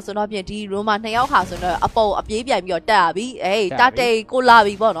ခင်မှာဆိုတော့ပြင်ဒီ room မှာ2ယောက်ခါဆိုတော့အပေါ်အပြေးပြိုင်ပြီးတော့တက်ရပြီအေးတတေကိုလာ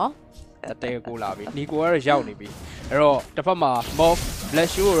ပြီပေါ့နော်တတေကိုလာပြီနီကိုကတော့ရောက်နေပြီအဲ့တော့တစ်ဖက်မှာ mob black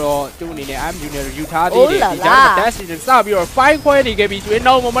show တော့သူ့အနေနဲ့ I'm junior ယူထားသေးတယ်ဒီကြားမှာ dash နဲ့စပြီးတော့ fight ခွဲနေခဲ့ပြီကျွေး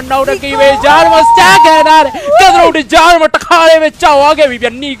နောက်မနောက်တကေးပဲကြားမှာ stack ခံထားတယ်ကက်သရိုတကြားမှာတခါလေးပဲကြောက်သွားခဲ့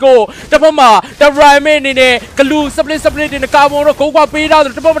ပြီဗျနီကိုတစ်ဖက်မှာ the rhyme အနေနဲ့ glue split နဲ့ကာဗွန်တော့ကိုကွာပေးထားတ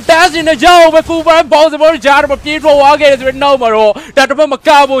ယ်တစ်ဖက်မှာ dash နဲ့ရောက်ပဲကူပါဘောစဘောကြားမှာပြေးထွက်သွားခဲ့တယ်ဆိုရင်နောက်မှာတော့ဒါတစ်ဖက်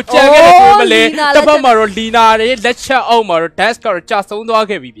မှာကာဗွန်ကြံခဲ့တယ်ဆိုရင်မလဲတစ်ဖက်မှာတော့လီနာရဲ့လက်ချက်အောက်မှာတော့ dash ကတော့ကြာဆုံးသွား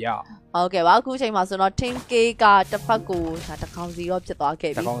ခဲ့ပြီဗျဟုတ်ကဲ့ပါအခုချိန်မှာဆိုတော့ team K ကတစ်ဖက်ကိုဒါတစ်ကောင်စီတော့ဖြစ်သွား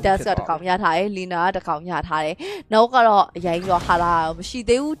ခဲ့ပြီ dash ကတစ်ကောင်ရထားတယ် lina ကတစ်ကောင်ရထားတယ်နောက်ကတော့အရင်ရောဟာလာမ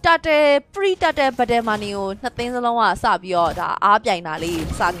ရှိသေးဘူးတတ်တယ် free တတ်တယ် battle money ကိုနှစ်သိန်းစလုံးကစပြီးတော့ဒါအားပြိုင်တာ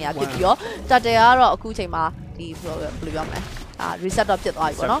လေးစနေရဖြစ်ပြီးတော့တတ်တယ်ကတော့အခုချိန်မှာဒီဘယ်လိုပြောမလဲreset တော့ဖြစ်သွား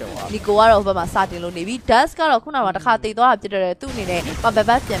ပြီပေါ့နော်နီကိုကတော့ဟိုဘက်မှာစတင်လို့နေပြီ dash ကတော့ခုနကတစ်ခါတည်သွားတာဖြစ်တဲ့သူ့အနေနဲ့ပတ်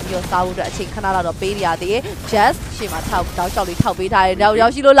ပြန်ပြီးတော့စားဖို့အတွက်အချိန်ခဏတော့ပေးနေရသေးတယ် just ရှေ့မှာထောက်တောက်လျှောက်လေးထောက်ပေးထားတယ်နောက်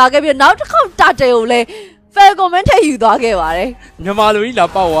ရောက်ရှိလို့လာခဲ့ပြီးနောက်တစ်ခေါက်တာတဲကိုလည်း fair comment ထည့်ယူသွားခဲ့ပါတယ်မြန်မာလူကြီးလာ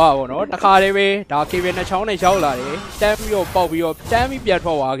ပေါက်သွားပါတော့တခါလေးပဲဒါ KB နှစ်ချောင်းနဲ့ရောက်လာတယ်တန်းပြီးတော့ပေါက်ပြီးတော့တ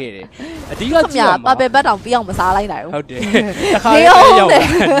န်းပြီးပြန်ထွက်သွားခဲ့တယ်အဓိကကြည့်ရမှာပပယ်ဘတ်တောင်ပြီးအောင်မစားလိုက်နိုင်ဘူးဟုတ်တယ်တခါလေးရောက်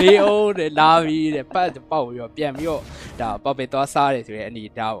နေအောင်တယ်လာပြီးတဲ့ပတ်ပေါက်ပြီးတော့ပြန်ပြီးတော့ဒါပပယ်သွားစားတယ်ဆိုရင်အနေ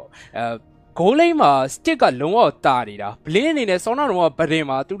ထားပေါ့ဂိုးလိမ့်မှာ stick ကလုံးဝတာနေတာ blink အနေနဲ့ဆောင်းတော့ဗဒင်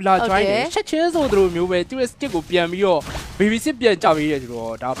မှာသူလာ join တယ်ချက်ချင်းဆိုသူတို့မျိုးပဲသူ့ရဲ့ stick ကိုပြန်ပြီးတော့ baby sit ပြန်ကြပြီးတယ်ဆို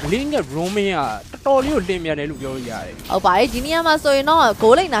တော့ဒါ blink ရဲ့ roaming ကတော်တော်လေးကိုလင်းမြန်တယ်လို့ပြောလို့ရတယ်ဟုတ်ပါတယ်ဒီနေရာမှာဆိုရင်တော့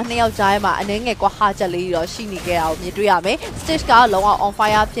ဂိုးလိမ့်တာ2ယောက်ကြားထဲမှာအနေငယ်ကွာဟာချက်လေးတော့ရှိနေခဲ့တာကိုမြင်တွေ့ရမယ် stick ကလုံးဝ on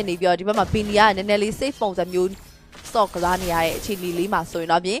fire ဖြစ်နေပြီးတော့ဒီဘက်မှာ Bini ကနည်းနည်းလေး safe ပုံစံမျိုးစော့ကစားနေရတဲ့အခြေအနေလေးမှာဆို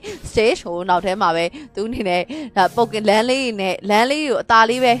ရင်တော့ပြင် stage ဟိုနောက်ထဲမှာပဲသူအနေနဲ့ဒါပုတ်ကလမ်းလေးနဲ့လမ်းလေးကိုအသား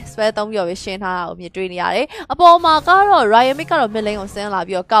လေးပဲ spell သုံးပြီးတော့ပဲရှင်းထားတာကိုမြင်တွေ့နေရတယ်အပေါ်မှာကတော့ Ryan Mick ကတော့ mid lane ကိုဆ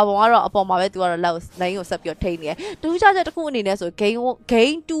င်းလာပြီးတော့ကာဗွန်ကတော့အပေါ်မှာပဲသူကတော့လက် lane ကိုဆက်ပြီးတော့ထိနေတယ်တူးခြားချက်တစ်ခုအနေနဲ့ဆို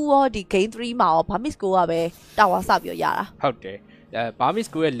game 2ရောဒီ game 3မှာရော Burmese Ghouls ကပဲတာဝါစပြီးတော့ရတာဟုတ်တယ်Burmese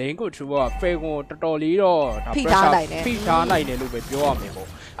Ghouls ရဲ့ lane ကို true က fair ကိုတော်တော်လေးတော့ဒါ ဖိထားနိုင်တယ်လို့ပဲပြောရ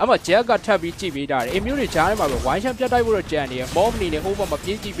မယ်ပေါ့အဲ့မှာ Jack ကထပ်ပြီးကြည့်ပေးတာတယ်အမျိုးတွေကြားထဲမှာပဲ wine shot ပြတ်တိုက်ဖို့တော့ကြံနေရ mob အနေနဲ့ဟိုဘက်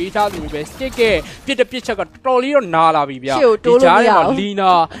မှာပြေးကြည့်ပေးထားသူပဲ stick ရဲ့ပြစ်တဲ့ပြစ်ချက်ကတော်တော်လေးတော့နာလာပြီဗျဒီကြားထဲမှာ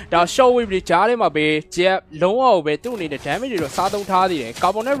Lina ဒါ short wave တွေကြားထဲမှာပဲ Jack လုံးဝပဲသူ့အနေနဲ့ damage တွေတော့စားသုံးထားသေးတယ်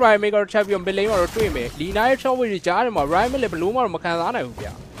carbon နဲ့ Ryan Maker ထပ်ပြီး mid lane မှာတော့တွေ့မယ် Lina ရဲ့ short wave တွေကြားထဲမှာ Ryan လည်းဘလို့မှတော့မခံစားနိုင်ဘူးဗျ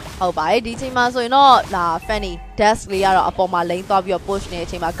ဟုတ်ပါတယ်ဒီချိန်မှာဆိုရင်တော့လာ Fanny Desk လေးကတော့အပေါ်မှာ lane သွားပြီးတော့ push နေတဲ့အ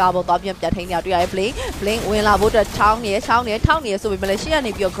ချိန်မှာ Cabo သွားပြီးပြန်ထိန်းနေရတွေ့ရတယ် Blink ဝင်လာဖို့အတွက်ချောင်းနေထောင်းနေဆိုပေမဲ့လည်းရှေ့က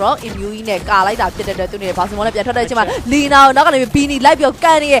နေပြီးတော့ Grow Immune နဲ့ကာလိုက်တာဖြစ်တဲ့အတွက်သူနေဘာစမောနဲ့ပြန်ထွက်တဲ့အချိန်မှာ Lina ကိုနောက်ကနေပြီး Bini လိုက်ပြီးတော့က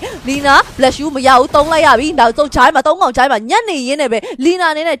န်နေရဲ့ Lina Flash Shoe မရဘူးသုံးလိုက်ရပြီနောက်ဆုံးချိုင်းမှာ၃កောင်ချိုင်းမှာညက်နေရင်းနဲ့ပဲ Lina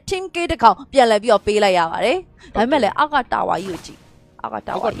အနေနဲ့ Team K တစ်ကောင်ပြန်လဲပြီးတော့ပေးလိုက်ရပါတယ်ဒါပေမဲ့လည်းအောက်ကတာဝါကြီးကိုကြည့်အောက်က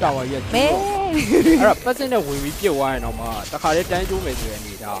တာဝါကြီးမဲအဲ့တော့ပတ်စင်နဲ့ဝင်ပြီးပြစ်သွားရင်တော့မှတခါလေးတန်းကျိုးမယ်ဆိုတဲ့အ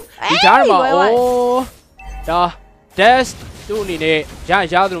နေဒါဒီကြားမှာအိုးဒါ Dash သူ့အနေနဲ့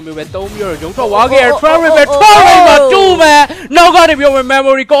ရသလိုမျိုးပဲသုံးပြီးတော့ရုံထွက်သွားခဲ့ရ Travel မှာတူးမယ်နောက်ကနေပြောမယ်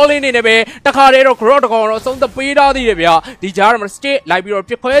memory calling နေနေပဲတခါတည်းတော့ grow တကောင်တော့အဆုံးသပေးထားသေးတယ်ဗျာဒီကြားမှာ state လိုက်ပြီးတော့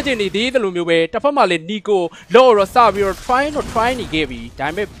ပြခွဲခြင်းနေသေးတယ်လို့မျိုးပဲတစ်ဖက်မှာလည်း Nico လော့တော့စပြီးတော့ try နေခဲ့ပြီဒါ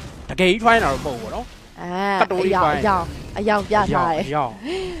ပေမဲ့တကယ်ကြီး try တာတော့မဟုတ်ဘူးနော်အယောင်ပြထားတယ်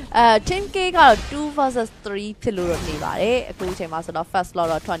Team K ကတော့2 versus 3ဖြစ်လို့တော့နေပါတယ်အခုအချိန်မှာဆိုတော့ first lot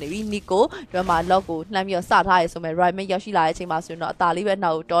တော့ထွက်နေပြီ Nico ဒီမှာ lock ကိုနှမ်းပြီးတော့စထားရဆိုမဲ့ Ryman ရောက်ရှိလာတဲ့အချိန်မှာဆိုတော့အသာလေးပဲ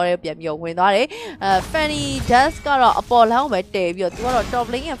နောက်တော့ပြန်ပြီးတော့ဝင်သွားတယ်Fanny Desk ကတော့အပေါ်လမ်းကိုပဲတဲပြီးတော့သူကတော့ top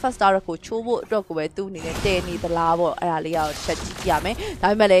lane ရဲ့ first star ကိုချိုးဖို့အတွက်ကိုပဲသူ့အနေနဲ့တဲနေသလားပေါ့အဲ့ဒါလေးကတော့ချက်ကြည့်ပြရမယ်ဒါ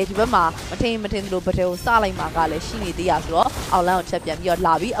ပေမဲ့လည်းဒီဘက်မှာမထင်သလိုဘယ်ကိုစလိုက်မှာကလည်းရှိနေသေးရဆိုတော့အောက်လမ်းကိုချက်ပြန်ပြီးတော့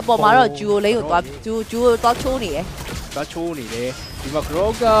လာပြီးအပေါ်မှာတော့ Duo lane ကိုသွားDuo သွားချိုးနေတယ်သွားချိုးနေတယ်ဒီမှာ Grow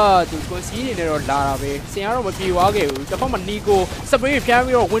ကသူကိုစီးနေနေတော့လာတာပဲစင်ကတော့မပြေသွားခဲ့ဘူးတစ်ဖက်မှာ Nico စပရေးဖျန်း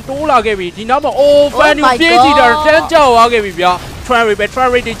ပြီးတော့ဝင်တိုးလာခဲ့ပြီဒီနောက်မှာ Fanny ပြေးကြည့်တာတန်းကြောက်သွားခဲ့ပြီဗျာ Travel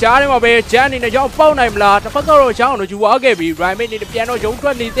တွေကြားထဲမှာပဲ Jan အနေနဲ့ရောက်ပေါက်နိုင်မလားတစ်ဖက်ကတော့ရောင်းတော့ယူသွားခဲ့ပြီ Ryman အနေနဲ့ပြန်တော့ရုံထွ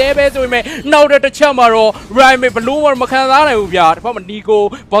က်နေသေးပဲဆိုပေမဲ့နောက်တစ်ချက်မှာတော့ Ryman ဘလို့မခံစားနိုင်ဘူးဗျာတစ်ဖက်မှာ Nico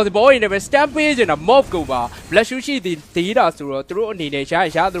Basketball အနေနဲ့ပဲ stand ပေးနေတာ mob ကိုပါ Black Shoe ရှိသေးတာဆိုတော့သူတို့အနေနဲ့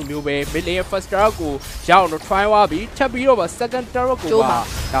ရသလိုမျိုးပဲ mid lane first star ကိုရောက်တော့ try သွားပြီထပ်ပြီးတော့ second star ကိုပါ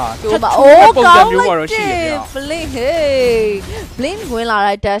ဒါပုံစံမျိုးကတော့ရှိတယ်ဗျာ Blink ဝင်လာ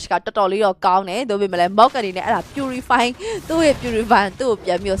တဲ့ dash ကတော်တော်လေးတော့ကောင်းတယ်ဒါပေမဲ့လည်း mob အနေနဲ့အဲ့ဒါ purify သူ့ရဲ့ purify သူ့ကိုပြ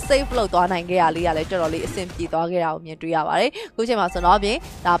န်ပြီး save လုပ်သွားနိုင်ခဲ့ရလေးရတယ်တော်တော်လေးအဆင်ပြေသွားခဲ့တာကိုမြင်တွေ့ရပါတယ်ခုချိန်မှာဆိုတော့ပြင်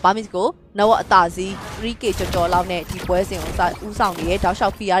ဒါ Burmese ကိုနောက်အသာစီး 3k ကျော်လောက်နဲ့ဒီပွဲစဉ်ကိုဦးဆောင်နေရဲ့တောက်လျှော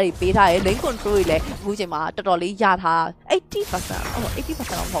က် PR တွေပေးထားရဲ့ lane control တွေလည်းအခုချိန်မှာတော်တော်လေးရထား 80%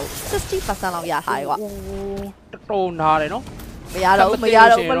 80% တော့မဟုတ် 60% လောက်ရထားတယ်ကွာတော်တော်နားတယ်နော်မရတော့မ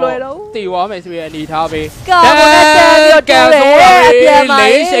လွယ်တော့တည်သွားမယ်ဆိုရင်အနေထားပဲကာဘောနဲ့တန်ပြီးတော့ကန်ဆိုးအပြန်မှာ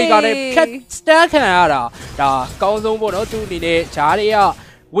လေးရှိတ်ကလည်းဖြတ်စတက်ခံရတာဒါကောင်းဆုံးပေါ့နော်သူအနေနဲ့ဂျားတွေက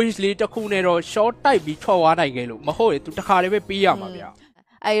wish လေးတစ်ခုနဲ့တော့ short တိုက်ပြီးထွက်သွားနိုင်ခဲ့လို့မဟုတ်ရင်သူတစ်ခါလေးပဲပြီးရမှာဗျာ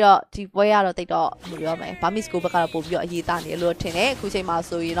အဲ့တော့ဒီပွဲရတော့တိတ်တော့မပြောမယ် Burmese Ghouls ဘက်ကတော့ပို့ပြီးတော့အရေးသားနေလို့ထင်တယ်အခုချိန်မှာ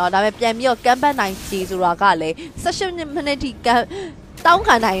ဆိုရင်တော့ဒါပေမဲ့ပြန်ပြီးတော့ comeback နိုင်ချီဆိုတာကလည်း16 minute ထိတောင်း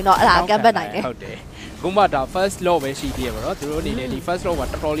ခံနိုင်ရင်တော့အဲ့ဒါ comeback နိုင်တယ်ဟုတ်တယ်ခုမှဒါ first law ပဲရှိသေးရပါတော့သူတို့အနေနဲ့ဒီ first law မှာ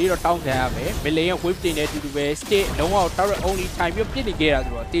တော်တော်လေးတော့တောင်းခံရမယ် million ရဲ့ wave တင်တဲ့အတူတူပဲ state လုံးဝ target only time ပြစ်နေခဲ့တာ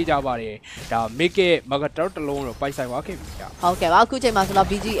ဆိုတော့တေးကြပါတယ်ဒါ make it mega target တစ်လုံးတော့ပိုက်ဆိုင်သွားခဲ့ပြီကြာဟုတ်ကဲ့ပါအခုချိန်မှာဆိုတော့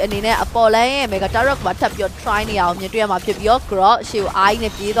BG အနေနဲ့အပေါ်လန်းရဲ့ mega target ကိုထပ်ပြီး try နေအောင်မြင်တွေ့ရမှာဖြစ်ပြီးတော့ grow ရှေ့ကို eye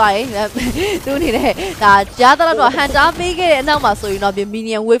နဲ့ပြေးသွားတယ်သူအနေနဲ့ဒါကြားတော့ hunter ပေးခဲ့တဲ့အနောက်မှာဆိုရင်တော့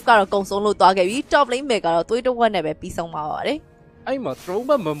minion wave ကတော့ကုံဆုံးလို့သွားခဲ့ပြီ top lane mega ကတော့သွေးတစ်ဝက်နဲ့ပဲပြီးဆုံးပါပါတယ်အဲ့မှာ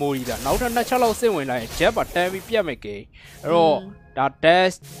throwback memory ဒါနောက်ထပ်2ချက်လောက်ဆင့်ဝင်လာရင် jet ပါတန်းပြီးပြတ်မယ်ကေအဲ့တော့ဒါ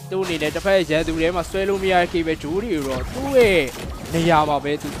dash သူ့အနေနဲ့တစ်ဖက်ရန်သူထဲမှာဆွဲလို့မရတဲ့ကေပဲဂျိုးတွေတော့သူ့ရဲ့နေရာမှာ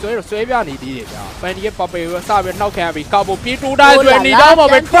ပဲသူဆွဲပြနေသေးတယ်ဗျာ Fanny ရဲ့ Papa ကိုစပြီးနောက်ခံပြီးကာပိုပြေးတိုးတိုင်းဆိုနေတော့မှာ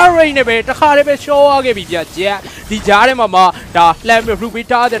ပဲ Travel နဲ့ပဲတစ်ခါတည်းပဲ show ရခဲ့ပြီဗျာ jet ဒီကြားထဲမှာဒါလှမ်းပြီး Ruby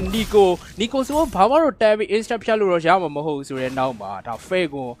ထားတဲ့ Nico ဆိုတော့ဘာမှတော့တန်းပြီး instant ဖြတ်လို့တော့ရမှာမဟုတ်ဘူးဆိုတဲ့နောက်မှာဒါ Fair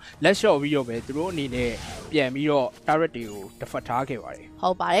ကိုလက် shot ပြီးတော့ပဲသူတို့အနေနဲ့ပြန်ပြီးတော့ target တွေကို defend ထားခဲ့ပါတယ်ဟု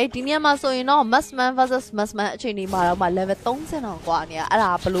တ်ပါတယ်ဒီနေ့မှာဆိုရင်တော့ Musman versus Musman အချိန်ဒီမှာတော့မှ level 30လောက်กว่าနေရအဲ့ဒါ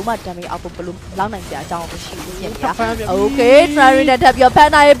ဘလို့မှ damage အောက်ကိုဘလို့လောက်နိုင်ကြအကြောင်းမရှိဘူးပြင်ပြ။ Okay try နဲ့ထပ်ပြီးတော့ဖန်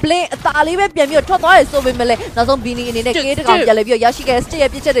နိုင် blink အသာလေးပဲပြန်ပြီးတော့ထွက်သွားရဆိုပေမဲ့လည်းနောက်ဆုံး Bini အနေနဲ့ K တကောင်ပြန်လဲပြီးတော့ရရှိခဲ့တဲ့ state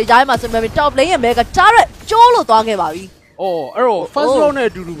ရဲ့ပြစ်ချက်တွေကြားမှာဆိုပေမဲ့ top lane ရဲ့ mega turret ကျိုးလို့သွားခဲ့ပါပြီအဲ့တော့ first round နဲ့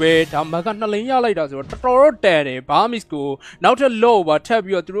အတူတူပဲဒါမက2 lane ရလိုက်တာဆိုတော့တော်တော်တန်တယ် Burmese ကိုနောက်ထပ် low ပါထပ်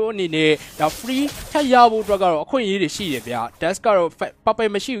ပြီးတော့သူတို့အနေနဲ့ဒါ free ထပ်ရဖို့အတွက်ကတော့အခွင့်အရေးတွေရှိတယ်ဗျာ dash ကတော့ပပ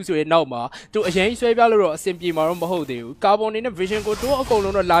မရှိဘူးဆိုရင်နောက်မှာသူအရင်ဆွဲပြလို့တော့အဆင်ပြေမှာတော့မဟုတ်သေးဘူး carbon အနေနဲ့ vision ကိုတို့အကုန်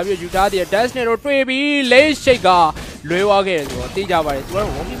လုံးတော့လာပြီးယူထားတယ် dash နဲ့တော့တွေ့ပြီး lane shake ကလွဲသွားခဲ့တယ်ဆိုတော့သိကြပါတယ်သူကတော့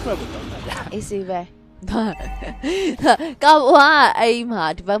walking track ကိုတောင်းတာဗျာ AC ပဲ ကာဝါအိမ်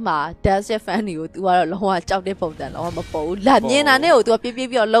မှာဒီဘက်မှာ dash ရဲ့ fan တွေကို तू ကတော့လုံးဝကြောက်တဲ့ပုံစံလုံးဝမပေါ်ဘူးလာမြင်တာနဲ့ကို तू ပြေး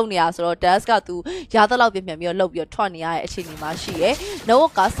ပြီးတော့လုံနေတာဆိုတော့ dash က तू ရသလောက်ပြန်ပြီးတော့လှုပ်ပြီးတော့ထွက်နေရတဲ့အခြေအနေမှာရှိရယ် Noah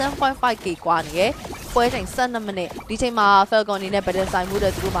က 7.5k กว่าနေရယ်ပွဲချိန်12မိနစ်ဒီချိန်မှာ Falcon အနေနဲ့ battle ဆိုင်မှု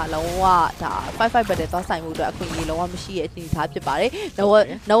တဲ့သူတို့မှာလုံးဝဒါ 5-5 battle သွားဆိုင်မှုအတွက်အခွင့်အရေးလုံးဝမရှိရဲ့အနေအထားဖြစ်ပါတယ်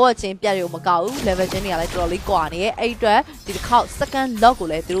Noah ချင်းပြတ်ရုံမကောက်ဘူး level ချင်းတွေကလည်းတော်တော်လေးกว่าနေရယ်အဲ့အတွက်ဒီတစ်ခေါက် second lock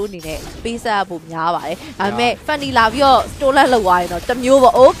ကိုလည်းသူတို့အနေနဲ့ပေးဆက်ဖို့များပါတယ်ဒါပေမဲ့ funny လာပြီးတော့ store လက်လောက်သွားရင်တော့တ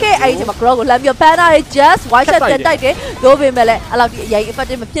မျိုးပေါ့ okay အဲ့ဒီချိန်မှာ grow ကိုလှမ်းပြီးဖမ်းထားတယ် just white shot တက်တိုက်တယ်လို့ပေမဲ့လည်းအဲ့လောက်ဒီအရင်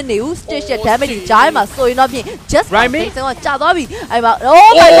effective မဖြစ်နေဘူး stage ရဲ့ damage တွေကြားထဲမှာဆိုရင်တော့ပြင် just ဆိုတော့ကြာသွားပြီအဲ့မှာ oh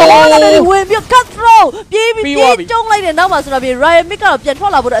my god ဝင်ပြီး cut throw ပြေးကျုံလိုက်တယ်နောက်မှာဆိုတော့ပြင် Ryan Mick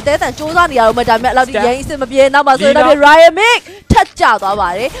ကတော့ပြန်ထွက်လာဖို့အသေးအံစူးစမ်းနေရတော့မှဒါပေမဲ့အဲ့လောက်ဒီရင်အစ်စ်မပြေနောက်မှာဆိုရင်တော့ပြင် Ryan Mick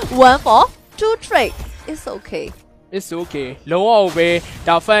ထက်ကျသွားပါတယ် 1 for 2 trade it's okay it's okay လုံး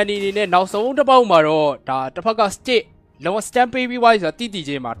ဝပဲဒါ funny အနေနဲ့နောက်ဆုံးတစ်ပေါက်မှာတော့ဒါတစ်ဖက်က stick လုံးဝ stamp ပေးပြီးသွားပြီ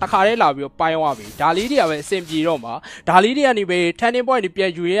ဆိုတာတိချင်းမှာတခါတည်းလာပြီးတော့ပိုင်းသွားပြီဒါလေးတွေကပဲအဆင်ပြေတော့မှာဒါလေးတွေကနေပဲ turning point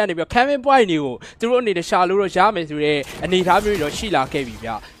တွေပြန်ယူရကနေပြီး camping point တွေကိုသူတို့အနေနဲ့ရှာလို့တော့ရမယ်ဆိုတဲ့အနေအထားမျိုးတွေတော့ရှိလာခဲ့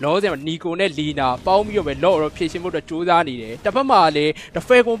ပြီဗျလောဆယ်မှာနီကိုနဲ့လီနာပေါင်းပြီးတော့ပဲလော့တော့ဖြည့်ရှင်းဖို့အတွက်စူးစမ်းနေတယ်တစ်ဖက်မှာလည်းဒဖ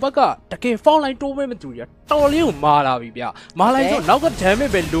ယ်ကွန်ဘက်ကတကယ် foul line တိုးမဲမတူရတော်လေးကိုမာလာပြီဗျမာလိုက်တော့နောက်က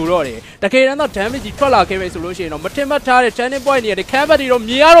damage ပဲလိုတော့တယ်တကယ်တမ်းတော့ damage ကြီးထွက်လာခဲ့ပဲဆိုလို့ရှိရင်တော့မထင်မှတ်ထားတဲ့ turning point တွေကနေ camp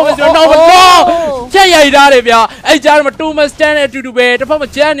တွေတော့မြင်ရတော့မယ်ဆိုတော့နောက်တော့ချက်ရိုက်ထားတယ်ဗျအဲ့ကြားမှာ2 must stand နဲ့အတူတူပဲတစ်ဖက်မှာ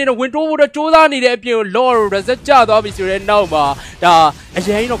jam နေတော့ win တိုးဖို့တော့စူးစမ်းနေတဲ့အပြင်ကို law reset ကျသွားပြီဆိုတဲ့နောက်မှာဒါအ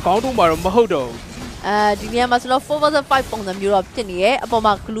ရင်တော့ခေါင်းတိုးမှာတော့မဟုတ်တော့ဘူးဒီနေရာမှာဆိုတော့ 4vs5 ပုံစံမျိုးတော့ဖြစ်နေရဲ့အပေါ်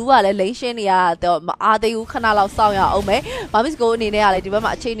မှာ glue ကလည်းလိမ့်ရှင်းနေရတော့မအားသေးဘူးခဏလောက်စောင့်ရအောင်မယ် Burmese Ghouls အနေနဲ့ကလည်းဒီဘက်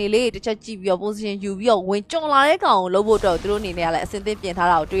မှာအခြေအနေလေးတစ်ချက်ကြည့်ပြီးတော့ position ယူပြီးတော့ဝင်ကြုံလာတဲ့ကောင်ကိုလုပ်ဖို့တော့သူတို့အနေနဲ့ကလည်းအစင်းသင်းပြင်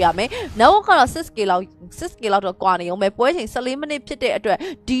ထားတာကိုတွေ့ရမယ် Network ကတော့ 6k လောက်တော့ကွာနေအောင်ပဲပွဲချိန်14မိနစ်ဖြစ်တဲ့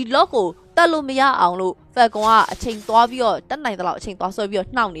အတွက်ဒီ lock ကိုတက်လို့မရအောင်လို့ Falcon ကအချိန်သွားပြီးတော့တက်နိုင်တဲ့လောက်အချိန်သွားဆွဲပြီးတော့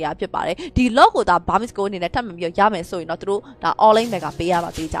နှောက်နေရဖြစ်ပါတယ်ဒီ lock ကိုဒါ Burmese Ghouls အနေနဲ့ထပ်မပြီးတော့ရမယ်ဆိုရင်တော့သူတို့ဒါ all-in mega ပေးရ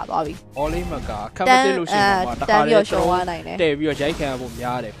မှာပေးကြသွားပြီ all-in mega ခက်မသိလို့ရှိရင်တော့တခါတည်းရှော့သွားနိုင်တယ်တဲပြီးတော့ရိုက်ခံရဖို့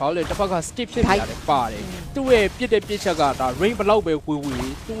များတယ်ဘာလို့လဲတစ်ဖက်က stick ဖြစ်နေရတယ်ပါတယ်သူ့ရဲ့ပြစ်တဲ့ပြစ်ချက်ကဒါ range ဘလောက်ပဲဝေဝေ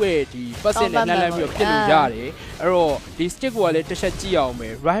သူ့ရဲ့ဒီ percent နဲ့နှက်ပြီးတော့ပြစ်လို့ရတယ်အဲ့တော့ဒီ stick ကိုလည်းတစ်ချက်ကြည့်အောင်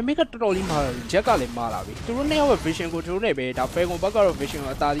မယ် Ryan Mick ကတော်တော်လေးမာတယ် Jack ကလည်းမာလာပြီသူတို့နှစ်ယောက်ရဲ့ vision ကိုသူတို့နဲ့ပဲဒါ Falcon ဘက်ကတော့ vision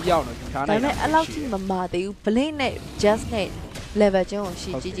ကိုအသာကြီးရအောင်တော့ယူထားနိုင်တယ်အဲ့လောက်ထိမမာသေးဘူး blink နဲ့ just နဲ့ level ချင်းကို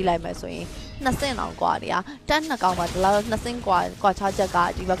ရှိကြည့်လိုက်မယ်ဆိုရင်2ဆင့်အောင်กว่าနေရတက်2ကောင်မှာဒီလောက်2ဆင့်กว่าချချက်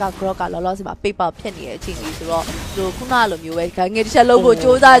ကဒီဘက်က grok ကလောလောဆယ်မှာ paper ဖြစ်နေတဲ့အချိန်ကြီးဆိုတော့သူခုနလိုမျိုးပဲငယ်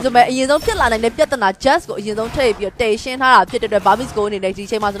တစ်ချက်လုံးဖို့စူးစမ်းဆိုမဲ့အရင်ဆုံးဖြစ်လာနိုင်တဲ့ပြဿနာ just ကိုအရင်ဆုံးထည့်ပြီးတော့တေရှင်းထားတာဖြစ်တဲ့အတွက် Burmese Ghouls အနေနဲ့ဒီ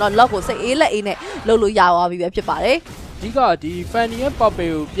ချိန်မှာဆိုတော့ lock ကိုစိတ်အေးလက်အေးနဲ့လှုပ်လို့ရသွားပြီပဲဖြစ်ပါတယ်ဒီကဒီ Fanny ရဲ့ puppet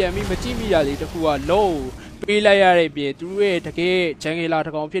ကိုပြန်ပြီးမကြည့်မိရလေတခုက lowပေးလိုက်ရတဲ့ပြင်သူတို့ရဲ့တကယ်ဂျန်ဂေလာတ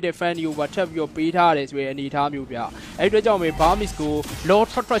စ်ကောင်ဖြစ်တဲ့ Fanny ကိုပါထပ်ပြီးတော့ပေးထားရတယ်ဆိုရင်အနေထားမျိုးဗျအဲ့အတွက်ကြောင့်ပဲ Burmese Ghouls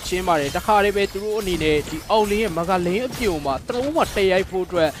လောထွက်ချင်းပါတယ်တခါတည်းပဲသူတို့အနေနဲ့ဒီအောက်လင်းရဲ့မဂလင်းအပြုံမှာတလုံးမှာတက်ရိုက်ဖို့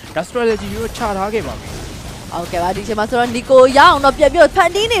အတွက်ဒါ strategy ကိုချထားခဲ့ပါမယ်โอเคပါဒီချိန်မှာဆိုတော့နီကိုရအောင်တော့ပြန်ပြီး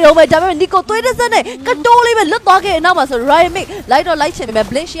ဖန်တီးနေတော့ပဲဒါပေမဲ့နီကိုသွေးတစ်စက်နဲ့ကတိုးလေးပဲလွတ်သွားခဲ့နောက်မှာဆို Ryan Mick လိုက်တော့လိုက်ချင်ပေမဲ့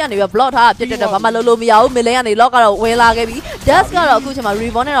blink ရှိကနေပြီး block ထားတာပြတ်တက်တော့ဘာမှလုပ်လို့မရဘူး Millen ကနေ lock ကတော့ဝင်လာခဲ့ပြီ Dash ကတော့အခုချိန်မှာ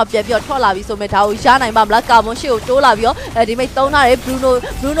Reborn နဲ့တော့ပြန်ပြီးထွက်လာပြီဆိုမဲ့ဒါကိုရနိုင်ပါမလား Carbon ရှေ့ကိုတိုးလာပြီးတော့ဒီမိတ်သုံးထားတယ်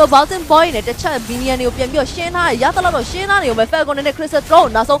Bruno Bouncing Boy နဲ့တစ်ချက် Minion တွေကိုပြန်ပြီးရှင်းထားတယ်ရသလောက်တော့ရှင်းထားနေုံပဲ Falcon နဲ့ Crystal Throne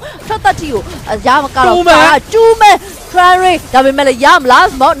နောက်ဆုံးထွက်သက်တီကိုရမကတော့2 Crary ဒါပေမဲ့လည်းရမလား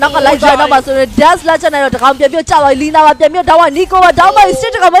မော့နောက်ကလိုက်သွားတော့မှဆိုရင် Dash လက်ချက်နဲ့တော့တကောင်ပြန်ပြီးကျသွားလီနာပါပြန်ပြီးတော့နီကိုပါတောင်းပါ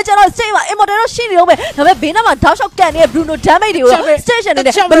stage ကပဲကျွန်တော် stage မှာ immortal တော့ရှိနေတော့ပဲဒါပေမဲ့ဘေးနားမှာ down shot ကန်နေတဲ့ Bruno damage တွေကို station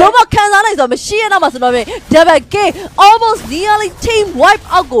နဲ့ဘလို့မခံစားနိုင်ဆိုတော့မရှိရတော့မှဆိုတော့ double K almost nearly team wipe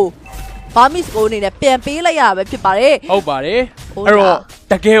out ကို Burmese Ghouls အနေနဲ့ပြန်ပေးလိုက်ရတာပဲဖြစ်ပါတယ်ဟုတ်ပါတယ်အဲ့တော့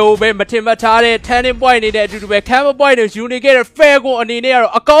တကယ်ကိုပဲမထင်မှတ်ထားတဲ့ turning point နေတဲ့အတူတူပဲ camera point တွေယူနေခဲ့တဲ့ fair ကိုအနေနဲ့က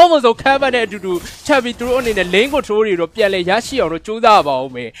တော့အကောင်းဆုံး camera နဲ့အတူတူချက်ပြီးသူတို့အနေနဲ့ lane control တွေတော့ပြန်လဲရရှိအောင်တော့ကြိုးစားပါ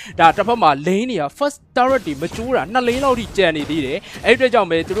ဦးမယ်ဒါတစ်ဖက်မှာ lane တွေက first turret တွေမကျိုးတာ2 lane လောက်ထိကျန်နေသေးတယ်အဲ့အတွက်ကြောင့်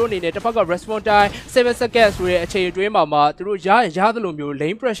ပဲသူတို့အနေနဲ့တစ်ဖက်က response time 7 seconds ဆိုတဲ့အချိန်အတွင်းမှာသူတို့ရသလိုမျိုး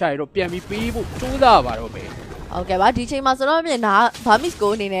lane pressure တွေတော့ပြန်ပြီးပေးဖို့ကြိုးစားပါတော့မယ်โอเคပါဒီချိန်မှာဆိုတော့ပြင်ဒါ Burmese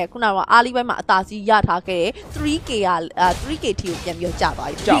Ghouls အနေနဲ့ခုနကအာလီဘိုင်းမှာအသာစီးရထားခဲ့တဲ့ 3k က 3k ထီ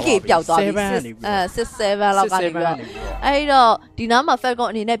ကိုပြန်ပြီးကျသွားပြီ 3k ပျောက်သွားပြီ67လောက်ကနေပြီးတော့အဲ့တော့ဒီနားမှာ Falcon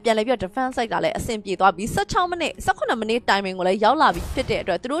အနေနဲ့ပြန်လဲပြီးတော့ defense side ကလည်းအဆင်ပြေသွားပြီ16မိနစ်18မိနစ် timing ကိုလည်းရောက်လာပြီဖြစ်တဲ့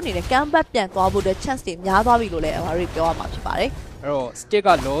အတွက်သူတို့အနေနဲ့ comeback ပြန်သွားဖို့တဲ့ chance တွေများသွားပြီလို့လည်းကျွန်တော်တို့ပြောရမှာဖြစ်ပါတယ်အဲ့တော့ stick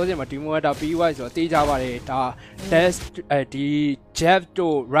ကလောစင်မှာဒီမိုတာပြီးသွားဆိုတော့တေးကြပါတယ်ဒါ dash ဒီ jab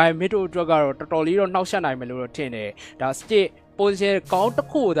တို့ right mid တို့အတွက်ကတော့တော်တော်လေးတော့နှောက်ယှက်နိုင်မယ်လို့တော့ထင်တယ်ဒါ stick position ကောင်းတစ်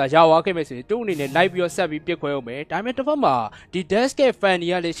ခုသာရောက်သွားခဲ့မယ်ဆိုရင်သူ့အနေနဲ့ live ပြီးတော့ဆက်ပြီးပြစ်ခွဲအောင်မယ်ဒါပေမဲ့တစ်ဖက်မှာဒီ desk ရဲ့ fan တွေ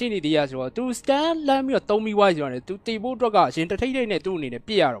ကလည်းရှိနေသေးရဆိုတော့သူ stand လမ်းပြီးတော့သုံးပြီးွားဆိုတော့သူတီဖို့အတွက်ကအရင်တစ်ထိတ်ထိတ်နဲ့သူ့အနေနဲ့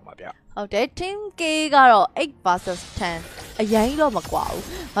ပြစ်ရတော့မှာဗျဟုတ်တယ် team K ကတော့8 versus 10အရင်တော့မကွာဘူး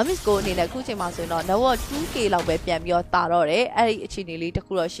Burmese Ghouls အနေနဲ့အခုချိန်မှာဆိုရင်တော့ network 2K လောက်ပဲပြန်ပြီးတော့တာတော့တယ်အဲ့ဒီအခြေအနေလေးတစ်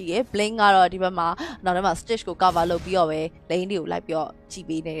ခုတော့ရှိရယ် blink ကတော့ဒီဘက်မှာနောက်ထဲမှာ stitch ကို cover လုပ်ပြီးတော့ပဲ lane တွေကိုလိုက်ပြီးတော့ကြည့်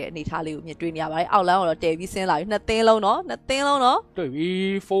ပေးနေတဲ့အနေထားလေးကိုမြင်တွေ့နေရပါတယ်အောက်လမ်းကိုတော့တည်ပြီးဆင်းလာပြီနှစ်သင်းလုံးနော်တွေ့ပြီ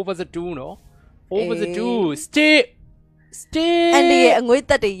4 versus 2နော်4 versus 2 stay အဲ့ဒီအငွေး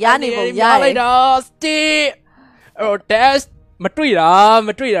တက်တွေရနေပုံရလိုက်တာ stay အဲ့ dash မတွေ့တာ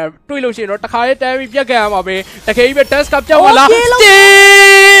တွေ့လို့ရှိရင်တော့တခါလေးတန်းပြီးပြက်ခံရမှာပဲတကယ်ကြီးပဲ test ကပြောင်းလာ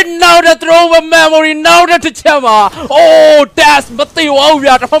now the throw of memory now the တစ်ချက်မှာ oh test မသိဘူး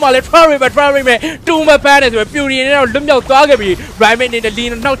ဗျာတစ်ဖက်မှာလည်း try မယ်တူမပန်းနေဆိုပြူရီနေတော့လွတ်မြောက်သွားခဲ့ပြီ Rhyme အနေနဲ့လီ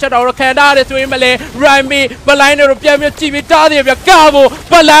နှောက်ချက်တော့ခံထားရတယ်ဆိုရင်မလဲ Rhyme ဘလိုင်းတို့ပြန်ပြီးကြည့်ပြီးတားတယ်ဗျာကာဖို့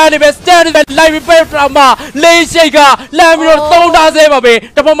ဘလိုင်းနေပဲ stand နဲ့ live ပဲတော့မှလေးရှိတ်ကလမ်းပြီးတော့သုံးထားသေးပါပဲ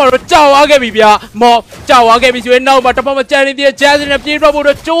တစ်ဖက်မှာတော့ကြောက်သွားခဲ့ပြီဗျာမော်ကြောက်သွားခဲ့ပြီဆိုရင်နောက်မှာတစ်ဖက်မှာကြံနေတဲ့ jazz နဲ့ပြေးတော့ဖို့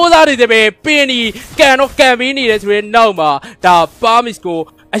တော့စူးစမ်းနေတယ်ပဲပင်းဒီကန်ပေးနေတယ်ဆိုရင်နောက်မှာဒါ Burmese Ghouls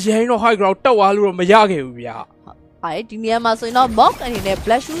အရင်တော့ high ground တက်သွားလို့တော့မရခဲ့ဘူးဗျာအဲ့ဒီနေရာမှာဆိုရင်တော့ mock အနေနဲ့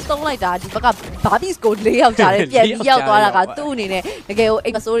black shoes သုံးလိုက်တာဒီဘက်က Burmese Ghouls ၄ယောက်ကြားတယ်ပြန်ပြီးရောက်သွားတာကသူ့အနေနဲ့တကယ်ကိုအိ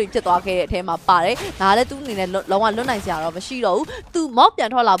မ်မဆိုးတွေဖြစ်သွားခဲ့တဲ့အထဲမှာပါတယ်ဒါလည်းသူ့အနေနဲ့လုံးဝလွတ်နိုင်စရာတော့မရှိတော့ဘူးသူ mock ပြန်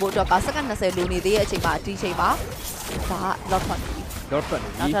ထွက်လာဖို့အတွက်ကစက္ကန့်20လိုနေသေးတဲ့အချိန်မှာဒီချိန်မှာဒါ lot ထွက်နေပြီနောက်ထ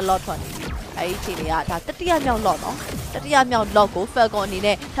ပ် lot ထွက်နေပြီအဲ့ဒီချိန်တွေကဒါတတိယမြောက် lot နော်တတိယမြောက် lot ကို Falcon အနေ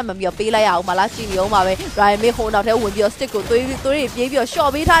နဲ့ထပ်မပြီးတော့ပေးလိုက်ရအောင်မလားကြည့်နေအောင်ပါပဲ Ryan May ဟိုနောက်ထဲဝင်ပြီးတော့ stick ကိုသွေးပြေးပြီးတော့ short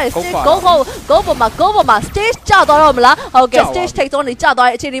ပေးထားတယ် stick go ပေါ်မှာ stage ကျသွားတော့မလားဟုတ်ကဲ့ stage ထိပ်ဆုံးနေကျသွား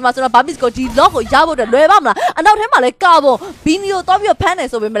တဲ့အချိန်ဒီမှာဆိုတော့ Burmese Ghouls ဒီ lot ကိုရဖို့အတွက်လွယ်ပါမလားအနောက်ထဲမှာလည်းကာဘွန်ဘီနီယိုသွားပြီးတော့ဖမ်းနေ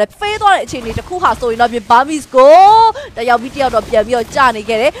ဆိုပေမဲ့လည်းဖေးသွားတဲ့အချိန်ဒီတစ်ခုဟာဆိုရင်တော့ပြင် Burmese Ghouls တယောက်ပြီးတယောက်တော့ပြန်ပြီးတော့ကျနေ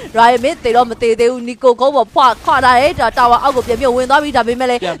ခဲ့တယ် Ryan May တေတော့မတေသေးဘူး Nico ကုန်းပေါ်ခွာထားတယ်ဒါတာဝါအောက်ကိုပြန်ပြီးဝင်သွားပြီးဒါပေမဲ့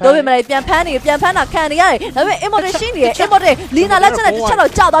လည်းပြန်ဖမ်းတာခံနေရတယ်ဒါပေမဲ့ immortal ရှိနေတယ် immortal လီနာလက်ချက်နဲ့တစ်ချက်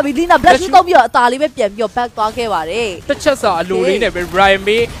တော့ကျသွားပြီလီနာ black shoe သုံးပြီးတော့အသာလေးပဲပြန်ပြီးတော့ back သွားခဲ့ပါတယ်တစ်ချက်စာအလိုလေးနဲ့ပဲ Ryan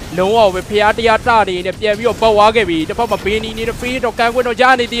May လုံးဝပဲဖျားတရားတနေနဲ့ပြန်ပြီးတော့ပတ်သွားခဲ့ပြီတစ်ဖက်မှာဘေးနီနေတဲ့ ဖေးတော့ကန်ခွင့်တော့ရ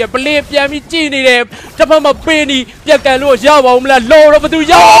နေသေးတယ် blink ပြန်ပြီးကြည့်နေတယ်တစ်ဖက်မှာဘေးနီပြက်ကန်လို့ရပါဦးမလားလော်တော့ဘသူ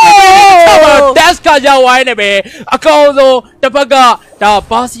ရအောင် dash ကရောက်သွားနေပဲအကောင်ဆုံးတစ်ဖက်ကဒါ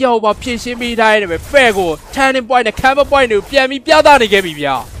ဘာစီယောဘာဖြည့်ရှင်းပေးထားရတယ်ပဲဖဲ့ကို turning point နဲ့ camera point တွေကိုပြန်ပြီးပြသနေခဲ့ပြီ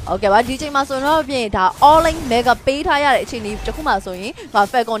ဗျာโอเคပါဒီချိန်မှာဆိုတော့ပြင်ဒါ online mega ပေးထားရတဲ့အချိန်ကြီးတစ်ခုမှဆိုရင်ဒါ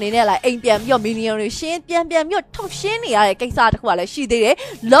Falcon အနေနဲ့လိုက်အိမ်ပြန်ပြီးတော့ minion တွေရှင်းပြန်ပြီးတော့ထုတ်ရှင်းနေရတဲ့ကိစ္စတစ်ခုကလည်းရှိသေးတယ်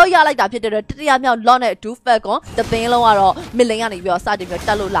lock ရလိုက်တာဖြစ်တဲ့တတိယမြောက် lock နဲ့အတူ Falcon တသိန်းလုံးကတော့ mid lane ကနေပြီးတော့စတင်ပြီးတ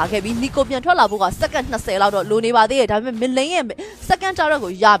က်လို့လာခဲ့ပြီး Nico ပြန်ထွက်လာဖို့ကစက္ကန့်20လောက်တော့လိုနေပါသေးတယ်ဒါပေမဲ့ mid lane ရဲ့စက္ကန့်ကြောက်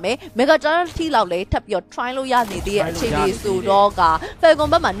ကိုရမယ် mega ကြောက်ထိလောက်လည်းထပ်ပြီးတော့ try လို့ရနေသေးတဲ့အချိန်ကြီးဆိုတော့က Falcon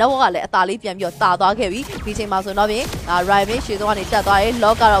ဘက်မှာ network ကလည်းအသာလေးပြန်ပြီးတော့တာသွားခဲ့ပြီဒီချိန်မှာဆိုတော့ပြင်Ryan ရှေ့ဆုံးကနေတက်သွားတယ်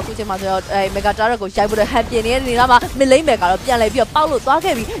lock ကတော့အခုချိန်မှာဆိုတော့Mega Tower ကိုရိုက်ဖို့ဟန်ပြင်းနေတဲ့နေရာမှာ mid lane ပဲကတော့ပြန်လဲပြီးတော့ပေါက်လို့သွား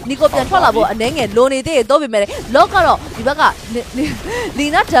ခဲ့ပြီ Nico ပြန်ထွက်လာဖို့အနှဲငယ်လိုနေသေးတယ်တော့ပေမဲ့ Lock ကတော့ဒီဘက်ကလီ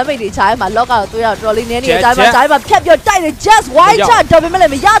နာ damage တွေခြားမှာ Lock ကတော့တွေ့ရတော်လေးနည်းနေကြမှာခြားမှာဖြတ်ပြီးတော့တိုက်တယ် just white shot တော့ပေမဲ့လ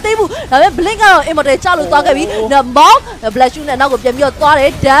ည်းမရသေးဘူးဒါပေမဲ့ blink ကတော့ immortal ချလို့သွားခဲ့ပြီ Mock black shoe နဲ့နောက်ကိုပြန်ပြီးတော့သွားတ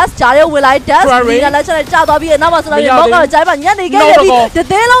ယ် dash ဂျားရဲဝင်လိုက် dash လီနာလက်ချက်နဲ့ကျသွားပြီးနောက်မှာဆိုတော့ Mock ကတော့ဂျားမှာညနေခဲ့ပြီတ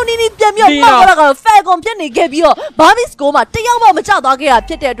သေးလုံးနီးနီးပြန်ပြီးတော့ပေါက်တော့ကတော့ Falcon ဖြစ်နေခဲ့ပြီးတော့ Burmese Ghouls မှာတယောက်မှမကျသွားခဲ့တာ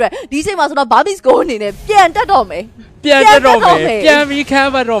ဖြစ်တဲ့အတွက်ဒီချိန်မှာဆိုတော့ Burmese Ghouls အနေနဲ့ပြန်တက်တော့မယ်ပြန်ပြီးခ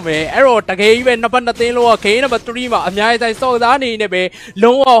မ်းပတ်တော့မယ်အဲ့တော့တကယ်ကြီးပဲနံပါတ်2သင်းလုံးက game number 3မှာအများကြီးစောက်သားနေနေပဲ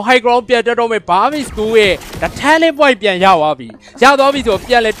လုံးဝ high ground ပြန်တက်တော့မယ် Burmese Ghouls ရဲ့ဒါ talent point ပြန်ရသွားပြီဆိုတော့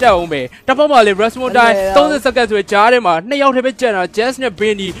ပြန်လဲတက်အောင်ပဲတစ်ဖက်မှာလေ response time 30 second ဆိုကြားထဲမှာ2ယောက်တည်းပဲကျန်တာ Jazz နဲ့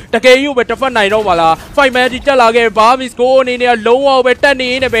Bindi တကယ်ကြီးပဲတစ်ဖက်နိုင်တော့မှာလား fight man တက်လာခဲ့ Burmese Ghouls အနေနဲ့လုံးဝပဲတက်နေ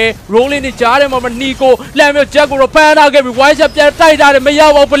နေပဲ rolling နေကြားထဲမှာ Nico လမ်းမျိုး Jack ကိုတော့ဖမ်းထားခဲ့ပြီ wide shot ပြန်တိုက်ထားတယ်မရ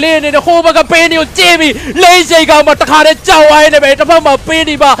ပါဘူး play နေတယ်ဟိုဘက်က Bindi ကိုကြည့်ပြီးလိမ့်ချိန်ကမှခါတဲ့ကြောက်ဝိုင်းနေပဲတစ်ဖက်မှာပေး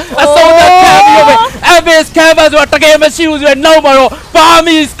နေပါအစုံသက်ခံပြီးတော့ပဲ Abyss Canvas ဆိုတာတကယ်မရှိဘူးဆိုရင်နောက်မှာတော့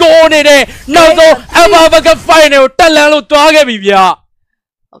Burmese Ghouls နေတဲ့နောက်ဆုံး Ever Final တက်လန်းလို့သွားခဲ့ပြီဗျာ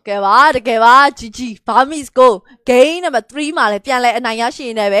โอเคပါတကယ်ပါ GG Burmese Ghouls game number 3မှာလည်းပြန်လဲအနိုင်ရရှိ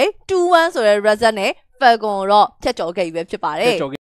နေတယ်ပဲ 2-1 ဆိုတဲ့ result နဲ့ Falcon တော့ဖြတ်ကျော်ခဲ့ပြီပဲဖြစ်ပါတယ်